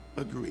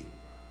agree?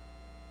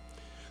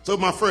 So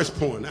my first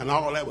point, and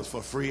all that was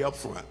for free up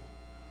front.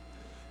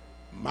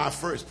 My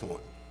first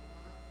point,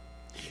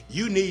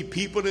 you need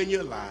people in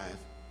your life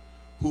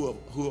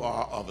who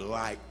are of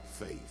like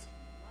faith.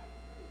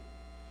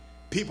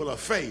 People of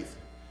faith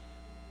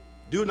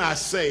do not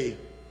say,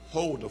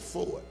 hold the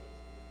fort,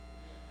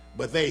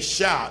 but they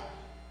shout,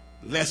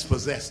 let's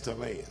possess the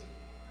land.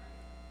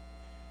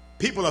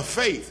 People of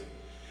faith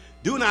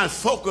do not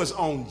focus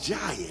on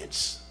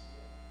giants,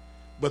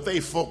 but they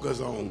focus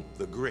on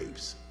the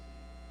grapes.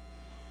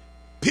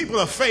 People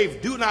of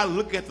faith do not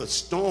look at the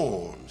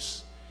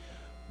storms,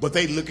 but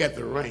they look at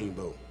the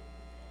rainbow.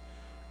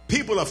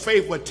 People of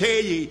faith will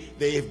tell you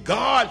that if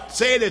God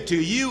said it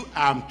to you,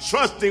 I'm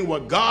trusting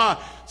what God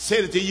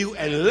said it to you,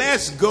 and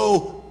let's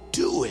go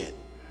do it.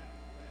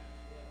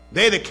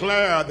 They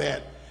declare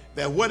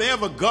that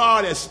whatever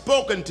God has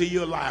spoken to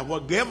your life,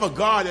 whatever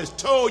God has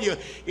told you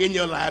in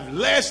your life,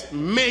 let's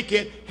make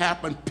it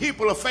happen.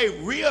 People of faith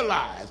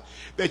realize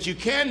that you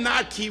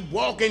cannot keep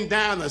walking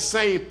down the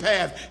same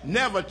path,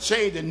 never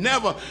changing,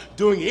 never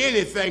doing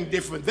anything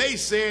different. They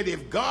said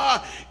if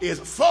God is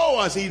for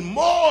us, he's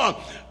more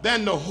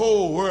than the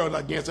whole world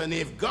against us. And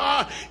if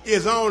God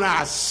is on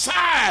our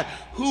side,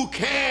 who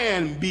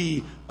can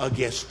be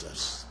against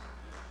us?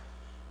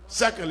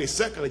 Secondly,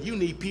 you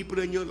need people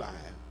in your life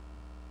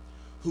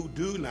who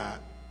do not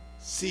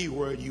see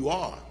where you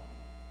are,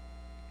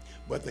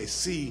 but they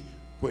see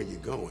where you're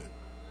going.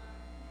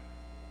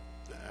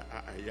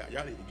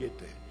 Y'all need to get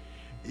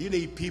that. You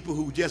need people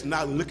who just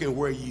not looking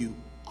where you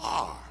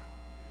are,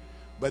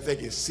 but they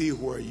can see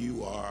where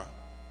you are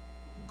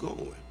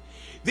going.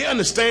 They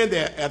understand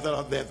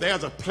that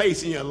there's a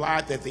place in your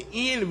life that the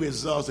end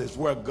result is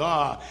where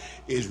God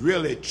is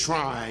really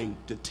trying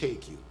to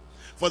take you.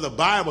 For the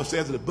Bible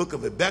says in the book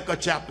of Rebecca,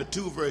 chapter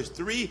 2, verse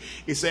 3,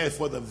 it says,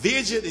 for the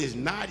vision is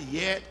not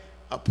yet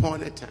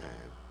appointed time,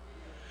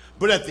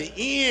 but at the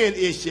end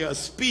it shall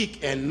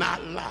speak and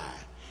not lie.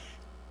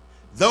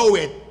 Though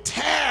it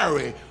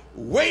tarry,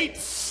 wait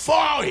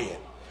for it,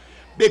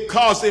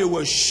 because it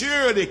will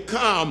surely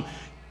come.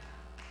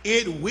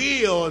 It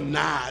will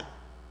not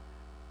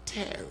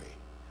tarry.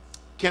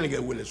 Can I get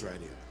a witness right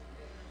here?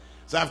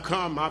 So I've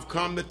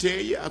come to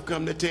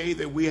tell you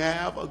that we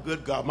have a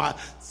good God. My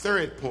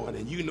third point,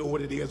 and you know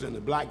what it is in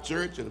the black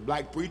church and the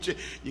black preacher,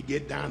 you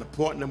get down to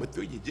point number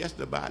 3, you're just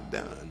about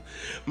done.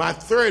 My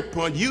third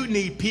point, you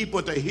need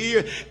people to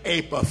hear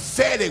a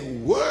prophetic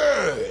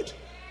word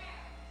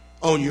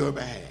on your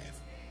behalf.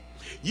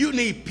 You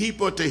need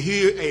people to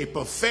hear a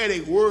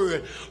prophetic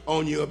word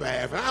on your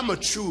behalf. And I'm a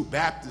true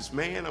Baptist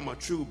man. I'm a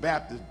true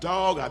Baptist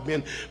dog. I've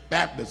been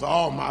Baptist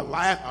all my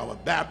life. I was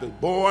Baptist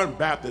born,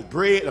 Baptist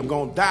bred. I'm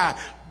going to die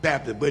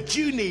Baptist. But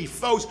you need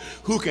folks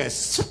who can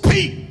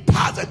speak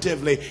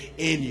positively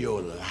in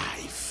your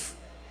life.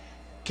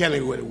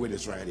 Kelly with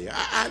us right here.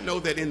 I know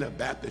that in the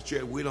Baptist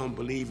church we don't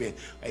believe in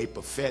a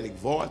prophetic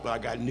voice, but I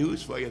got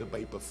news for you.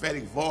 A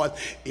prophetic voice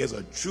is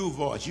a true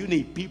voice. You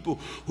need people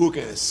who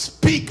can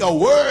speak a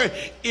word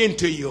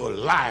into your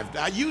life.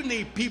 Now, you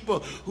need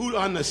people who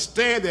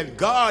understand that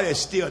God is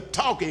still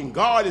talking.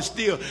 God is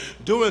still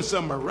doing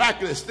some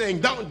miraculous thing.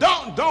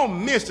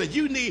 Don't miss it.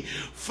 You need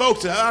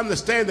folks to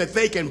understand that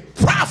they can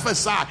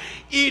prophesy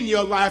in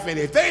your life, and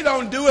if they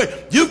don't do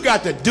it, you've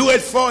got to do it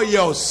for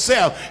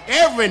yourself.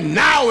 Every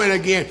now and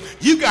again,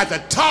 you got to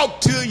talk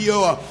to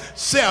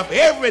yourself.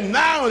 Every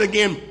now and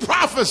again,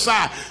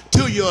 prophesy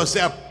to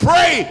yourself.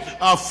 Pray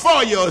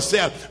for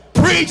yourself.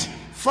 Preach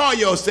for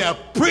yourself.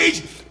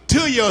 Preach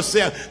to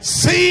yourself.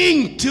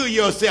 Sing to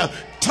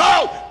yourself.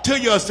 Talk to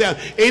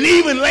yourself. And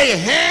even lay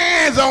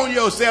hands on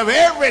yourself.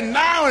 Every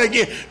now and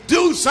again,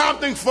 do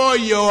something for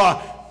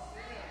your.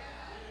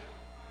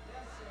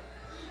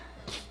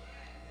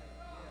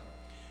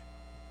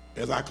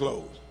 As I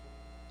close,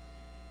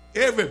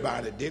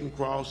 everybody didn't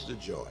cross the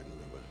Jordan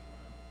River.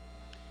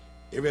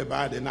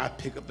 Everybody did not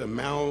pick up the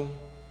mount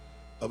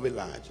of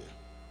Elijah.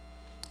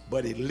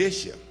 But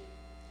Elisha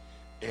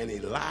and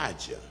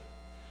Elijah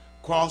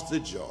crossed the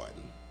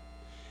Jordan,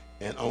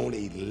 and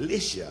only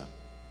Elisha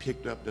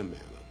picked up the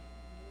mantle.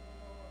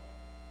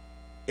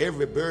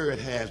 Every bird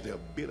has the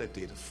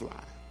ability to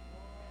fly,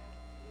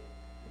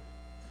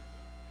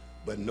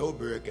 but no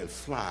bird can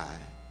fly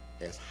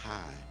as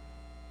high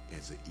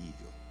as an eagle.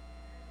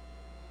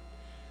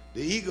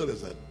 The eagle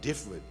is a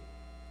different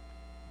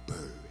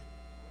bird.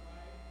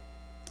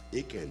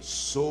 It can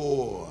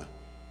soar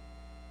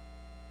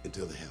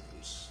into the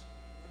heavens.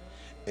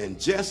 And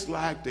just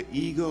like the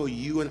eagle,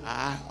 you and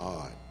I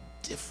are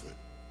different.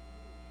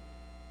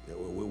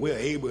 We're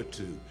able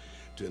to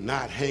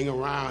not hang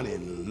around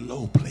in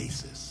low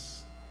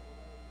places.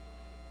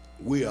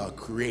 We are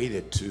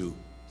created to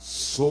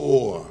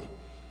soar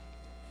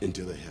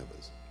into the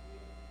heavens.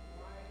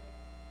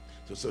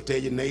 So tell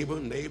your neighbor,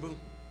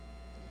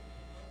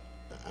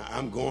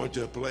 I'm going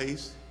to a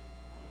place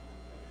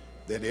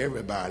that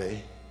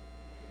everybody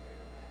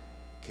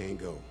can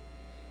go.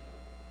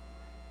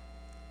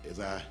 As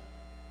I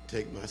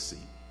take my seat,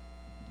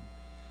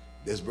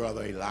 this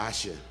brother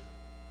Elisha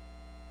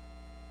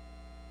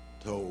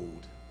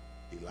told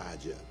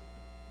Elijah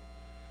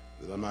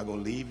that I'm not going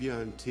to leave you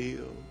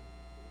until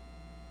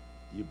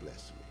you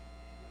bless me.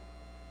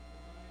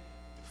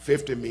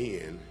 50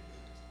 men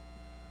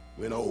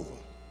went over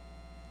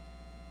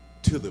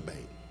to the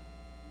bank,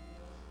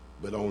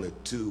 but only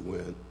 2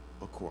 went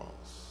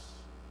across.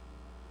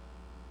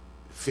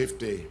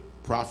 50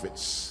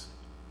 prophets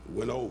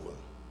went over,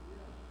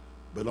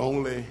 but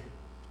only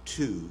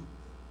 2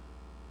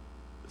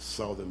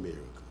 saw the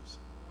miracles.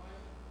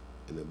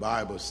 And the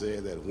Bible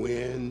said that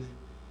when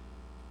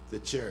the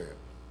cherub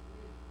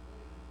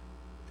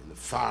and the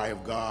fire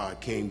of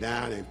God came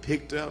down and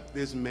picked up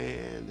this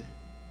man,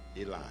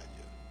 Elijah,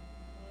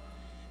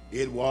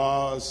 it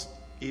was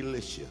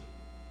Elisha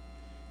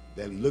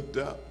that looked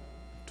up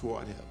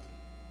toward heaven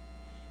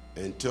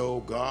and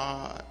told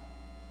God,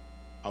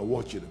 I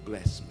want you to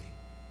bless me.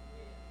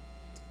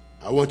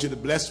 I want you to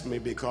bless me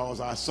because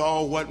I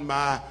saw what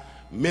my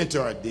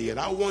mentor did.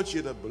 I want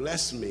you to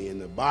bless me. And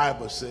the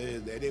Bible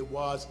says that it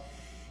was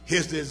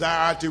his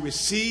desire to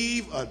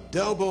receive a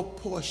double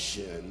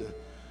portion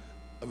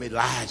of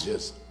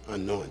Elijah's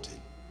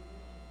anointing.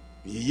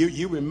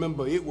 You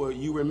remember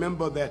you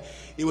remember that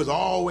it was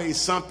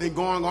always something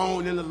going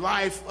on in the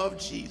life of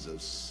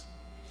Jesus.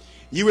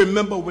 You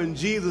remember when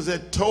Jesus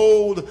had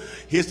told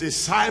his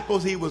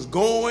disciples he was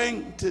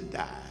going to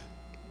die.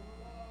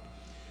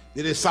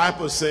 The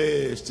disciple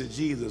says to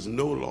Jesus,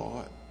 no,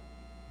 Lord,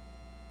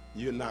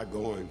 you're not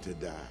going to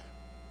die.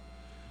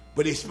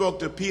 But he spoke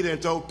to Peter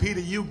and told Peter,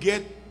 you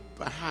get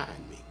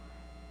behind me,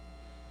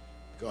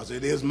 because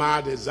it is my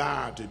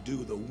desire to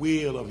do the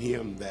will of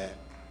him that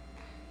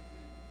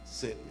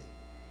sent me.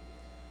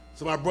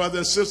 So my brother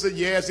and sister,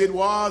 yes, it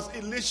was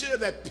Elisha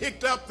that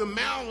picked up the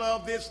mantle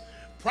of this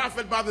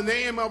prophet by the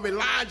name of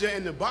Elijah,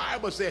 and the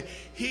Bible said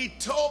he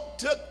took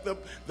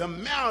the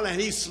mantle and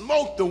he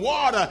smoked the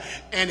water,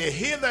 and it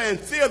hither and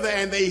thither,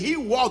 and he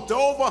walked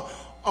over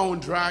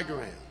on dry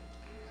ground.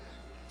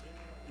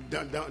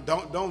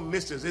 Don't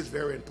miss this. It's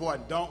very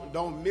important.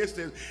 Don't miss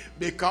this,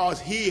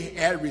 because he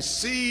had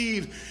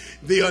received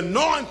the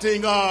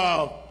anointing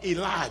of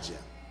Elijah,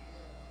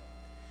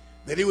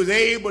 that he was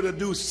able to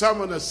do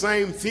some of the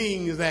same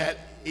things that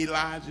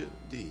Elijah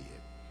did.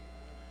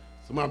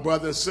 So my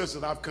brothers and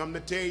sisters, I've come to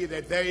tell you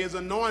that there is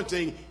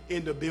anointing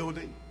in the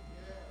building.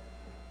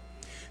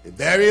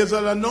 There is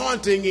an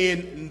anointing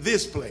in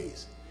this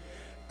place.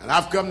 And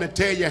I've come to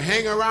tell you,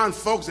 hang around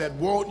folks that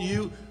want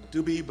you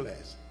to be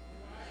blessed.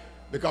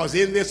 Because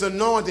in this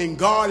anointing,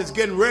 God is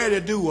getting ready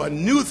to do a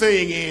new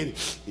thing in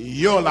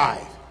your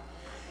life.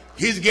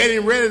 He's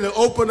getting ready to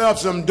open up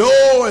some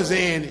doors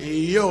in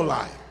your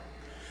life.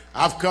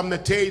 I've come to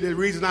tell you the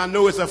reason I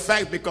know it's a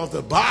fact, because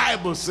the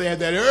Bible said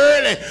that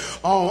early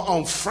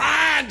on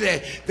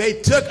Friday, they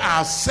took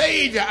our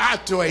Savior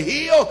out to a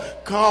hill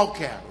called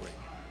Calvary.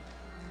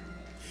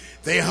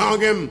 They hung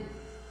him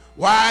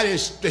wide, they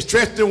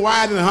stretched him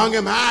wide and hung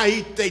him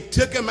high. They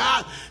took him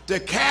out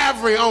to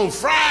Calvary on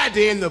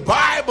Friday, and the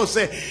Bible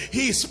said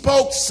he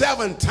spoke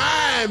 7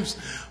 times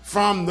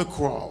from the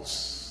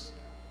cross.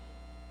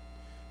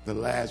 The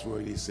last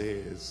word he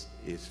says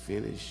is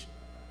finished.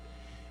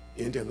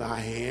 Into thy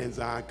hands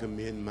I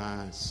commend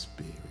my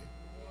spirit.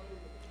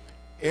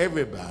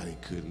 Everybody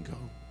couldn't go.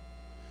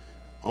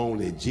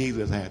 Only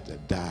Jesus had to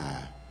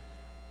die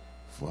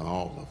for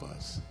all of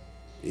us.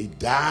 He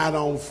died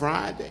on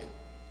Friday.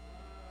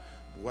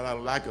 What I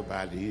like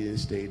about it, he didn't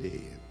stay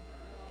dead.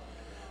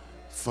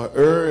 For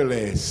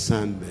early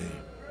Sunday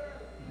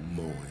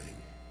morning,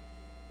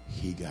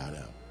 he got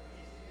up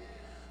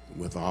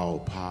with all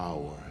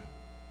power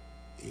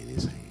in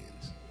his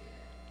hands.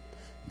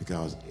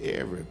 Because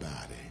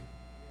everybody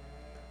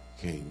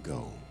can't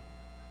go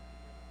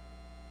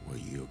where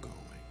you're going.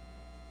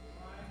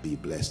 Be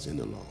blessed in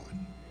the Lord.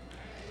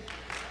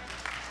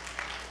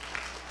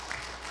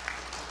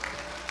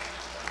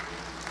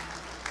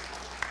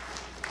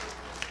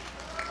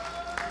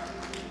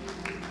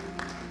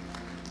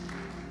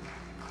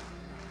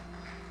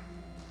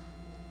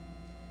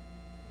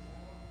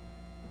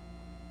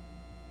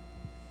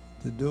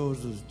 The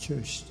doors of the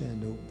church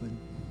stand open.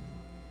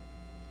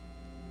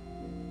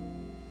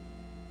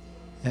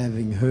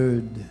 Having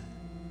heard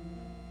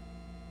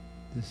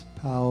this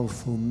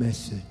powerful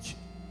message,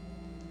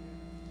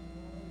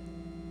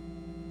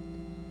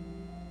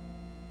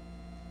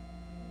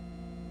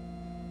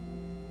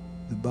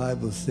 the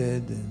Bible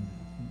said, and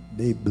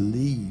they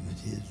believed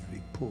his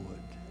report.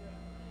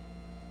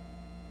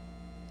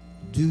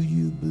 Do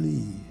you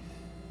believe?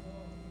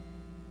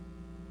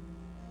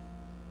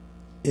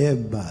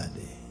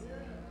 Everybody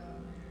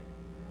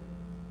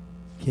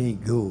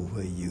can't go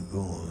where you're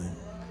going.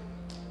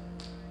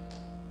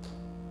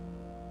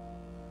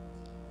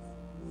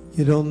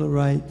 Get on the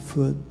right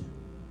foot.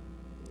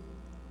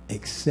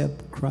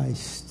 Accept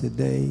Christ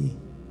today.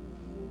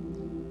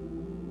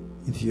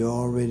 If you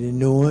already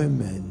know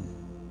him and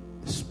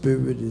the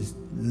Spirit is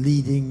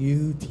leading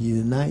you to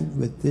unite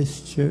with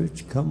this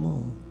church, come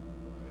on.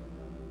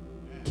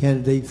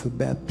 Candidate for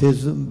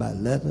baptism by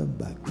letter,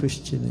 by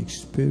Christian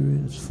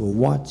experience, for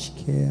watch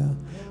care,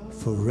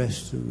 for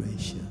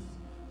restoration.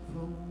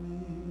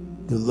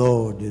 The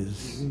Lord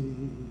is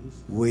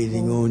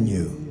waiting on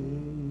you.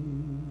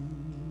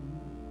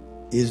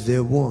 Is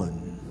there one?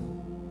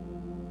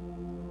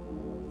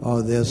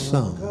 Are there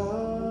some?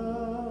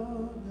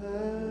 God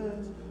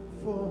has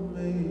for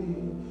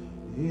me,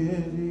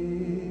 it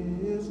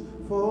is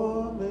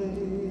for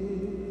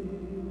me.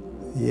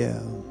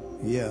 Yeah,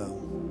 yeah.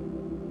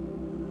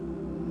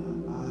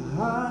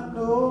 I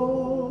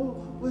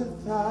know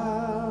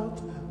without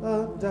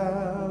a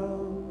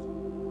doubt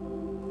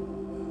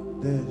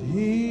that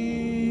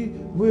he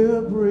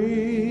will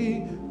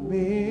bring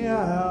me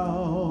out.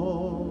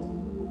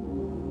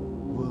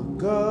 What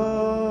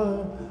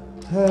God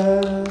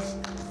has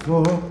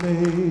for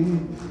me,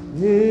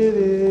 it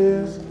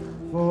is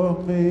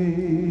for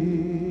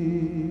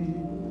me.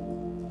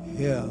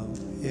 Yeah,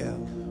 yeah.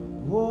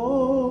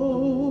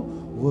 Whoa,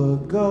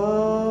 what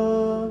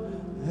God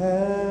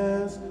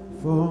has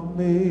for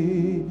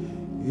me,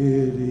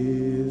 it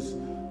is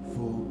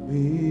for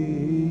me.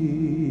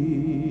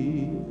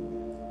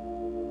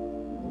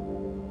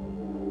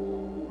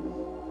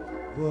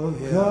 What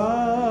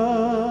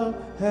God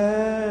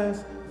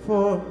has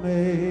for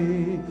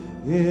me,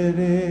 it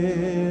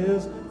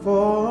is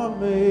for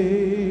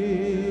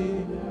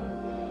me.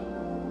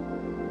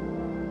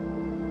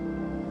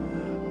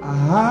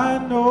 I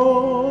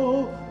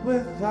know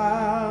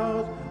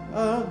without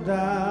a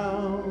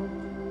doubt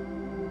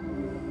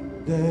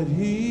that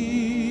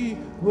he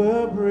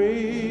will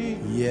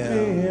bring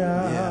me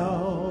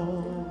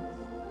out.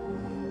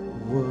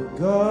 What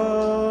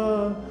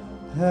God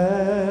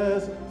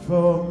has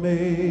for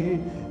me,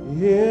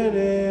 it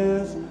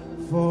is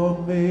for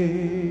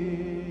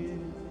me.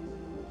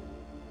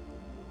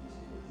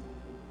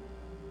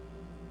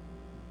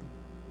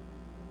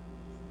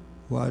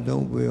 Why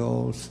don't we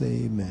all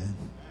say amen?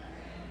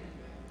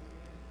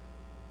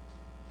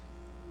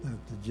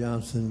 Dr.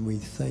 Johnson, we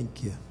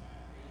thank you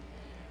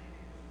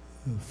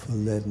for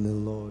letting the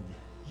Lord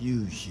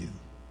use you.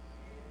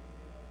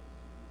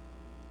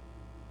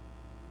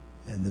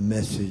 And the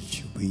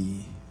message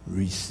we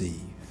receive.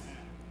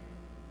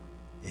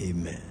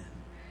 Amen.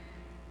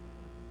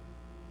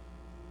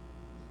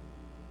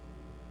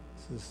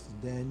 Sister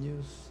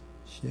Daniels,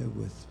 share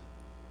with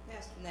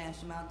Pastor Nash,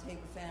 Mount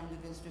Tabor family,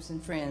 visitors,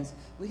 and friends.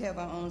 We have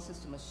our own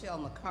Sister Michelle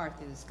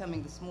McCarthy that's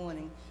coming this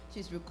morning.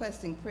 She's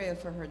requesting prayer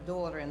for her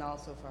daughter and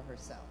also for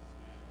herself.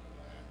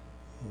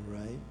 All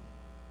right. Is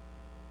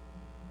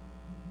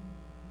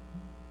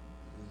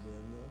there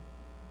enough?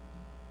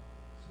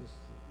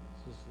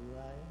 Sister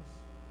Elias?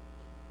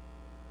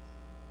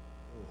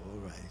 Oh, all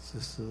right.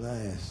 Sister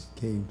Elias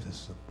came to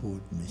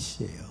support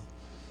Michelle.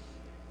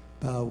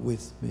 Bow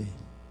with me.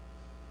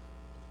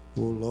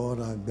 Oh, Lord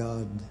our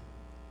God,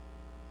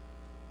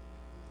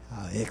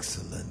 how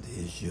excellent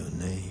is your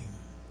name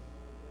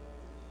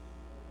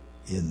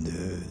in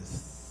the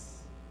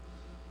earth.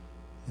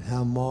 And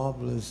how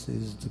marvelous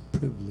is the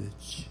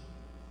privilege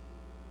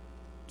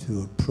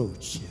to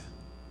approach you.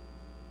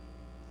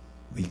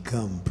 We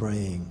come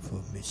praying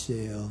for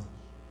Michelle,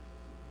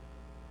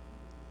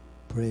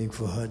 praying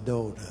for her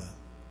daughter.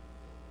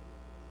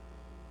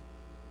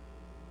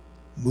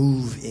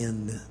 Move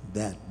in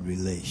that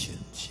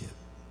relationship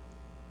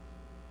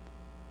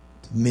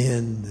to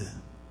mend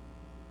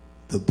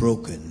the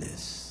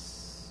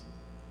brokenness.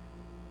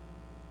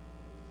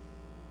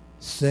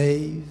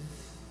 Save,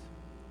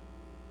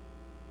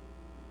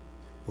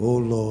 oh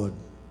Lord,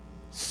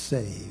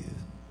 save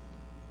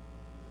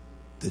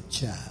the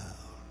child.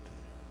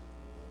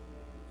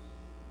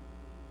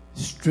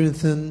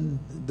 Strengthen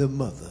the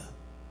mother.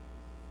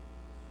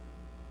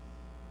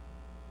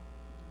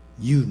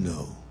 You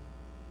know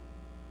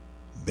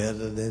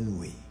better than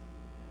we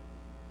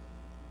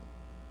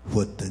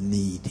what the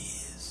need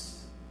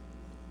is.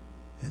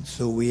 And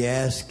so we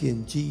ask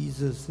in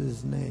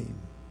Jesus' name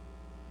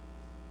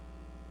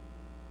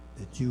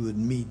that you would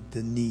meet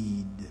the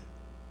need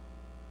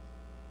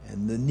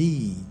and the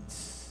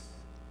needs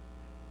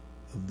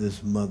of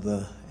this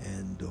mother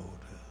and daughter.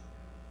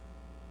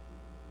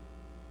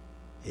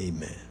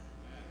 Amen.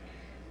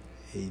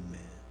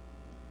 Amen.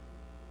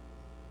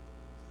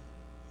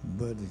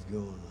 Buddy's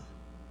going to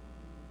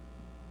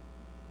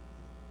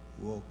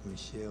walk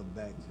Michelle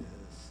back to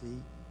her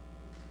seat.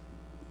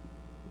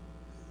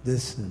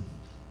 Listen,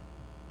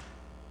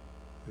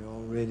 we're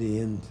already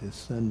into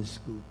Sunday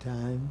school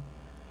time.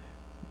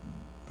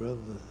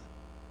 Brother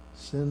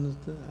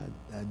Senator,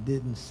 I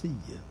didn't see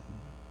you.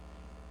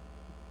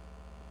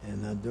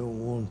 And I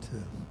don't want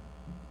to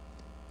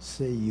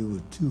say you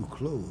were too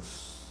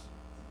close,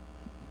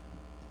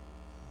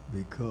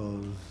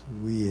 because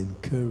we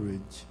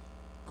encourage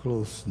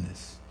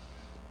closeness.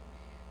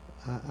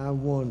 I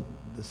want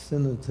the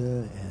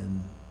senator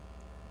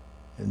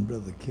and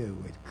Brother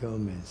Caraway to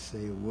come and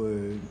say a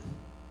word.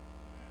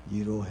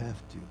 You don't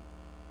have to.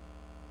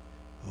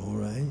 All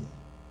right?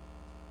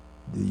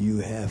 Do you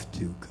have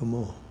to? Come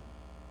on.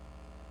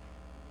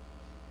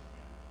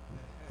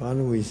 Why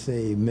don't we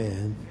say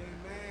amen?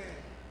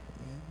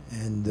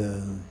 And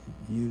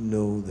you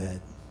know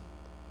that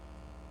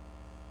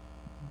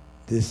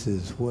this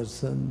is what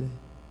Sunday?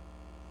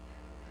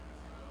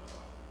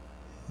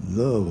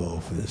 Love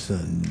Offering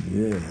Sunday.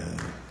 Yeah.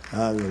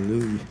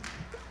 Hallelujah.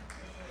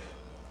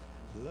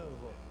 Love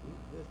Offering.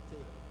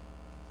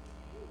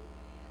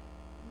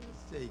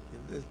 Let's take it.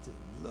 Let's take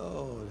it.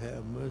 Lord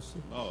have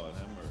mercy. Lord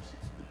have mercy.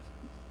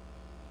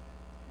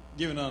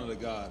 Giving honor to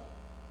God,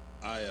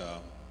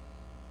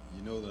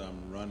 you know that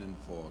I'm running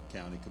for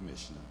county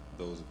commissioner,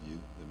 those of you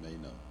that may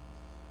know.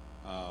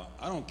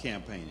 I don't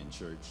campaign in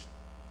church,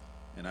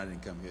 and I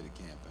didn't come here to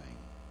campaign,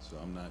 so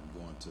I'm not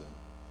going to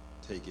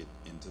take it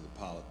into the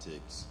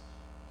politics.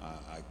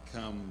 I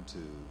come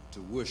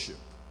to worship,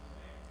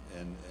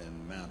 and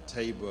Mount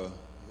Tabor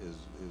is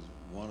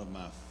one of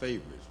my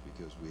favorites,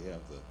 because we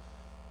have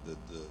the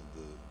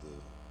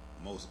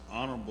most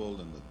honorable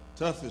and the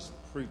toughest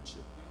preacher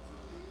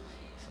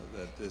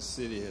that this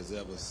city has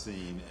ever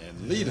seen,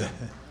 and leader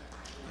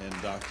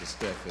in Dr.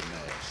 Stephen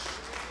Nash.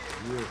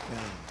 You're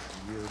kind.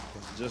 You're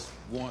kind. Just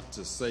want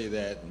to say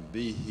that and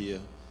be here,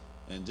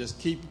 and just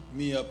keep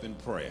me up in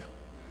prayer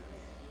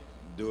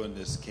during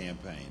this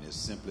campaign. It's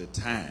simply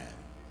time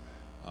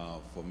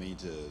for me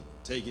to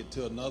take it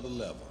to another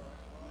level.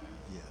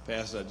 Yeah.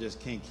 Pastor, I just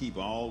can't keep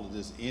all of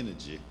this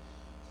energy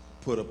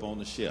put up on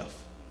the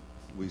shelf.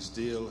 We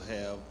still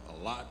have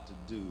a lot to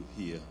do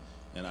here,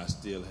 and I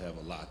still have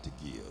a lot to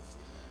give.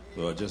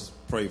 So just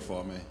pray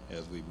for me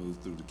as we move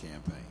through the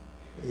campaign.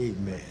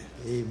 Amen.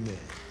 Amen.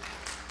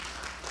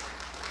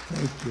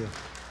 Thank you.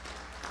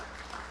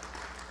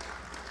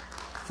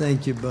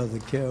 Thank you, Brother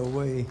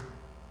Caraway.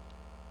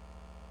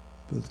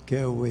 Brother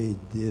Caraway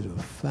did a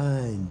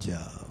fine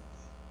job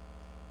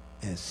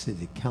as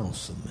city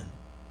councilman,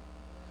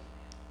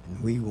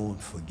 and we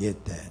won't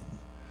forget that.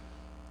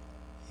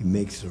 He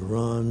makes a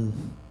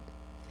run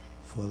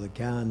for the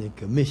county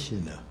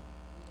commissioner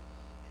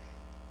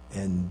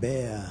and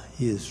bear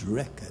his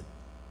record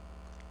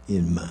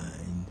in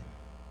mind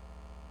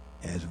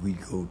as we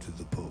go to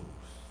the polls.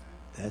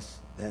 That's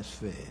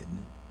fair,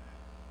 isn't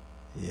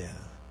it? Yeah.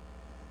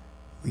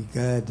 We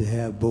glad to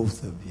have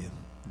both of you,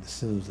 the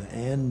senator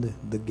and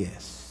the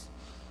guests,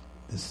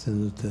 the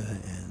senator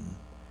and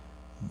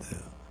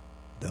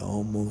the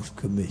almost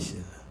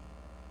commissioner.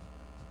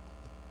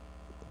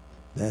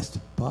 That's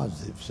the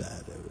positive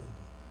side of it.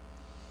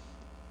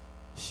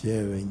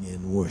 sharing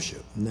in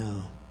worship.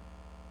 Now,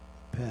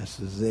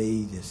 Pastor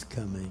Zaid is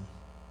coming.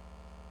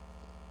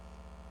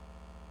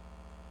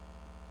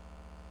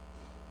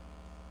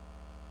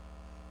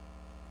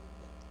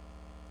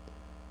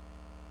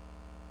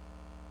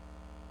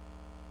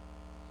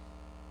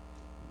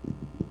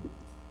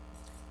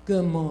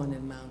 Good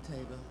morning, Mount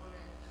Tabor.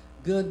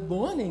 Good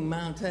morning,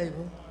 Mount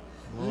Tabor.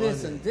 Morning.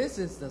 Listen, this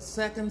is the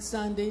second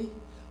Sunday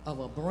of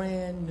a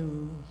brand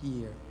new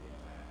year.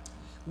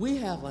 We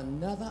have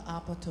another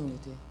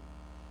opportunity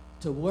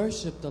to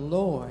worship the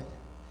Lord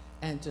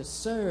and to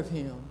serve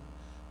him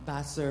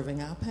by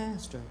serving our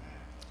pastor.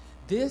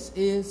 This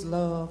is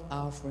Love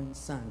Offering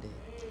Sunday.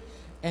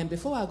 And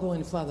before I go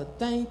any further,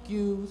 thank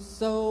you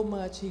so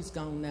much. He's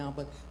gone now,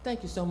 but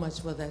thank you so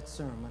much for that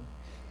sermon,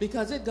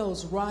 because it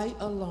goes right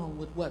along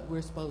with what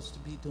we're supposed to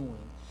be doing.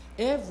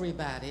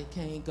 Everybody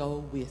can't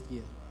go with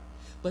you,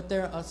 but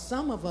there are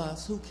some of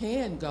us who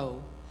can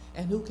go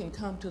and who can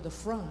come to the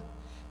front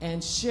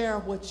and share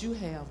what you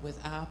have with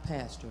our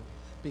pastor,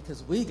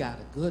 because we got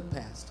a good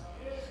pastor.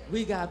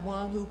 We got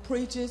one who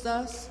preaches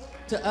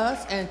to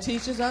us and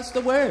teaches us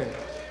the word.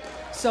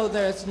 So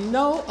there's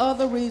no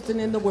other reason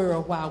in the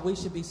world why we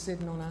should be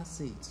sitting on our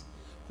seats.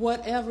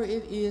 Whatever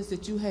it is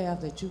that you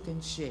have that you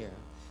can share,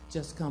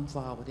 just come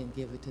forward and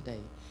give it today.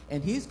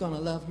 And he's going to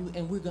love you,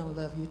 and we're going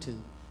to love you too.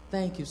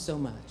 Thank you so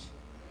much.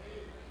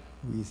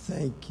 We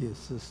thank you,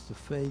 Sister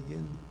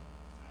Fagan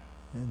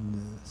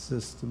and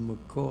Sister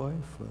McCoy,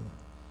 for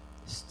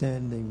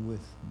standing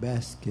with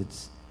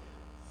baskets.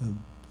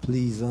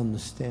 Please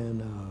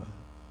understand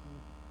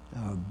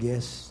our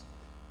guest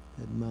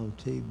at Mount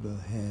Tabor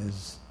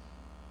has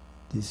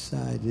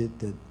decided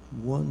that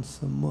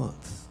once a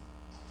month,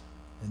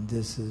 and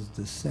this is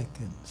the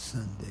second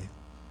Sunday,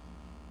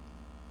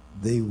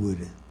 they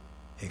would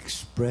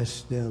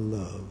express their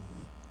love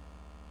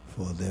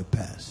for their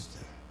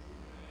pastor.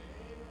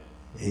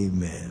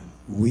 Amen.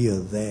 We are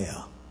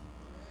there.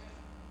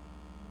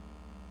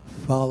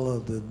 Follow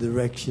the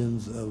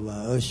directions of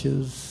our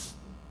ushers.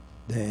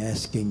 They're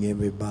asking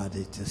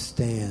everybody to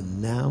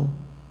stand now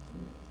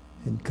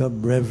and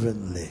come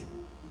reverently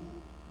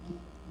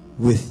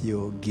with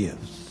your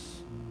gifts.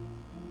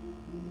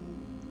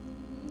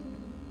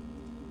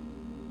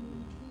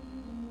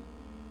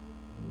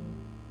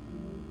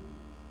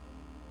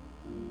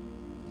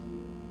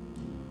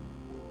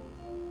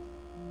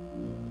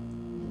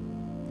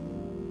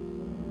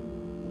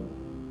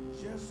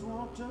 Just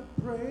want to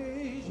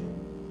praise you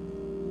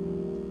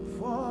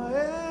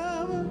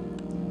forever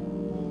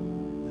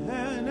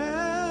and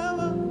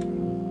ever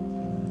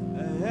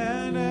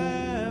and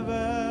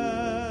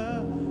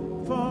ever,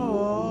 for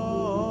all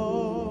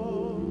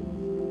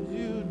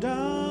you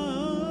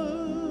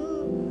done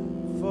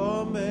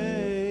for me.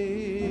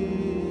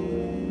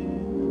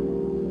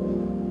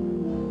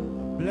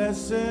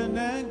 Blessing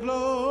and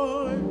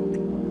glory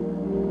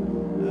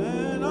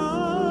and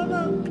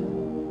honor,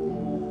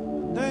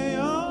 they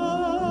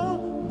all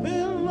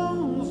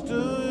belongs to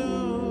you.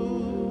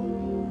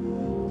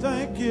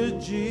 Thank you,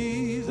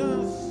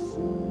 Jesus,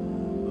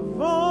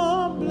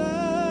 for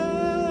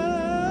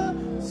blessing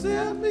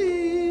me.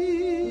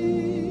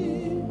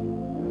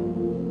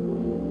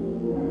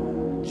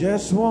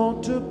 Just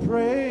want to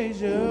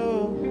praise you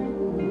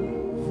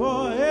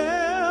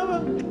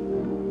forever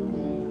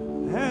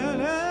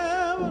and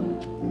ever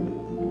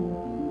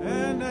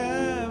and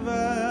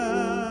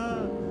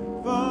ever,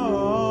 for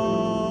all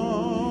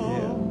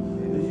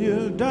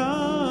you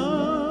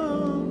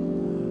done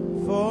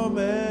for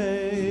me.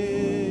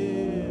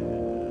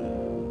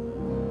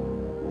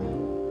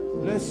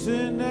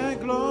 Blessing and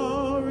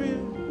glory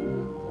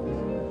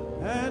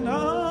and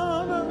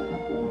honor,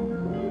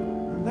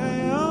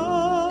 they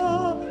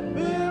all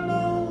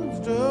belongs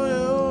to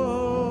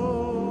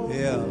you.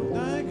 Yeah.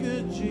 Thank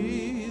you,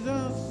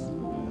 Jesus,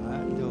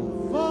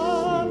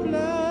 for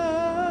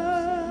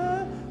blessing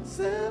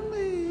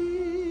me.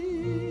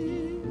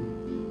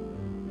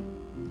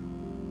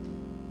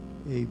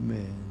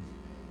 Amen.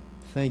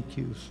 Thank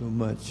you so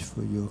much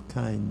for your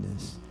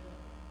kindness.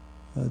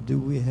 Do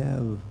we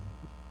have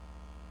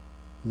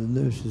the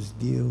Nurses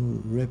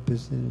Guild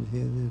represented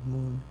here this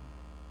morning?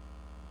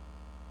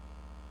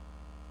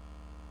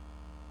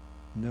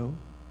 No?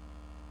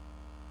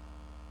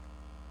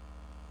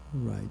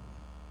 All right.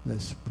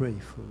 Let's pray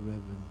for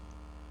Reverend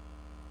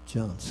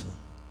Johnson.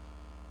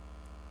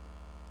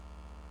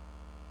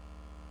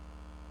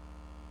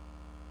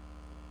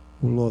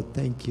 Oh Lord,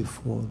 thank you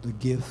for the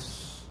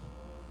gifts.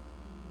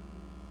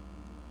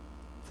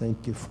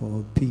 Thank you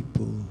for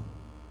people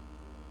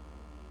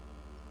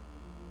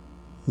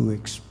who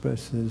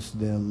expresses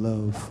their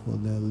love for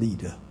their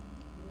leader.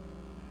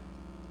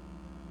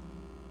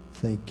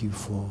 Thank you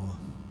for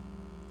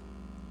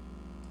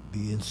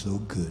being so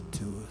good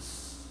to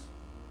us.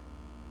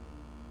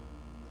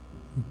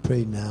 We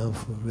pray now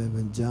for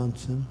Reverend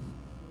Johnson,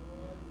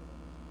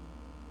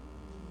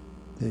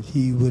 that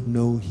he would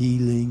know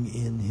healing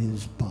in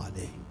his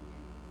body.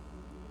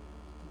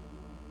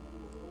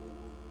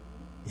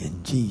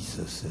 In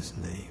Jesus'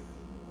 name.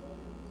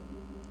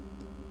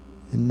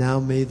 And now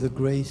may the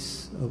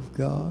grace of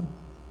God,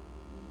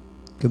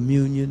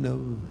 communion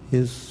of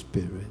his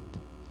Spirit,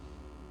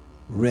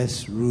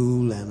 rest,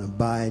 rule, and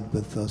abide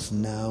with us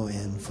now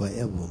and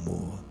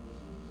forevermore.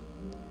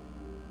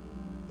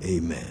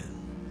 Amen.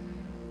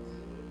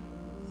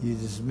 You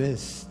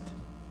dismissed.